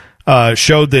me,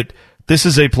 showed that this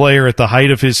is a player at the height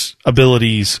of his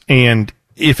abilities. And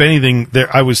if anything,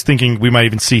 I was thinking we might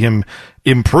even see him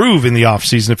improve in the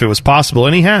offseason if it was possible.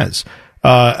 And he has.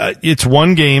 It's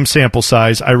 1 game sample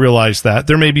size. I realize that.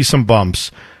 There may be some bumps.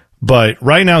 But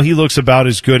right now he looks about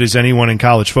as good as anyone in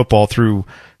college football through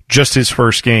just his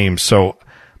first game. So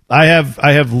I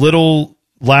have little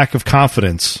lack of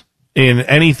confidence in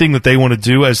anything that they want to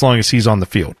do as long as he's on the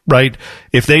field, right?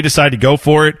 If they decide to go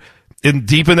for it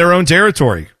deep in their own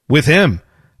territory with him,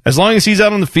 as long as he's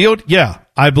out on the field, yeah,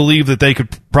 I believe that they could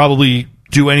probably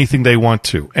do anything they want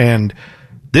to. And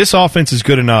this offense is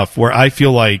good enough where I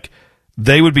feel like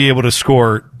they would be able to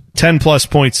score 10-plus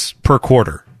points per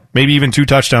quarter, maybe even 2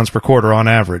 touchdowns per quarter on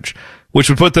average, which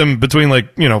would put them between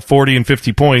 40 and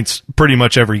 50 points pretty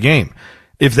much every game.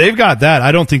 If they've got that,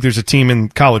 I don't think there's a team in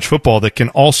college football that can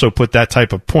also put that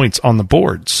type of points on the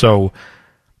board. So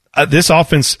this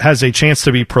offense has a chance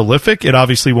to be prolific. It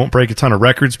obviously won't break a ton of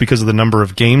records because of the number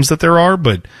of games that there are,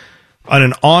 but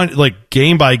on an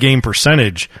game-by-game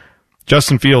percentage,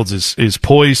 Justin Fields is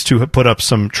poised to put up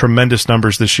some tremendous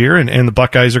numbers this year, and the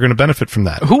Buckeyes are going to benefit from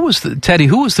that. Who was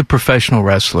the professional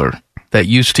wrestler that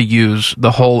used to use the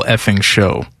whole effing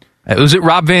show? Was it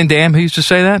Rob Van Dam who used to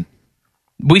say that?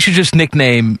 We should just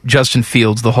nickname Justin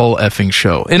Fields the whole effing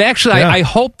show. And actually, yeah. I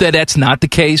hope that that's not the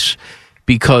case,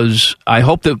 because I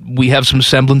hope that we have some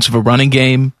semblance of a running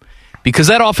game, because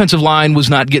that offensive line was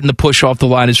not getting the push off the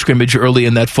line of scrimmage early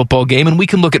in that football game. And we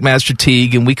can look at Master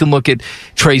Teague and we can look at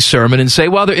Trey Sermon and say,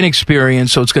 well, they're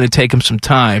inexperienced, so it's going to take them some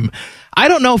time. I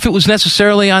don't know if it was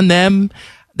necessarily on them.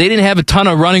 They didn't have a ton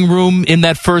of running room in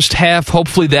that first half.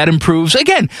 Hopefully that improves.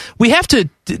 Again, we have to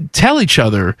tell each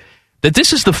other that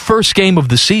this is the first game of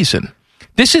the season.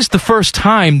 This is the first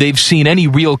time they've seen any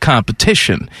real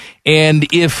competition. And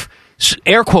if,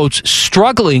 air quotes,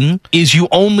 struggling is you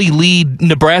only lead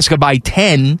Nebraska by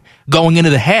 10 going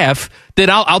into the half, then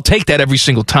I'll take that every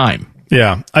single time.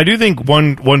 Yeah, I do think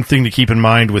one thing to keep in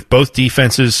mind with both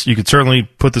defenses, you could certainly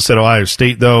put this at Ohio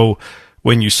State, though,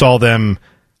 when you saw them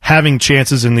having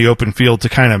chances in the open field to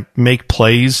kind of make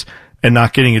plays and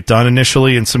not getting it done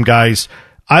initially, and some guys,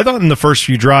 I thought in the first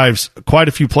few drives, quite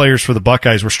a few players for the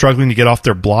Buckeyes were struggling to get off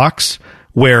their blocks,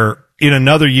 where in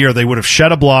another year they would have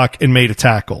shed a block and made a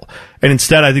tackle. And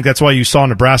instead, I think that's why you saw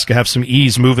Nebraska have some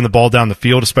ease moving the ball down the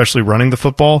field, especially running the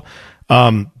football.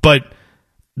 But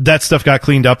that stuff got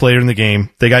cleaned up later in the game.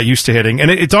 They got used to hitting. And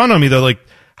it dawned on me, though,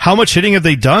 how much hitting have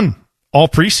they done all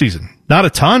preseason? Not a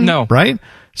ton, no. Right?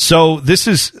 So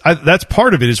that's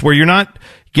part of it, is where you're not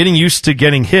getting used to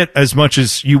getting hit as much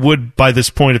as you would by this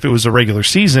point if it was a regular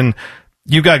season.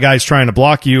 You got guys trying to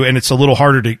block you, and it's a little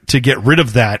harder to get rid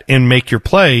of that and make your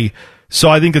play. So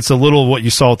I think it's a little of what you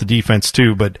saw with the defense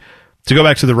too. But to go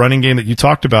back to the running game that you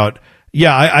talked about,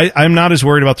 yeah, I'm not as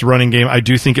worried about the running game. I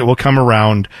do think it will come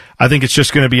around. I think it's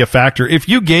just going to be a factor. If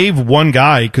you gave one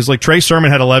guy, because Trey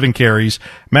Sermon had 11 carries,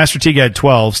 Master Teague had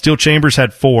 12, Steel Chambers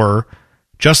had 4,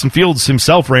 Justin Fields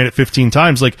himself ran it 15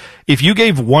 times. If you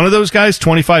gave one of those guys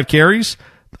 25 carries,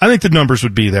 I think the numbers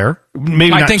would be there.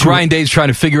 Maybe I think Ryan Day's trying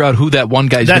to figure out who that one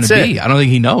guy's going to be. I don't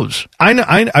think he knows.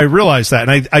 I realize that,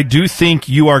 and I do think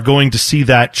you are going to see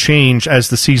that change as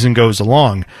the season goes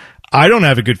along. I don't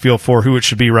have a good feel for who it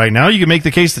should be right now. You can make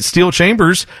the case that Steel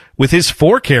Chambers, with his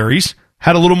 4 carries,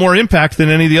 had a little more impact than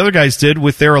any of the other guys did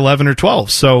with their 11 or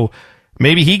 12. So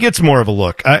maybe he gets more of a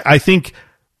look. I think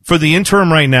for the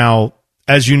interim right now,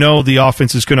 as you know, the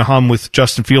offense is going to hum with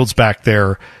Justin Fields back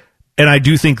there. And I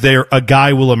do think a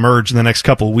guy will emerge in the next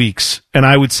couple of weeks. And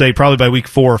I would say probably by week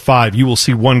 4 or 5, you will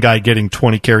see one guy getting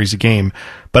 20 carries a game.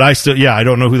 But I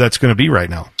don't know who that's going to be right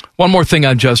now. One more thing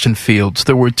on Justin Fields.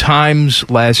 There were times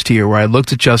last year where I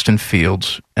looked at Justin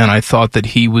Fields and I thought that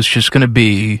he was just going to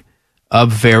be a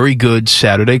very good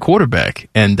Saturday quarterback.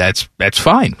 And that's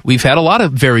fine. We've had a lot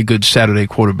of very good Saturday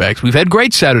quarterbacks. We've had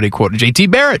great Saturday quarterbacks. J.T.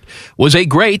 Barrett was a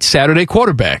great Saturday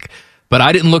quarterback. But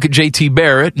I didn't look at J.T.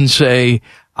 Barrett and say,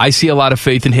 I see a lot of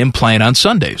faith in him playing on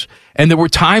Sundays. And there were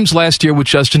times last year with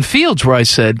Justin Fields where I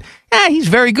said, he's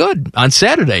very good on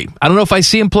Saturday. I don't know if I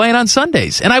see him playing on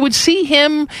Sundays. And I would see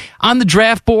him on the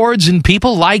draft boards and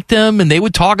people liked him and they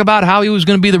would talk about how he was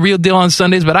going to be the real deal on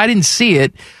Sundays, but I didn't see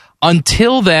it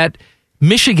until that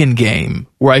Michigan game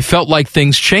where I felt like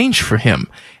things changed for him.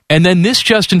 And then this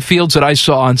Justin Fields that I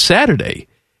saw on Saturday,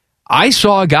 I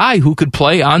saw a guy who could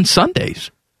play on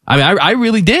Sundays. I mean, I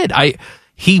really did.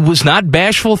 He was not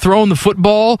bashful throwing the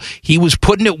football. He was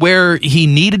putting it where he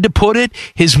needed to put it.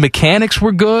 His mechanics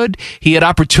were good. He had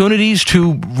opportunities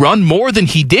to run more than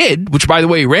he did, which, by the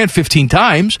way, he ran 15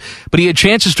 times, but he had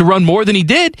chances to run more than he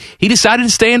did. He decided to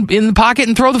stay in the pocket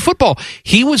and throw the football.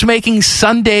 He was making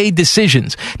Sunday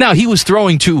decisions. Now, he was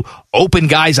throwing to open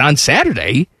guys on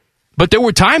Saturday, but there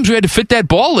were times we had to fit that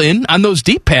ball in on those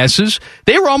deep passes.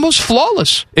 They were almost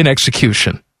flawless in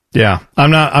execution. Yeah,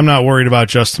 I'm not worried about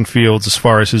Justin Fields as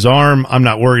far as his arm. I'm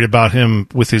not worried about him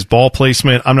with his ball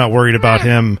placement. I'm not worried about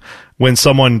him when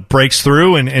someone breaks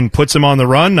through and puts him on the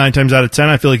run. 9 times out of 10,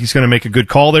 I feel like he's going to make a good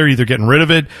call there, either getting rid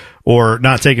of it or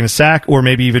not taking a sack or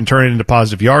maybe even turn it into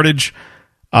positive yardage.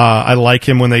 I like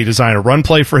him when they design a run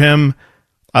play for him.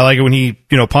 I like it when he,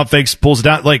 pump fakes, pulls it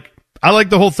down. I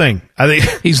like the whole thing. I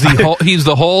think he's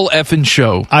the whole effing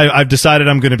show. I've decided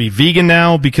I'm going to be vegan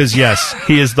now because, yes,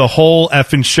 he is the whole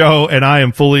effing show, and I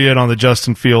am fully in on the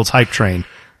Justin Fields hype train.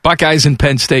 Buckeyes in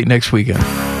Penn State next weekend.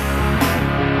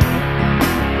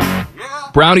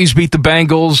 Brownies beat the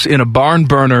Bengals in a barn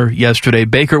burner yesterday.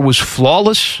 Baker was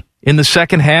flawless in the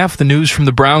second half. The news from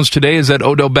the Browns today is that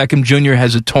Odell Beckham Jr.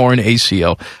 has a torn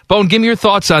ACL. Bone, give me your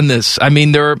thoughts on this. I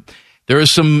mean, there are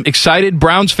some excited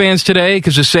Browns fans today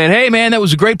because they're saying, hey, man, that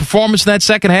was a great performance in that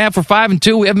second half. We're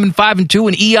 5-2. We haven't been 5-2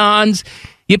 in eons.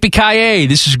 Yippee-ki-yay.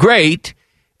 This is great.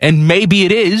 And maybe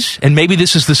it is. And maybe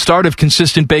this is the start of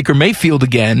consistent Baker Mayfield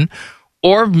again.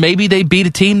 Or maybe they beat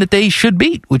a team that they should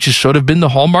beat, which has sort of been the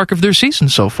hallmark of their season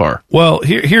so far. Well,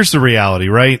 here's the reality,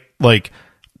 right?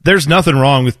 There's nothing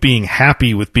wrong with being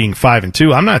happy with being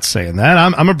 5-2. I'm not saying that.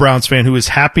 I'm a Browns fan who is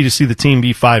happy to see the team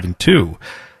be 5-2.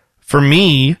 For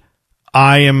me,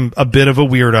 I am a bit of a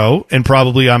weirdo, and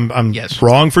probably I'm yes.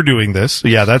 wrong for doing this.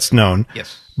 Yeah, that's known.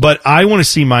 Yes. But I want to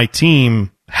see my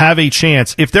team have a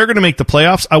chance. If they're going to make the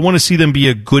playoffs, I want to see them be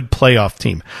a good playoff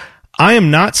team. I am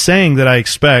not saying that I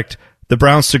expect the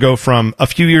Browns to go from a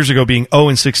few years ago being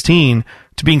 0-16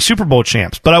 to being Super Bowl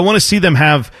champs, but I want to see them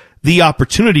have the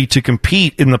opportunity to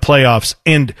compete in the playoffs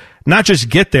and not just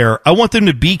get there. I want them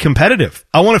to be competitive.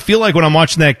 I want to feel like when I'm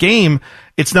watching that game,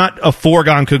 it's not a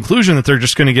foregone conclusion that they're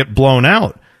just going to get blown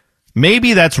out.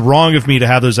 Maybe that's wrong of me to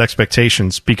have those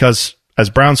expectations because as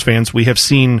Browns fans, we have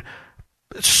seen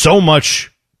so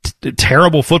much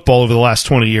terrible football over the last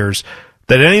 20 years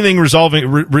that anything resembling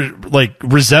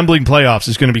playoffs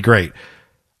is going to be great.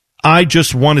 I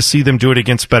just want to see them do it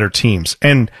against better teams.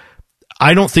 And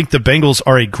I don't think the Bengals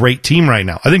are a great team right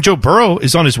now. I think Joe Burrow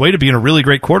is on his way to being a really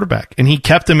great quarterback, and he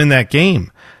kept them in that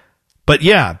game. But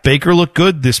yeah, Baker looked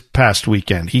good this past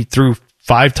weekend. He threw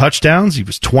 5 touchdowns. He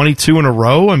was 22 in a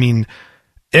row. I mean,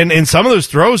 and some of those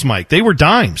throws, Mike, they were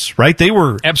dimes, right? They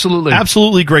were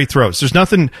absolutely great throws. There's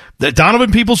nothing that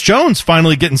Donovan Peoples-Jones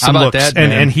finally getting some looks, that,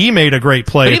 and he made a great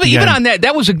play. But even on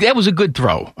that was a good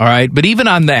throw. All right, but even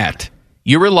on that,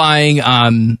 you're relying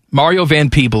on Mario Van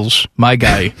Peebles, my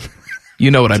guy. You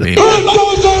know what I mean. It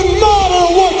doesn't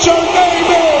matter what your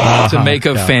name is. To make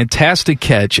a fantastic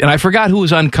catch. And I forgot who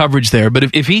was on coverage there,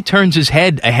 but if he turns his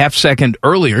head a half second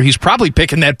earlier, he's probably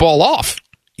picking that ball off.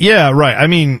 Yeah, right. I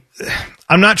mean,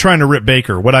 I'm not trying to rip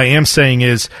Baker. What I am saying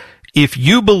is, if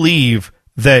you believe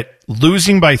that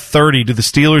losing by 30 to the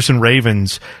Steelers and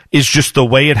Ravens is just the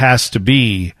way it has to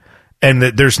be, and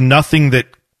that there's nothing that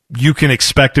you can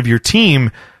expect of your team,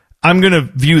 I'm going to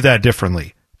view that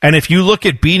differently. And if you look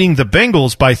at beating the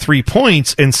Bengals by 3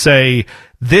 points and say,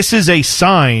 this is a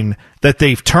sign that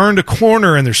they've turned a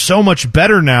corner and they're so much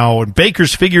better now and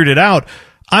Baker's figured it out,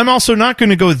 I'm also not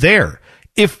going to go there.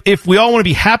 If we all want to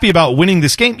be happy about winning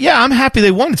this game, yeah, I'm happy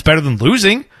they won. It's better than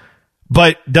losing.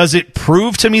 But does it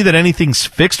prove to me that anything's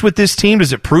fixed with this team?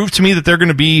 Does it prove to me that they're going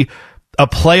to be a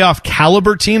playoff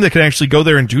caliber team that can actually go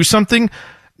there and do something?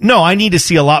 No, I need to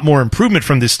see a lot more improvement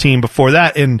from this team before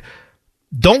that. And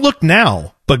don't look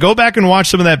now, but go back and watch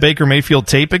some of that Baker Mayfield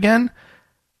tape again.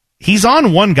 He's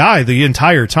on one guy the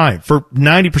entire time for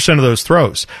 90% of those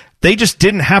throws. They just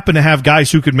didn't happen to have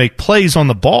guys who could make plays on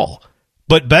the ball.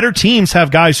 But better teams have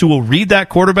guys who will read that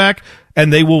quarterback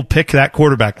and they will pick that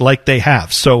quarterback like they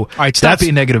have. So, all right, stop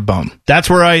being negative bum. That's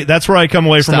where I come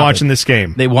away from watching this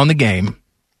game. They won the game.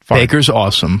 Fine. Baker's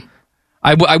awesome.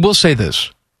 I will say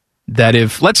this, that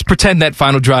if, let's pretend that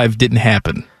final drive didn't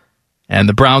happen and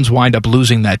the Browns wind up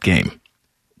losing that game.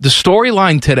 The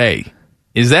storyline today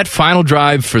is that final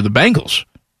drive for the Bengals,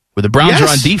 where the Browns are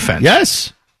on defense.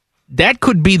 Yes. That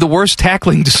could be the worst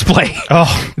tackling display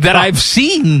that I've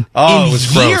seen in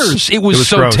years. It was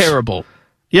so gross. Terrible.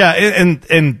 Yeah,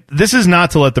 and this is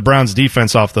not to let the Browns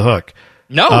defense off the hook.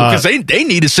 No, because they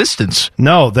need assistance.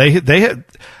 No, they had.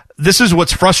 This is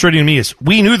what's frustrating to me is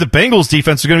we knew the Bengals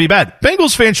defense was going to be bad.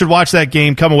 Bengals fans should watch that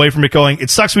game, come away from it going, it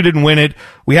sucks we didn't win it.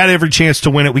 We had every chance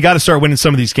to win it. We got to start winning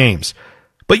some of these games.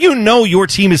 But you know your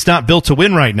team is not built to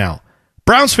win right now.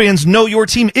 Browns fans know your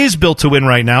team is built to win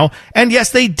right now. And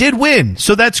yes, they did win.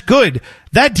 So that's good.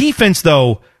 That defense,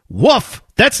 though, woof,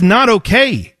 that's not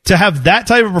okay to have that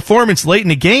type of performance late in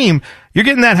the game. You're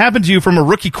getting that happen to you from a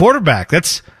rookie quarterback.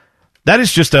 That's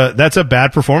a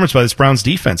bad performance by this Browns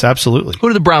defense. Absolutely. Who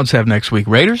do the Browns have next week?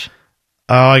 Raiders?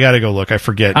 Oh, I got to go look. I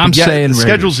forget. I'm saying the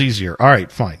schedule's easier. All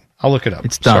right, fine. I'll look it up.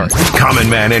 It's done. Sorry. Common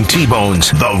Man and T-Bone's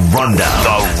The Rundown.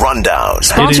 The Rundown.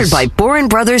 Sponsored by Boren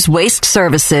Brothers Waste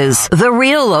Services, the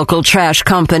real local trash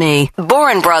company.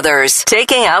 Boren Brothers,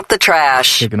 taking out the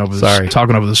trash. Talking over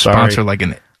the sponsor like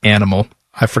an animal.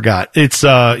 I forgot. It's,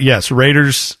 yes,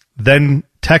 Raiders, then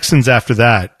Texans after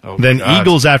that, then God.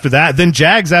 Eagles after that, then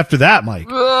Jags after that, Mike.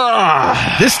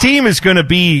 This team is going to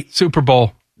be Super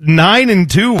Bowl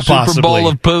 9-2, possibly. Super Bowl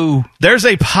of poo. There's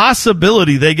a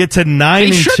possibility they get to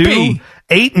 9-2,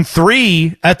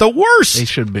 8-3 at the worst. They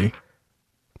should be.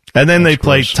 And then they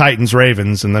play Titans,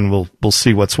 Ravens, and then we'll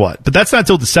see what's what. But that's not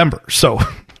till December. So,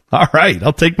 all right,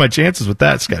 I'll take my chances with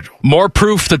that schedule. More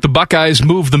proof that the Buckeyes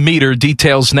move the meter.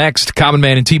 Details next. Common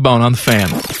Man and T-Bone on the Fan.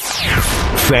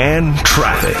 Fan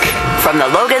traffic from the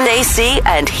Logan AC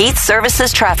and Heath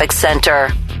Services Traffic Center.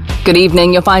 Good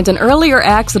evening. You'll find an earlier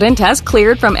accident has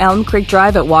cleared from Elm Creek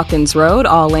Drive at Watkins Road.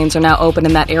 All lanes are now open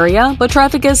in that area, but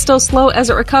traffic is still slow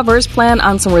as it recovers. Plan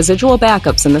on some residual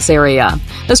backups in this area.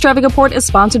 This traffic report is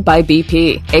sponsored by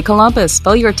BP. Hey Columbus,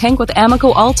 fill your tank with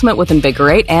Amoco Ultimate with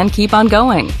Invigorate and keep on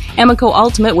going. Amoco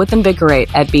Ultimate with Invigorate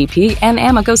at BP and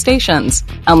Amoco stations.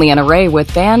 I'm Leanna Ray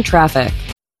with Fan Traffic.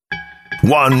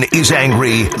 One is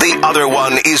angry, the other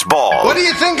one is bald. What do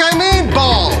you think I mean,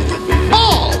 bald?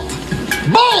 Bald!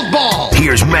 Bald!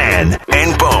 Here's Man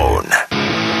and Bone.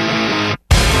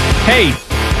 Hey,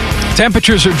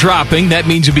 temperatures are dropping. That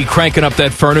means you'll be cranking up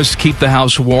that furnace to keep the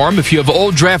house warm. If you have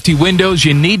old, drafty windows,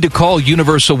 you need to call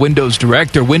Universal Windows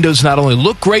Direct. Their windows not only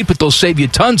look great, but they'll save you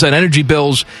tons on energy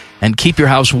bills and keep your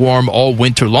house warm all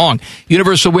winter long.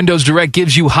 Universal Windows Direct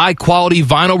gives you high-quality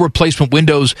vinyl replacement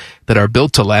windows that are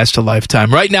built to last a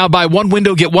lifetime. Right now, buy one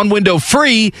window, get one window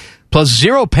free, plus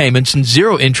 0 payments and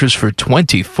 0 interest for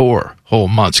 24 whole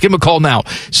months. Give them a call now,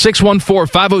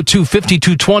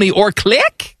 614-502-5220, or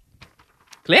click.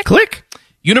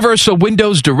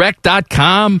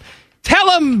 UniversalWindowsDirect.com. Tell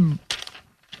them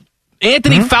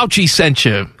Anthony Fauci sent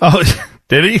you. Oh,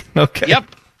 did he? Okay. Yep.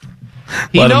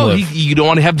 You don't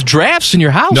want to have the drafts in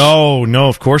your house. No,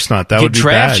 of course not. That would be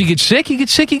drafts, bad. You get sick,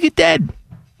 you get dead.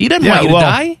 He doesn't want you to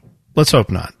die. Let's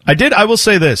hope not. I will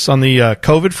say this, on the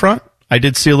COVID front, I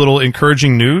did see a little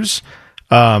encouraging news.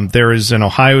 There is an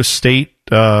Ohio State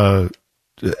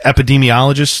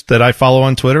epidemiologist that I follow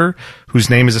on Twitter whose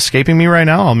name is escaping me right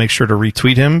now. I'll make sure to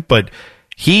retweet him, but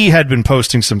he had been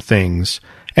posting some things,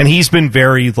 and he's been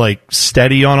very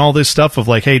steady on all this stuff of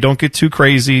hey, don't get too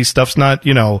crazy. Stuff's not,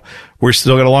 we're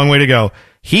still got a long way to go.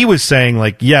 He was saying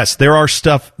yes, there are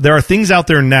things out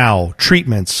there now,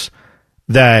 treatments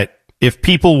that if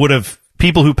people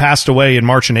who passed away in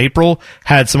March and April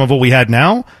had some of what we had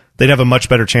now, they'd have a much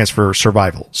better chance for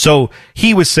survival. So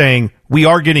he was saying we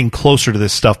are getting closer to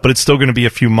this stuff, but it's still going to be a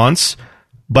few months.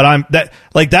 But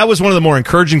that was one of the more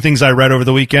encouraging things I read over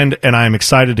the weekend, and I'm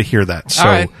excited to hear that. So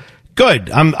right. Good.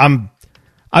 I'm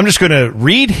just going to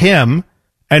read him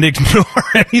and ignore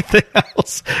anything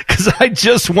else because I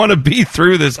just want to be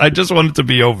through this. I just want it to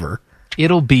be over.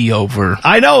 It'll be over.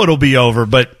 I know it'll be over,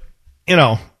 but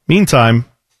meantime,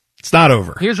 it's not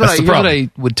over. Here's what I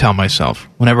would tell myself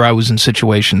whenever I was in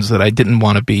situations that I didn't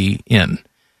want to be in.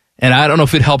 And I don't know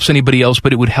if it helps anybody else,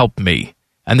 but it would help me.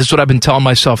 And this is what I've been telling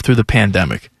myself through the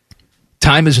pandemic.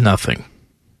 Time is nothing.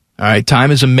 All right?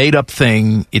 Time is a made-up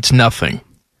thing. It's nothing.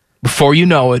 Before you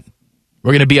know it,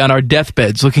 We're going to be on our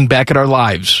deathbeds looking back at our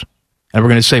lives, and we're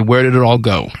going to say, where did it all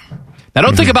go? Now,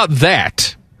 don't think about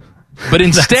that, but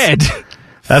instead,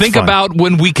 think fun. about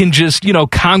when we can just,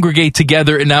 congregate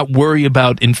together and not worry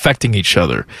about infecting each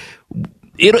other.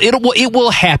 It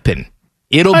will happen.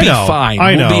 It'll be fine.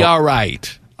 We'll be all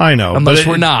right. I know. Unless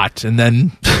we're not, and then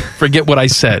forget what I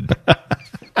said.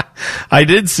 I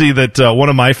did see that one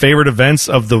of my favorite events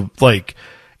of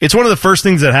it's one of the first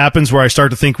things that happens where I start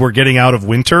to think we're getting out of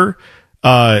winter.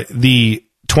 The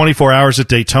 24 hours at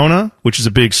Daytona, which is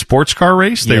a big sports car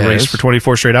race. They race for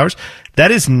 24 straight hours.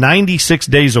 That is 96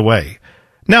 days away.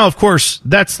 Now, of course,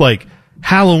 that's like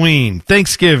Halloween,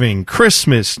 Thanksgiving,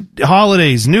 Christmas,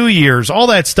 holidays, New Year's, all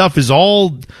that stuff is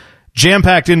all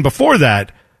jam-packed in before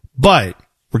that. But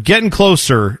we're getting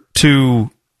closer to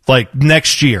like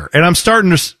next year. And I'm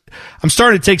starting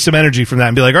to take some energy from that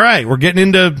and be like, all right, we're getting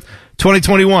into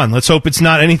 2021. Let's hope it's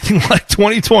not anything like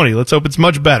 2020. Let's hope it's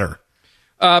much better.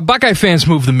 Buckeye fans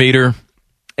move the meter,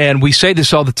 and we say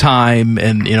this all the time,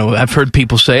 and, I've heard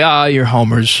people say, you're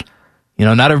homers.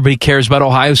 Not everybody cares about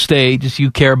Ohio State, just you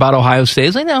care about Ohio State.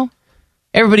 It's like, no,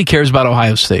 everybody cares about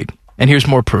Ohio State, and here's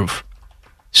more proof.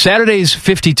 Saturday's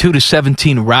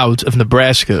 52-17 rout of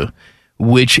Nebraska,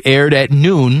 which aired at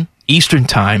noon Eastern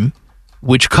Time,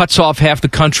 which cuts off half the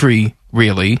country,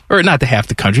 really, or not the half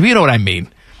the country, but you know what I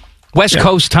mean. West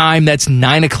Coast time, that's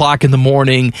 9 o'clock in the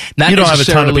morning. You don't have a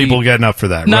ton of people getting up for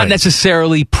that, Not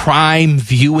necessarily prime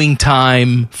viewing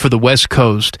time for the West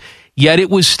Coast, yet it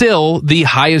was still the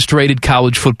highest-rated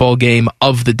college football game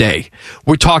of the day.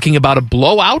 We're talking about a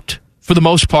blowout, for the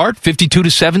most part,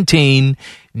 52-17,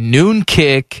 noon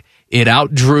kick. It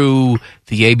outdrew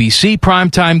the ABC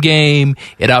primetime game.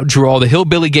 It outdrew all the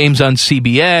Hillbilly games on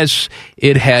CBS.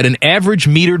 It had an average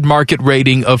metered market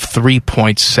rating of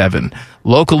 3.7.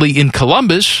 Locally in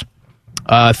Columbus,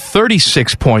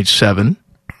 36.7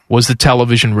 was the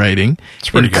television rating.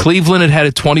 In Cleveland, it had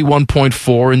a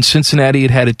 21.4. In Cincinnati,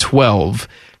 it had a 12.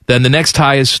 Then the next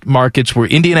highest markets were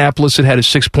Indianapolis, it had a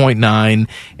 6.9,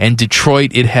 and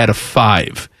Detroit, it had a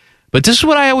 5. But this is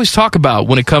what I always talk about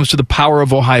when it comes to the power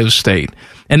of Ohio State.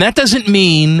 And that doesn't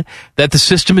mean that the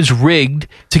system is rigged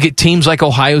to get teams like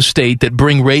Ohio State that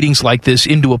bring ratings like this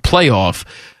into a playoff.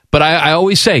 But I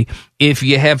always say, if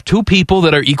you have two people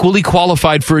that are equally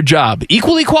qualified for a job,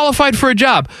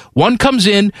 one comes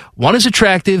in, one is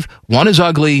attractive, one is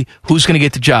ugly, who's going to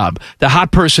get the job? The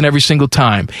hot person every single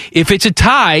time. If it's a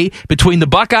tie between the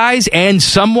Buckeyes and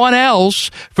someone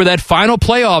else for that final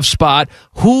playoff spot,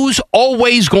 who's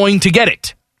always going to get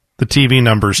it? The TV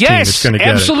numbers team is going to get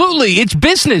it. Absolutely. It's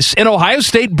business, and Ohio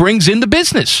State brings in the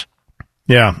business.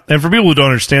 Yeah, and for people who don't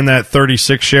understand that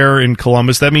 36 share in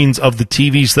Columbus, that means of the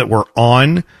TVs that were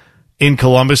on in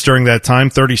Columbus during that time,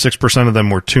 36% of them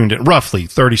were tuned in. Roughly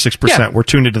 36% were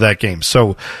tuned into that game.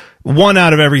 So 1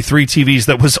 out of every 3 TVs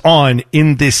that was on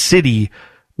in this city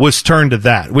was turned to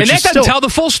that. And that doesn't tell the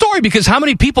full story, because how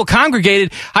many people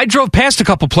congregated? I drove past a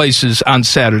couple places on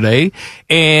Saturday,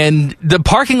 and the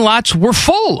parking lots were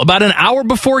full about an hour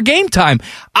before game time.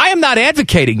 I am not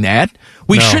advocating that.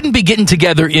 We shouldn't be getting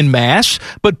together en masse,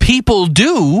 but people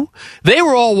do. They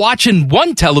were all watching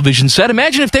one television set.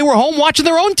 Imagine if they were home watching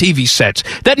their own TV sets.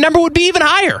 That number would be even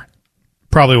higher.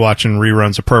 Probably watching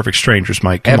reruns of Perfect Strangers,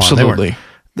 Mike. Come Absolutely. On.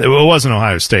 It wasn't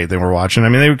Ohio State they were watching. I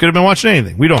mean, they could have been watching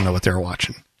anything. We don't know what they were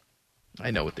watching.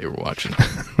 I know what they were watching.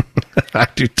 I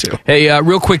do too. Hey,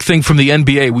 real quick thing from the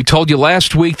NBA. We told you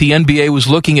last week the NBA was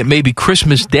looking at maybe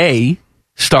Christmas Day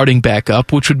starting back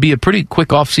up, which would be a pretty quick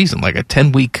offseason, like a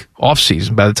 10-week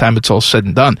offseason by the time it's all said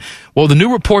and done. Well, the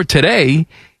new report today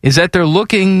is that they're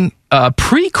looking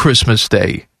pre-Christmas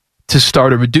Day to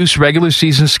start a reduced regular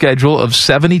season schedule of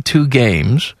 72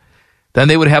 games. Then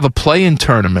they would have a play-in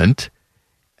tournament,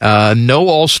 no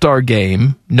All-Star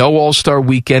game, no All-Star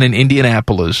weekend in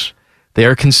Indianapolis. They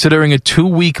are considering a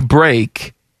 2-week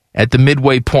break at the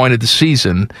midway point of the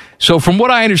season. So from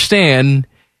what I understand,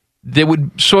 they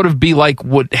would sort of be like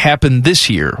what happened this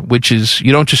year, which is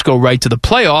you don't just go right to the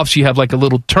playoffs. You have like a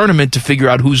little tournament to figure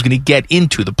out who's going to get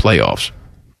into the playoffs.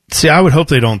 See, I would hope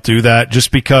they don't do that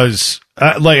just because,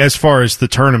 as far as the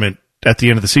tournament at the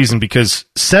end of the season, because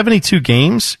 72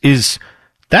 games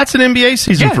that's an NBA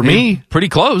season for me. Pretty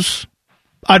close.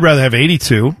 I'd rather have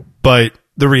 82, but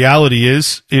the reality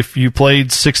is if you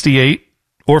played 68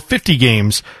 or 50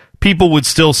 games, people would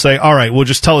still say, all right, well,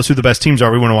 just tell us who the best teams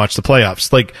are. We want to watch the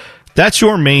playoffs. Like, that's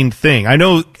your main thing. I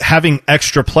know having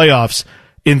extra playoffs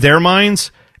in their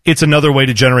minds, it's another way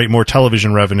to generate more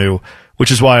television revenue,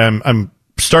 which is why I'm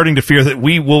starting to fear that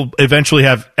we will eventually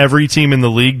have every team in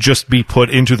the league just be put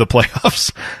into the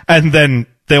playoffs, and then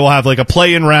they will have like a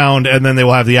play-in round, and then they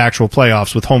will have the actual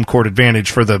playoffs with home court advantage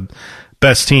for the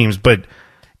best teams. But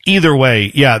either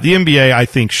way, yeah, the NBA, I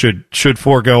think, should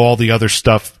forego all the other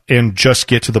stuff and just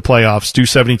get to the playoffs, do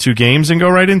 72 games, and go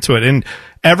right into it. And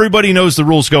everybody knows the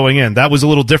rules going in. That was a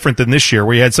little different than this year,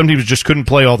 where you had some teams just couldn't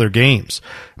play all their games.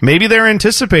 Maybe they're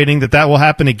anticipating that will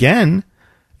happen again,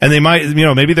 and they might,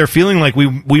 maybe they're feeling like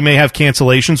we may have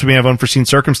cancellations, we may have unforeseen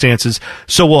circumstances,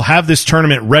 so we'll have this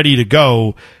tournament ready to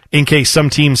go in case some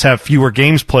teams have fewer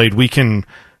games played. We can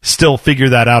still figure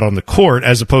that out on the court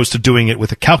as opposed to doing it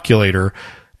with a calculator.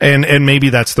 And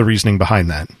maybe that's the reasoning behind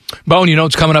that. Bone, you know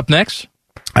what's coming up next?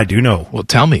 I do know. Well,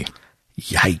 tell me.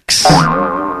 Yikes.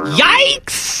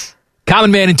 Yikes!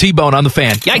 Common Man and T-Bone on the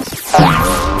Fan.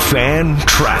 Yikes! Fan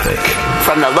traffic.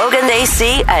 From the Logan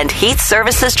AC and Heat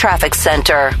Services Traffic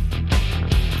Center.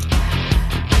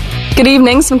 Good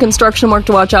evening. Some construction work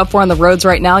to watch out for on the roads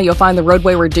right now. You'll find the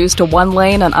roadway reduced to one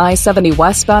lane on I-70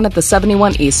 westbound at the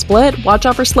 71 East split. Watch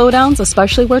out for slowdowns,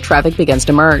 especially where traffic begins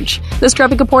to merge. This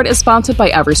traffic report is sponsored by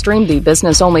Everstream, the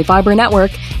business-only fiber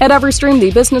network. At Everstream,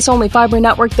 the business-only fiber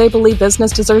network, they believe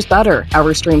business deserves better.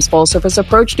 Everstream's full-service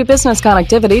approach to business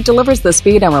connectivity delivers the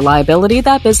speed and reliability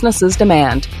that businesses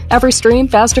demand. Everstream,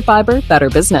 faster fiber, better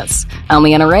business. I'm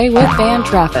Leanna Ray with Fan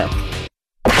Traffic.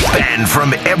 Banned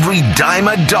from every dime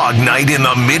a dog night in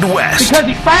the Midwest. Because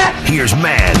he's fat? Here's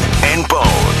Man and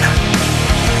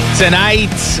Bone.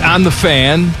 Tonight on the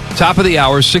Fan, top of the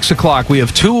hour, 6 o'clock, we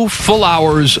have 2 full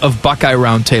hours of Buckeye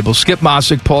Roundtable. Skip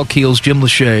Mossick, Paul Keels, Jim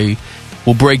Lachey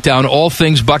will break down all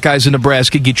things Buckeyes in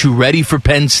Nebraska, get you ready for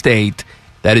Penn State.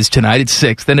 That is tonight at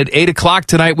 6. Then at 8 o'clock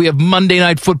tonight, we have Monday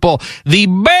Night Football. The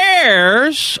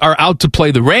Bears are out to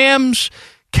play the Rams.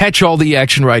 Catch all the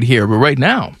action right here. But right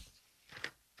now,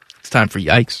 time for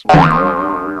Yikes.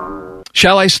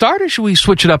 Shall I start, or should we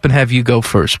switch it up and have you go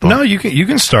first, Paul? No, you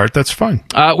can start. That's fine.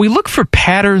 We look for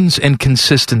patterns and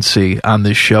consistency on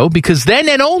this show, because then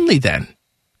and only then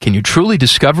can you truly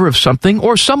discover if something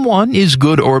or someone is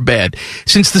good or bad.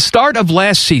 Since the start of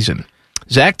last season,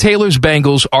 Zach Taylor's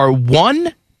Bengals are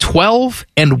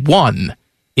 1-12-1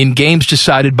 in games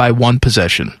decided by one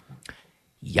possession.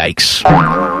 Yikes.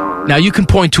 Now, you can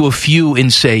point to a few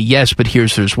and say, yes, but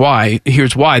here's why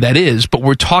that is, but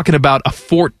we're talking about a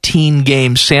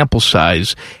 14-game sample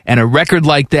size, and a record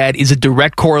like that is a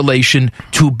direct correlation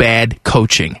to bad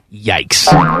coaching. Yikes.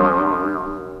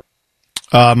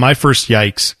 My first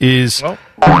yikes is the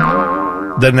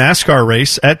NASCAR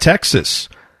race at Texas.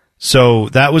 So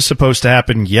that was supposed to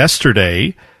happen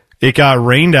yesterday. It got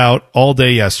rained out all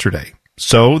day yesterday.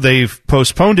 So they've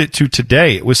postponed it to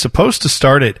today. It was supposed to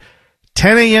start at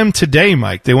 10 a.m. today,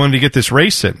 Mike. They wanted to get this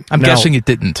race in. I'm guessing it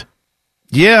didn't.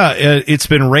 Yeah, it's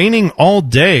been raining all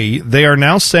day. They are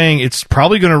now saying it's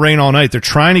probably going to rain all night. They're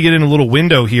trying to get in a little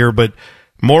window here, but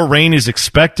more rain is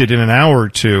expected in an hour or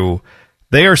two.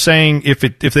 They are saying if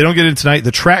they don't get in tonight,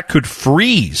 the track could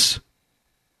freeze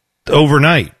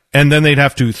overnight, and then they'd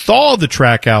have to thaw the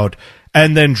track out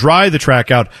and then dry the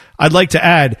track out. I'd like to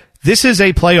add, this is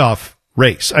a playoff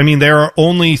race. I mean, there are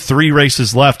only 3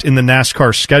 races left in the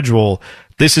NASCAR schedule.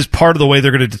 This is part of the way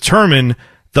they're going to determine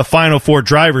the final 4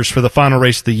 drivers for the final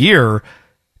race of the year.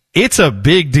 It's a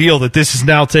big deal that this has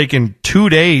now taken 2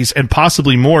 days and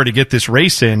possibly more to get this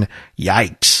race in.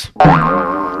 Yikes.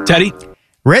 Teddy?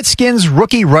 Redskins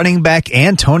rookie running back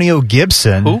Antonio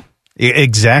Gibson. Who?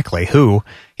 Exactly, who?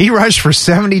 He rushed for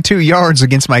 72 yards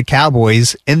against my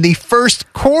Cowboys in the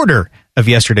first quarter of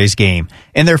yesterday's game.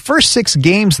 In their first 6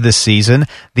 games this season,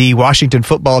 the Washington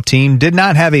football team did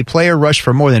not have a player rush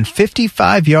for more than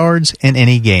 55 yards in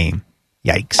any game.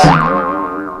 Yikes.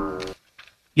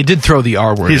 You did throw the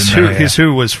R word in there. His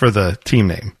who was for the team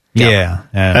name. Yeah.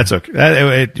 That's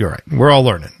okay. You're right. We're all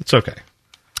learning. It's okay.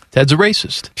 Ted's a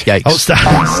racist. Yikes. Oh, stop.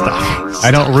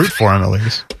 I don't root for him, at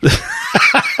least.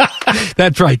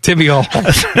 That's right, Timmy Hall.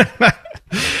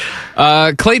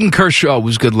 Clayton Kershaw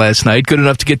was good last night, good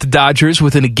enough to get the Dodgers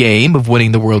within a game of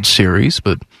winning the World Series,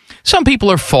 but some people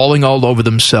are falling all over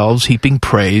themselves, heaping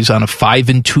praise on a 5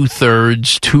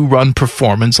 2/3 2-run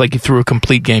performance like he threw a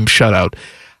complete game shutout.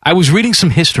 I was reading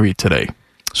some history today.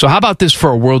 So how about this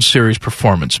for a World Series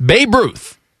performance? Babe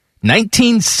Ruth,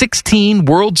 1916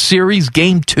 World Series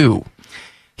Game 2.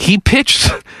 He pitched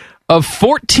a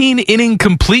 14-inning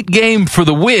complete game for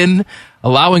the win,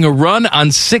 allowing a run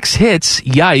on 6 hits.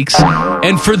 Yikes.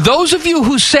 And for those of you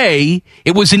who say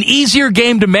it was an easier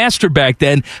game to master back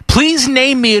then, please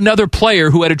name me another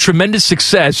player who had a tremendous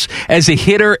success as a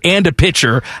hitter and a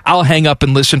pitcher. I'll hang up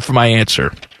and listen for my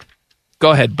answer.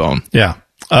 Go ahead, Bone. Yeah.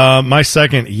 My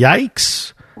second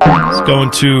yikes is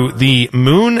going to the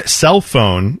Moon cell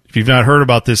phone. If you've not heard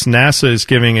about this, NASA is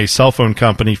giving a cell phone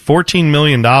company $14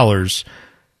 million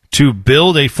to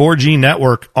build a 4G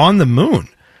network on the moon.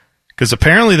 because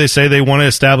apparently they say they want to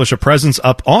establish a presence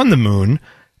up on the moon.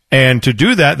 And to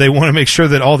do that, they want to make sure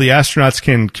that all the astronauts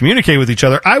can communicate with each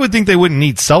other. I would think they wouldn't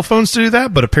need cell phones to do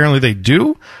that, but apparently they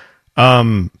do. I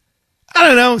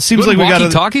don't know. It seems like we got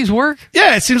walkie-talkies work.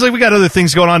 Yeah, it seems like we got other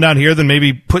things going on down here than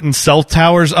maybe putting cell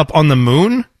towers up on the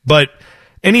moon. But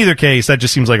in either case, that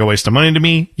just seems like a waste of money to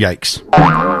me. Yikes.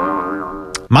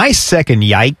 My second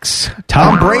yikes.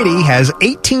 Tom Brady has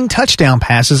 18 touchdown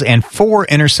passes and 4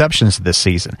 interceptions this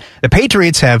season. The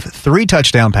Patriots have 3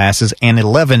 touchdown passes and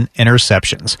 11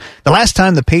 interceptions. The last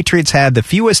time the Patriots had the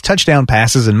fewest touchdown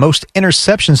passes and most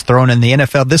interceptions thrown in the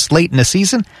NFL this late in the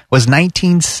season was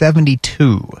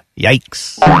 1972.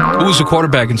 Yikes. Who was the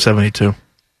quarterback in 72?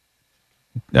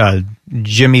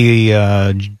 Jimmy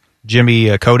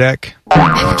Kodak.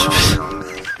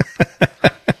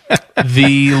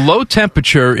 The low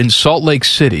temperature in Salt Lake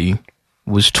City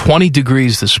was 20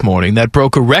 degrees this morning. That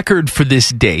broke a record for this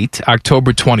date,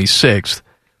 October 26th.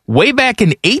 Way back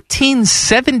in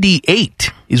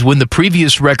 1878 is when the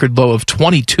previous record low of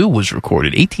 22 was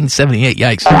recorded. 1878,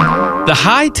 yikes. The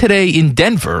high today in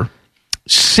Denver,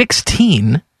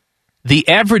 16. The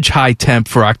average high temp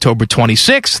for October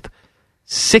 26th,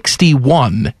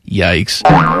 61, yikes.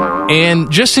 And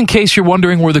just in case you're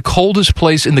wondering where the coldest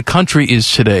place in the country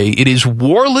is today, it is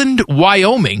Worland,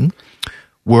 Wyoming,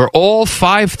 where all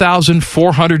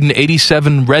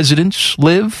 5,487 residents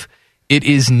live. It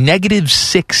is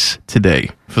 -6 today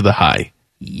for the high.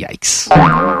 Yikes.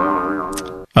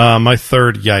 My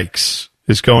third yikes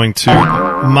is going to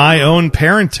my own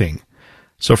parenting.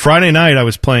 So Friday night, I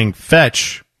was playing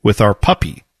fetch with our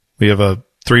puppy. We have a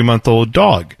 3-month-old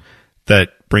dog that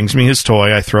brings me his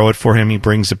toy. I throw it for him. He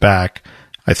brings it back.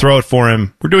 I throw it for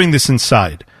him. We're doing this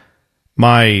inside.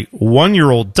 My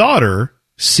 1-year-old daughter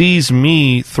sees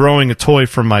me throwing a toy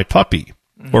for my puppy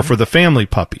or for the family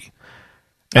puppy.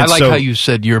 And I like how you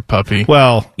said your puppy.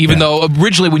 Well, even though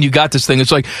originally when you got this thing,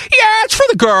 it's like, yeah, it's for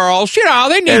the girls. You know,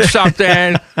 they need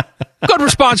something. Good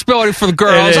responsibility for the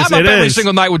girls. I'm up every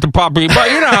single night with the puppy,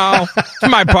 but you know, it's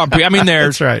my puppy. I mean,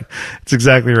 theirs. That's right. That's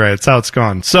exactly right. That's how it's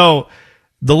gone. So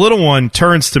the little one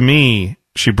turns to me.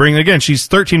 She's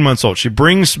 13 months old. She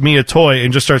brings me a toy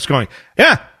and just starts going,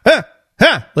 yeah,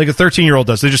 like a 13-year-old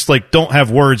does. They just don't have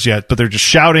words yet, but they're just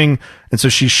shouting. And so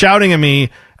she's shouting at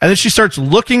me, and then she starts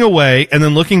looking away and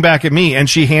then looking back at me, and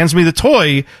she hands me the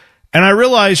toy. And I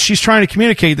realize she's trying to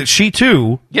communicate that she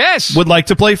too would like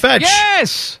to play fetch.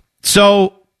 Yes.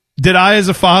 So did I, as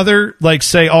a father,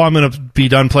 say, oh, I'm going to be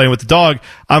done playing with the dog.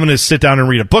 I'm going to sit down and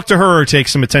read a book to her or take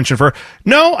some attention for her?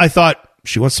 No, I thought,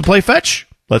 she wants to play fetch.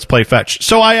 Let's play fetch.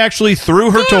 So I actually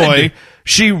threw her toy.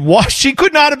 She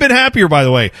could not have been happier, by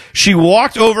the way. She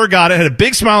walked over, got it, had a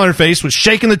big smile on her face, was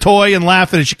shaking the toy and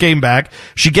laughing as she came back.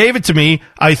 She gave it to me.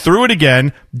 I threw it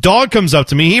again. Dog comes up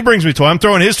to me. He brings me a toy. I'm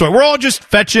throwing his toy. We're all just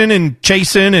fetching and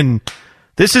chasing, and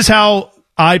this is how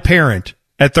I parent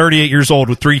at 38 years old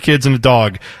with 3 kids and a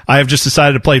dog. I have just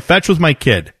decided to play fetch with my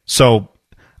kid. So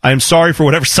I am sorry for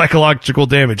whatever psychological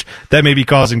damage that may be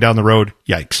causing down the road.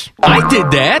 Yikes. I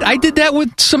did that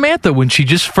with Samantha when she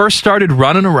just first started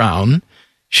running around.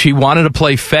 She wanted to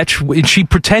play fetch, and she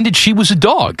pretended she was a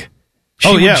dog.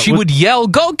 She would yell,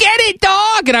 "Go get it,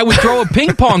 dog!" And I would throw a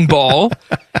ping pong ball,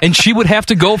 and she would have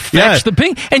to go fetch the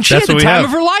ping. And she had the time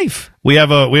of her life. We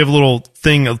have a little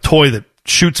thing, a toy that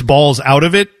shoots balls out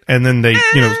of it, and then they,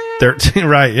 they're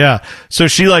right, yeah. So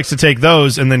she likes to take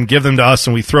those and then give them to us,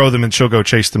 and we throw them, and she'll go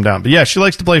chase them down. But yeah, she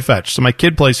likes to play fetch. So my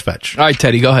kid plays fetch. All right,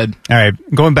 Teddy, go ahead. All right,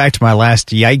 going back to my last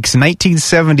yikes,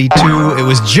 1972, it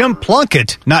was Jim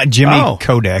Plunkett, not Jimmy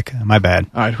Kodak. My bad.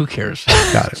 All right, who cares?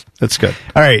 Got it. That's good.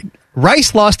 All right.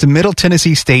 Rice lost to Middle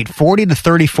Tennessee State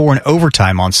 40-34 in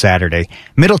overtime on Saturday.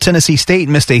 Middle Tennessee State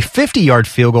missed a 50-yard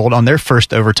field goal on their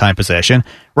first overtime possession.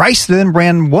 Rice then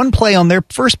ran one play on their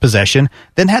first possession,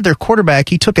 then had their quarterback.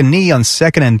 He took a knee on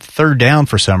 2nd and 3rd down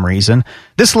for some reason.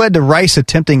 This led to Rice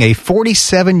attempting a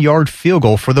 47-yard field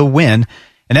goal for the win,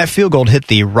 and that field goal hit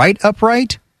the right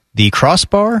upright, the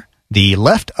crossbar, the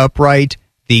left upright,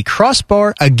 the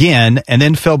crossbar again, and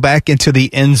then fell back into the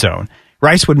end zone.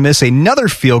 Rice would miss another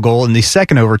field goal in the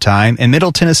second overtime, and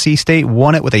Middle Tennessee State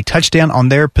won it with a touchdown on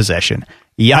their possession.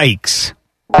 Yikes.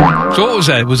 So what was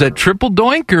that? Was that triple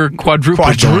doink or quadruple?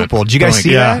 Quadruple. Did you guys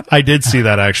see that? I did see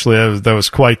that, actually. That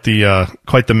was quite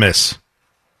the miss.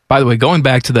 By the way, going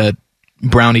back to that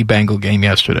Brownie-Bengal game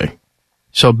yesterday.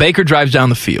 So Baker drives down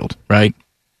the field, right?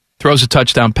 Throws a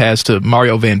touchdown pass to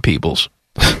Mario Van Peebles.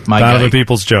 Donovan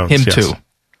Peoples-Jones. Him too.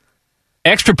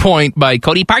 Extra point by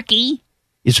Cody Parkey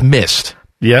is missed.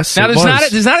 Yes, now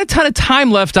there's not a ton of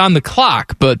time left on the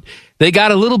clock, but They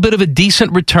got a little bit of a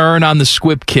decent return on the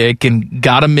squib kick and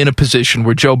got him in a position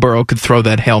where Joe Burrow could throw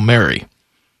that Hail Mary.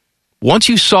 Once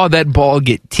you saw that ball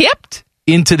get tipped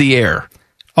into the air,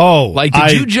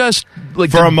 did you just,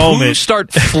 for a moment,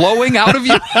 start flowing out of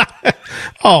you?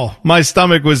 My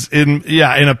stomach was in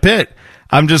a pit.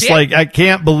 I'm just I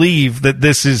can't believe that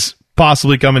this is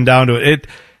possibly coming down to it.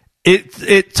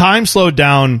 It time slowed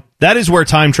down. That is where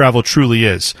time travel truly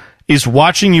is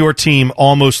watching your team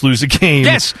almost lose a game.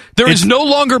 Yes, there is no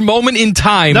longer moment in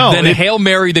time than a Hail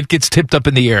Mary that gets tipped up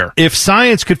in the air. If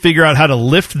science could figure out how to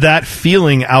lift that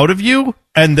feeling out of you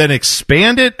and then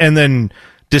expand it and then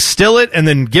distill it and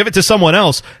then give it to someone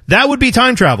else, that would be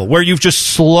time travel, where you've just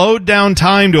slowed down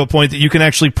time to a point that you can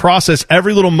actually process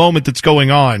every little moment that's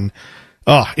going on.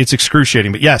 Oh, it's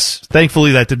excruciating. But yes,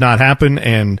 thankfully that did not happen,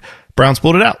 and Browns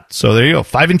pulled it out. So there you go,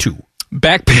 5-2.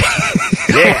 Back page.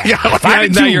 Yeah,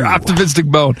 5-2. Now you're optimistic,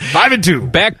 Bone. 5-2.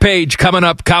 Back page coming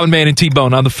up. Colin Man and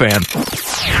T-Bone on the Fan.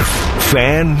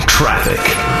 Fan traffic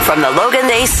from the Logan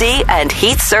AC and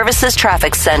Heat Services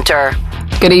Traffic Center.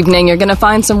 Good evening. You're going to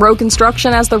find some road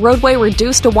construction as the roadway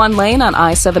reduced to one lane on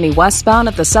I-70 westbound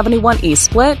at the 71 East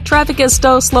split. Traffic is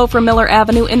still slow from Miller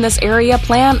Avenue in this area.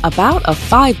 Plan about a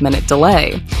 5-minute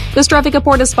delay. This traffic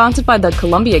report is sponsored by the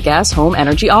Columbia Gas Home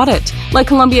Energy Audit. Let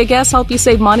Columbia Gas help you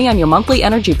save money on your monthly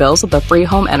energy bills with a free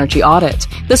home energy audit.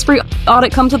 This free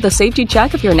audit comes with a safety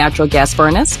check of your natural gas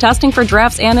furnace, testing for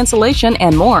drafts and insulation,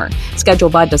 and more.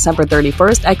 Scheduled by December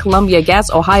 31st at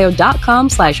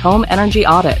ColumbiaGasOhio.com/home energy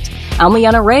audit. I'm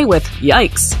Leanna Ray with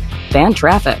Yikes! Fan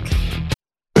Traffic.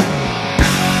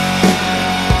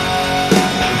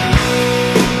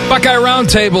 Buckeye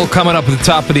Roundtable coming up at the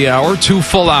top of the hour. 2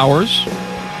 full hours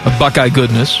of Buckeye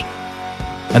goodness.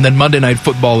 And then Monday Night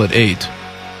Football at 8.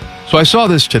 So I saw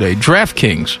this today.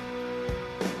 DraftKings,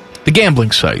 the gambling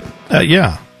site.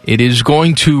 Yeah. It is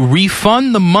going to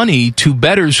refund the money to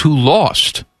bettors who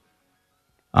lost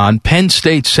on Penn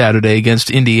State Saturday against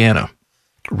Indiana.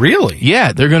 Really?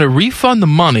 Yeah, they're going to refund the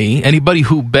money. Anybody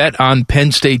who bet on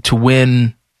Penn State to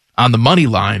win on the money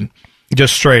line.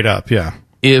 Just straight up, yeah.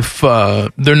 If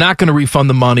they're not going to refund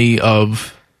the money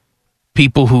of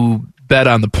people who bet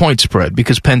on the point spread,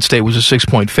 because Penn State was a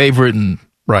 6-point favorite and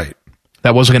right,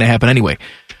 that wasn't going to happen anyway.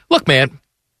 Look, man,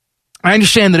 I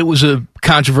understand that it was a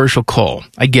controversial call.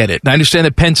 I get it. And I understand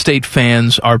that Penn State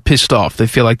fans are pissed off. They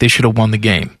feel like they should have won the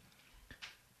game.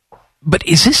 But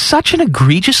is this such an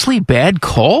egregiously bad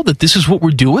call that this is what we're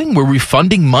doing? We're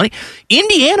refunding money?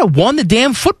 Indiana won the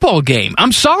damn football game.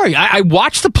 I'm sorry. I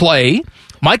watched the play.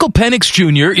 Michael Penix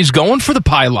Jr. is going for the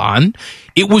pylon.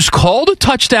 It was called a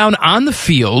touchdown on the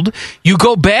field. You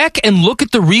go back and look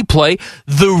at the replay,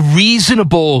 the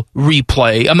reasonable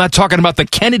replay. I'm not talking about the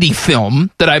Kennedy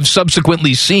film that I've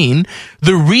subsequently seen.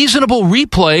 The reasonable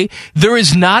replay, there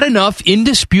is not enough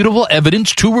indisputable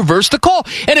evidence to reverse the call.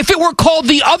 And if it were called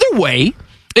the other way,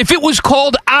 if it was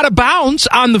called out of bounds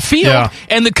on the field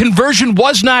and the conversion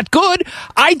was not good,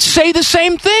 I'd say the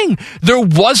same thing. There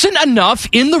wasn't enough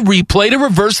in the replay to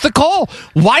reverse the call.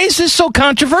 Why is this so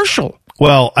controversial?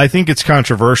 Well, I think it's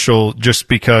controversial just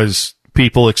because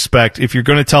people expect if you're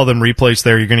going to tell them replays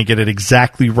there, you're going to get it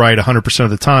exactly right 100% of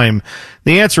the time.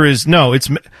 The answer is no. It's,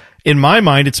 in my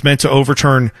mind, it's meant to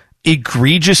overturn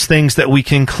egregious things that we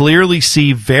can clearly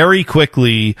see very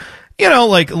quickly. You know,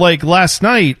 like last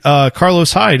night,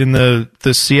 Carlos Hyde in the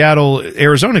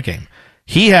Seattle-Arizona game.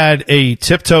 He had a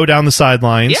tiptoe down the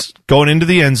sidelines, going into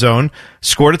the end zone,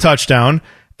 scored a touchdown,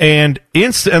 and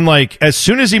as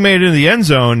soon as he made it into the end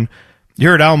zone, you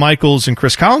heard Al Michaels and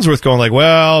Chris Collinsworth going like,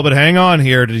 well, but hang on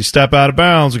here. Did he step out of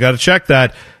bounds? We got to check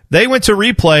that. They went to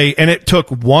replay, and it took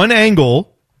one angle.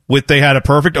 They had a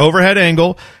perfect overhead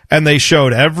angle, and they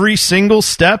showed every single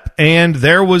step, and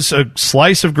there was a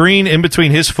slice of green in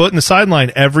between his foot and the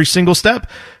sideline every single step.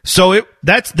 So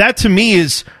that to me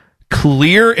is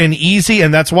clear and easy,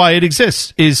 and that's why it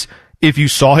exists, is if you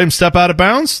saw him step out of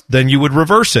bounds, then you would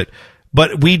reverse it.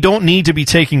 But we don't need to be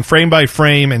taking frame by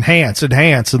frame, enhance,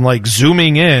 and like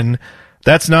zooming in.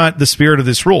 That's not the spirit of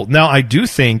this rule. Now, I do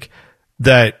think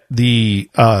that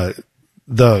was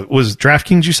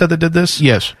DraftKings you said that did this?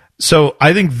 Yes. So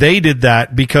I think they did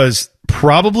that because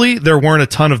probably there weren't a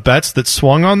ton of bets that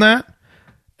swung on that.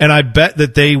 And I bet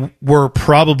that they were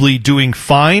probably doing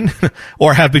fine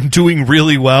or have been doing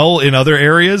really well in other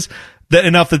areas, that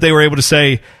enough that they were able to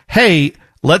say, hey,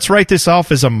 let's write this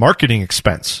off as a marketing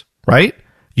expense, right?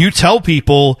 You tell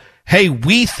people, hey,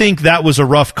 we think that was a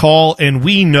rough call and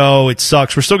we know it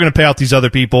sucks. We're still going to pay out these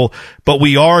other people, but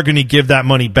we are going to give that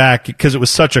money back because it was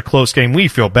such a close game. We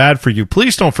feel bad for you.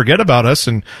 Please don't forget about us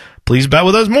and please bet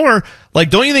with us more. Like,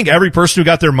 don't you think every person who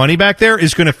got their money back there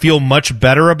is going to feel much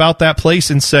better about that place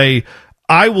and say,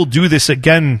 I will do this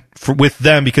again with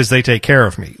them because they take care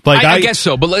of me? Like, I guess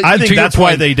so, but I think that's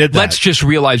why they did that. Let's just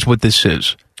realize what this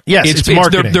is. Yes, it's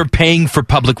marketing. They're paying for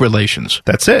public relations.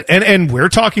 That's it. And we're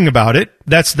talking about it.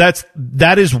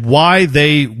 That is why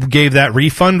they gave that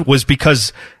refund, was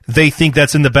because they think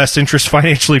that's in the best interest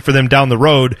financially for them down the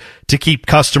road to keep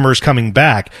customers coming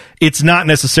back. It's not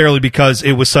necessarily because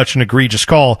it was such an egregious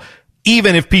call.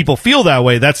 Even if people feel that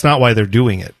way, that's not why they're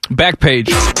doing it. Back page.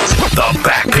 The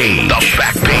Back Page. The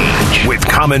Back Page with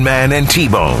Common Man and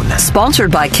T-Bone.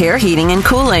 Sponsored by Care Heating and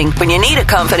Cooling. When you need a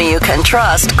company you can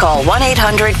trust, call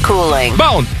 1-800-COOLING.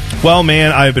 Bone. Well,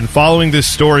 man, I've been following this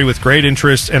story with great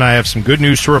interest, and I have some good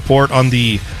news to report on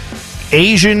the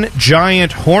Asian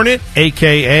giant hornet,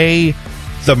 a.k.a.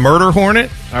 the murder hornet.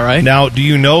 All right. Now, do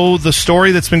you know the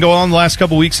story that's been going on the last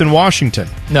couple weeks in Washington?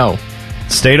 No.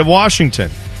 State of Washington.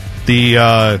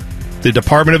 The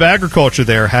Department of Agriculture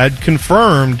there had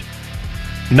confirmed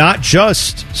not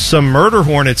just some murder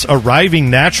hornets arriving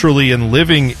naturally and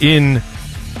living in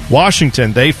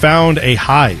Washington. They found a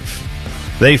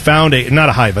hive. They found a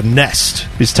nest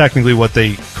is technically what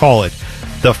they call it.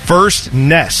 The first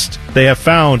nest they have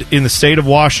found in the state of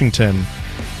Washington.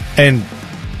 And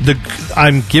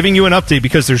I'm giving you an update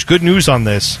because there's good news on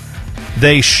this.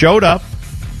 They showed up.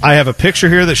 I have a picture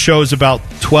here that shows about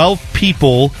 12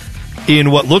 people in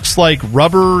what looks like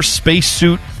rubber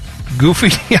spacesuit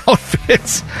goofy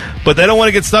outfits, but they don't want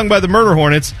to get stung by the murder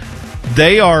hornets.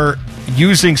 They are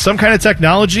using some kind of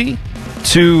technology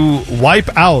to wipe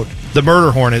out the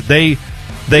murder hornet. They Is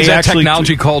that actually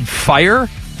technology called fire?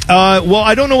 Well,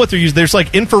 I don't know what they're using. There's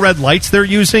like infrared lights they're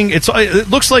using. It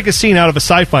looks like a scene out of a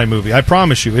sci-fi movie. I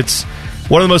promise you. It's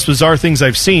one of the most bizarre things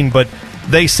I've seen, but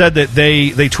they said that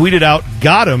they tweeted out,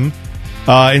 got him,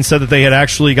 and said that they had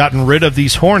actually gotten rid of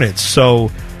these hornets. So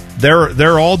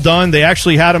they're all done. They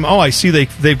actually had them. Oh, I see.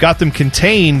 They've got them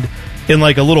contained in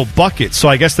like a little bucket. So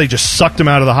I guess they just sucked them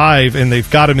out of the hive, and they've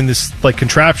got them in this like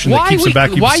contraption that keeps them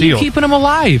vacuum sealed. Why are you keeping them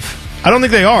alive? I don't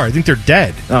think they are. I think they're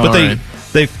dead. Oh, but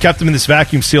they've kept them in this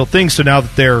vacuum sealed thing. So now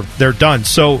that they're done.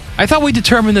 So I thought we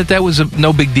determined that was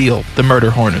no big deal. The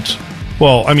murder hornets.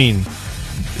 Well, I mean,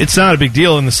 it's not a big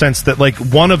deal in the sense that like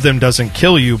one of them doesn't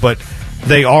kill you, but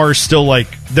they are still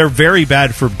they're very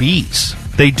bad for bees.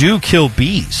 They do kill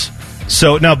bees.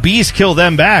 So now bees kill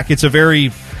them back. It's a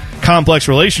very complex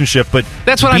relationship, but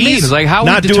that's what I mean. Is like how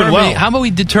not doing well. How are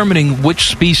we determining which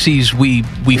species we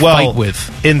fight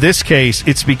with? In this case,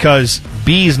 it's because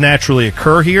bees naturally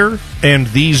occur here, and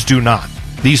these do not.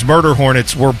 These murder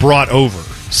hornets were brought over.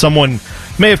 Someone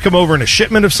may have come over in a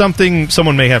shipment of something.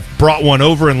 Someone may have brought one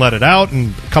over and let it out,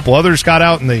 and a couple others got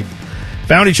out, and they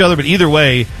found each other. But either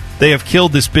way, they have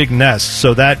killed this big nest.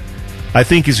 So that, I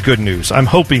think, is good news. I'm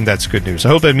hoping that's good news. I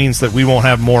hope that means that we won't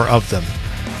have more of them.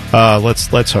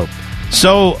 Let's hope.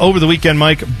 So, over the weekend,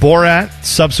 Mike, Borat,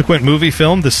 subsequent movie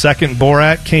film, the second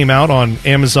Borat came out on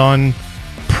Amazon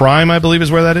Prime, I believe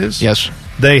is where that is. Yes.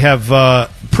 They have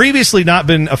previously not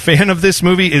been a fan of this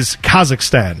movie, is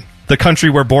Kazakhstan, the country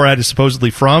where Borat is supposedly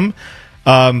from.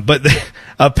 But they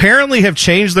apparently have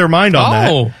changed their mind on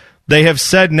that. They have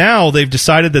said now they've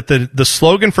decided that the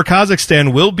slogan for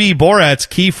Kazakhstan will be Borat's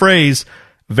key phrase,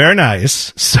 very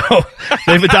nice. So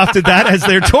they've adopted that as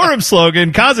their tourism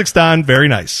slogan, Kazakhstan, very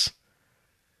nice.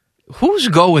 Who's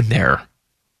going there?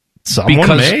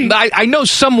 Someone may. I know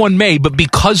someone may, but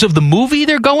because of the movie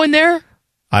they're going there?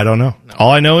 I don't know.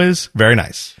 All I know is very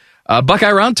nice.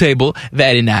 Buckeye Roundtable,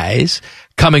 very nice.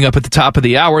 Coming up at the top of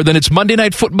the hour. Then it's Monday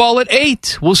Night Football at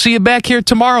 8. We'll see you back here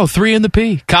tomorrow, 3 in the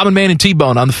P. Common Man and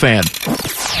T-Bone on the Fan.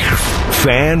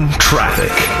 Fan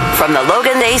traffic. From the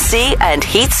Logan AC and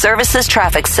Heat Services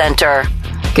Traffic Center.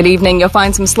 Good evening. You'll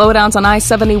find some slowdowns on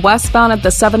I-70 westbound at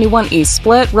the 71 East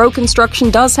split. Road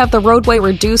construction does have the roadway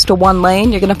reduced to one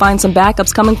lane. You're going to find some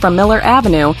backups coming from Miller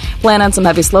Avenue. Plan on some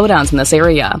heavy slowdowns in this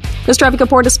area. This traffic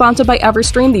report is sponsored by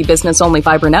Everstream, the business-only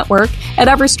fiber network. At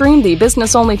Everstream, the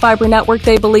business-only fiber network,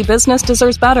 they believe business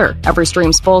deserves better.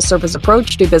 Everstream's full-service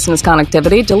approach to business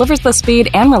connectivity delivers the speed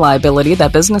and reliability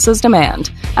that businesses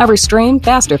demand. Everstream,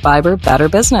 faster fiber, better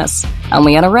business. I'm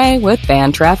Leanna Ray with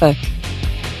Fan Traffic.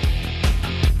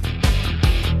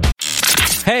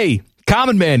 Hey,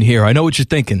 Common Man here. I know what you're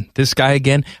thinking. This guy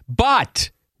again.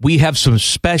 But we have some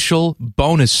special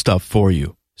bonus stuff for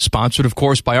you. Sponsored, of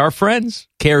course, by our friends,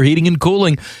 Care Heating and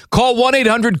Cooling. Call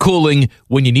 1-800-COOLING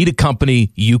when you need a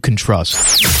company you can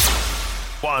trust.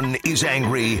 One is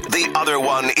angry, the other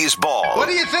one is bald. What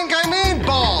do you think I mean,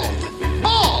 bald?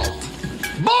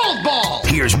 Bald! Bald!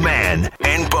 Here's Man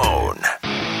and Bone.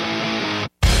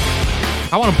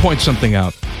 I want to point something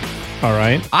out. All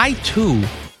right. I too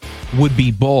would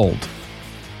be bald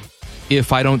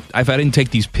if I didn't take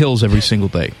these pills every single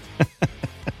day.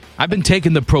 I've been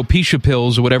taking the Propecia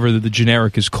pills or whatever the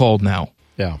generic is called now.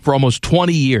 Yeah. For almost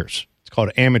 20 years. It's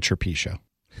called amateur Pisha.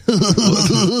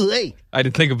 I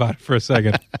didn't think about it for a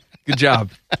second. Good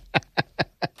job.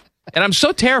 And I'm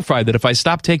so terrified that if I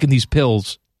stop taking these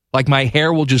pills, like my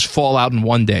hair will just fall out in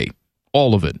one day.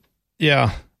 All of it.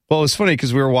 Yeah. Well, it was funny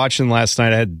because we were watching last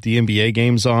night. I had the NBA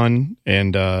games on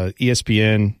and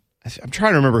ESPN. I'm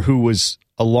trying to remember who was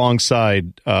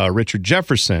alongside Richard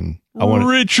Jefferson.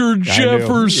 Richard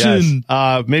Jefferson.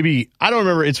 Yes. Maybe, I don't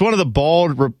remember. It's one of the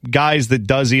bald guys that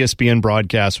does ESPN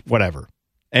broadcasts, whatever.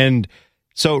 And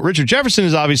so Richard Jefferson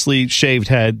is obviously shaved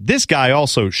head. This guy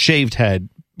also shaved head,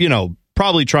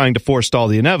 probably trying to forestall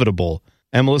the inevitable.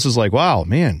 And Melissa's like, wow,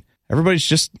 man, everybody's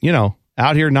just,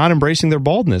 out here not embracing their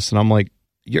baldness. And I'm like,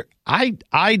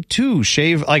 I too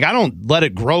shave. Like, I don't let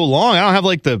it grow long. I don't have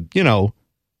like the,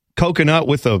 coconut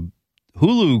with a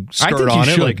Hulu skirt on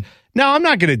it. Like, no, I'm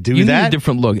not going to do that. You need a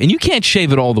different look. And you can't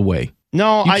shave it all the way.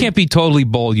 No, you can't be totally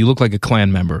bald. You look like a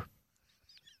Klan member.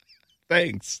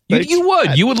 Thanks. You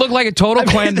would. You would look like a total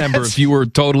Klan member if you were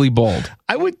totally bald.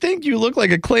 I would think you look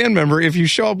like a Klan member if you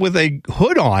show up with a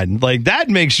hood on. Like, that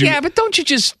makes you... Yeah, but don't you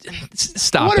just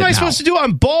stop What am I supposed to do?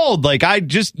 I'm bald. Like,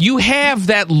 You have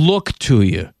that look to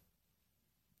you.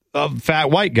 A fat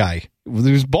white guy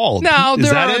who's bald. No,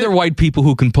 there are other white people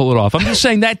who can pull it off. I'm just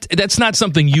saying that's not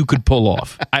something you could pull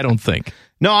off, I don't think.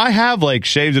 No, I have,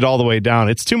 shaved it all the way down.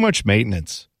 It's too much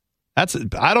maintenance.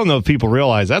 I don't know if people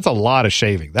realize that's a lot of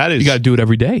shaving. That is, you got to do it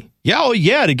every day.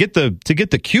 Yeah, to get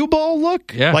the cue ball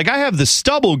look. Yeah, I have the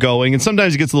stubble going, and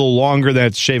sometimes it gets a little longer. Then I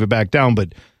have to shave it back down.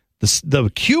 But the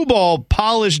cue ball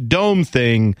polished dome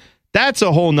thing, that's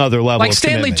a whole nother level. Like of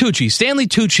Stanley commitment. Tucci. Stanley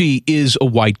Tucci is a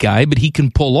white guy, but he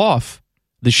can pull off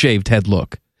the shaved head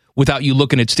look without you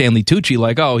looking at Stanley Tucci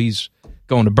like, oh, he's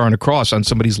going to burn a cross on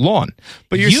somebody's lawn.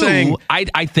 But you're saying,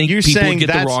 I think people would get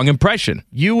the wrong impression.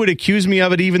 You would accuse me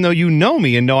of it even though you know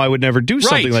me and know I would never do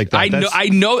something like that. I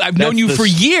know. I've known you for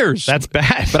years. That's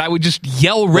bad. But I would just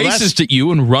yell racist at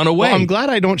you and run away. Well, I'm glad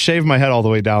I don't shave my head all the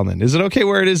way down then. Is it okay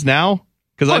where it is now?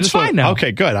 Because it's fine now.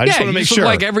 Okay, good. I just want to make sure. Look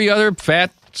like every other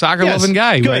fat soccer-loving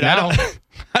guy right now.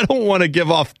 I don't want to give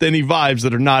off any vibes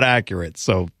that are not accurate.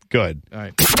 So good. All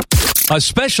right. A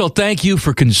special thank you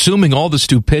for consuming all the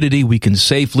stupidity we can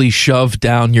safely shove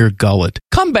down your gullet.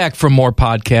 Come back for more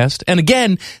podcast. And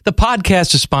again, the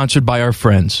podcast is sponsored by our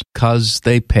friends, because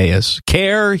they pay us.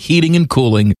 Care Heating and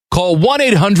Cooling. Call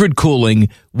 1-800-COOLING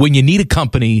when you need a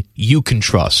company you can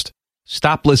trust.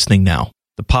 Stop listening now.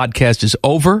 The podcast is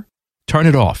over. Turn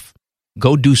it off.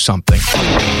 Go do something.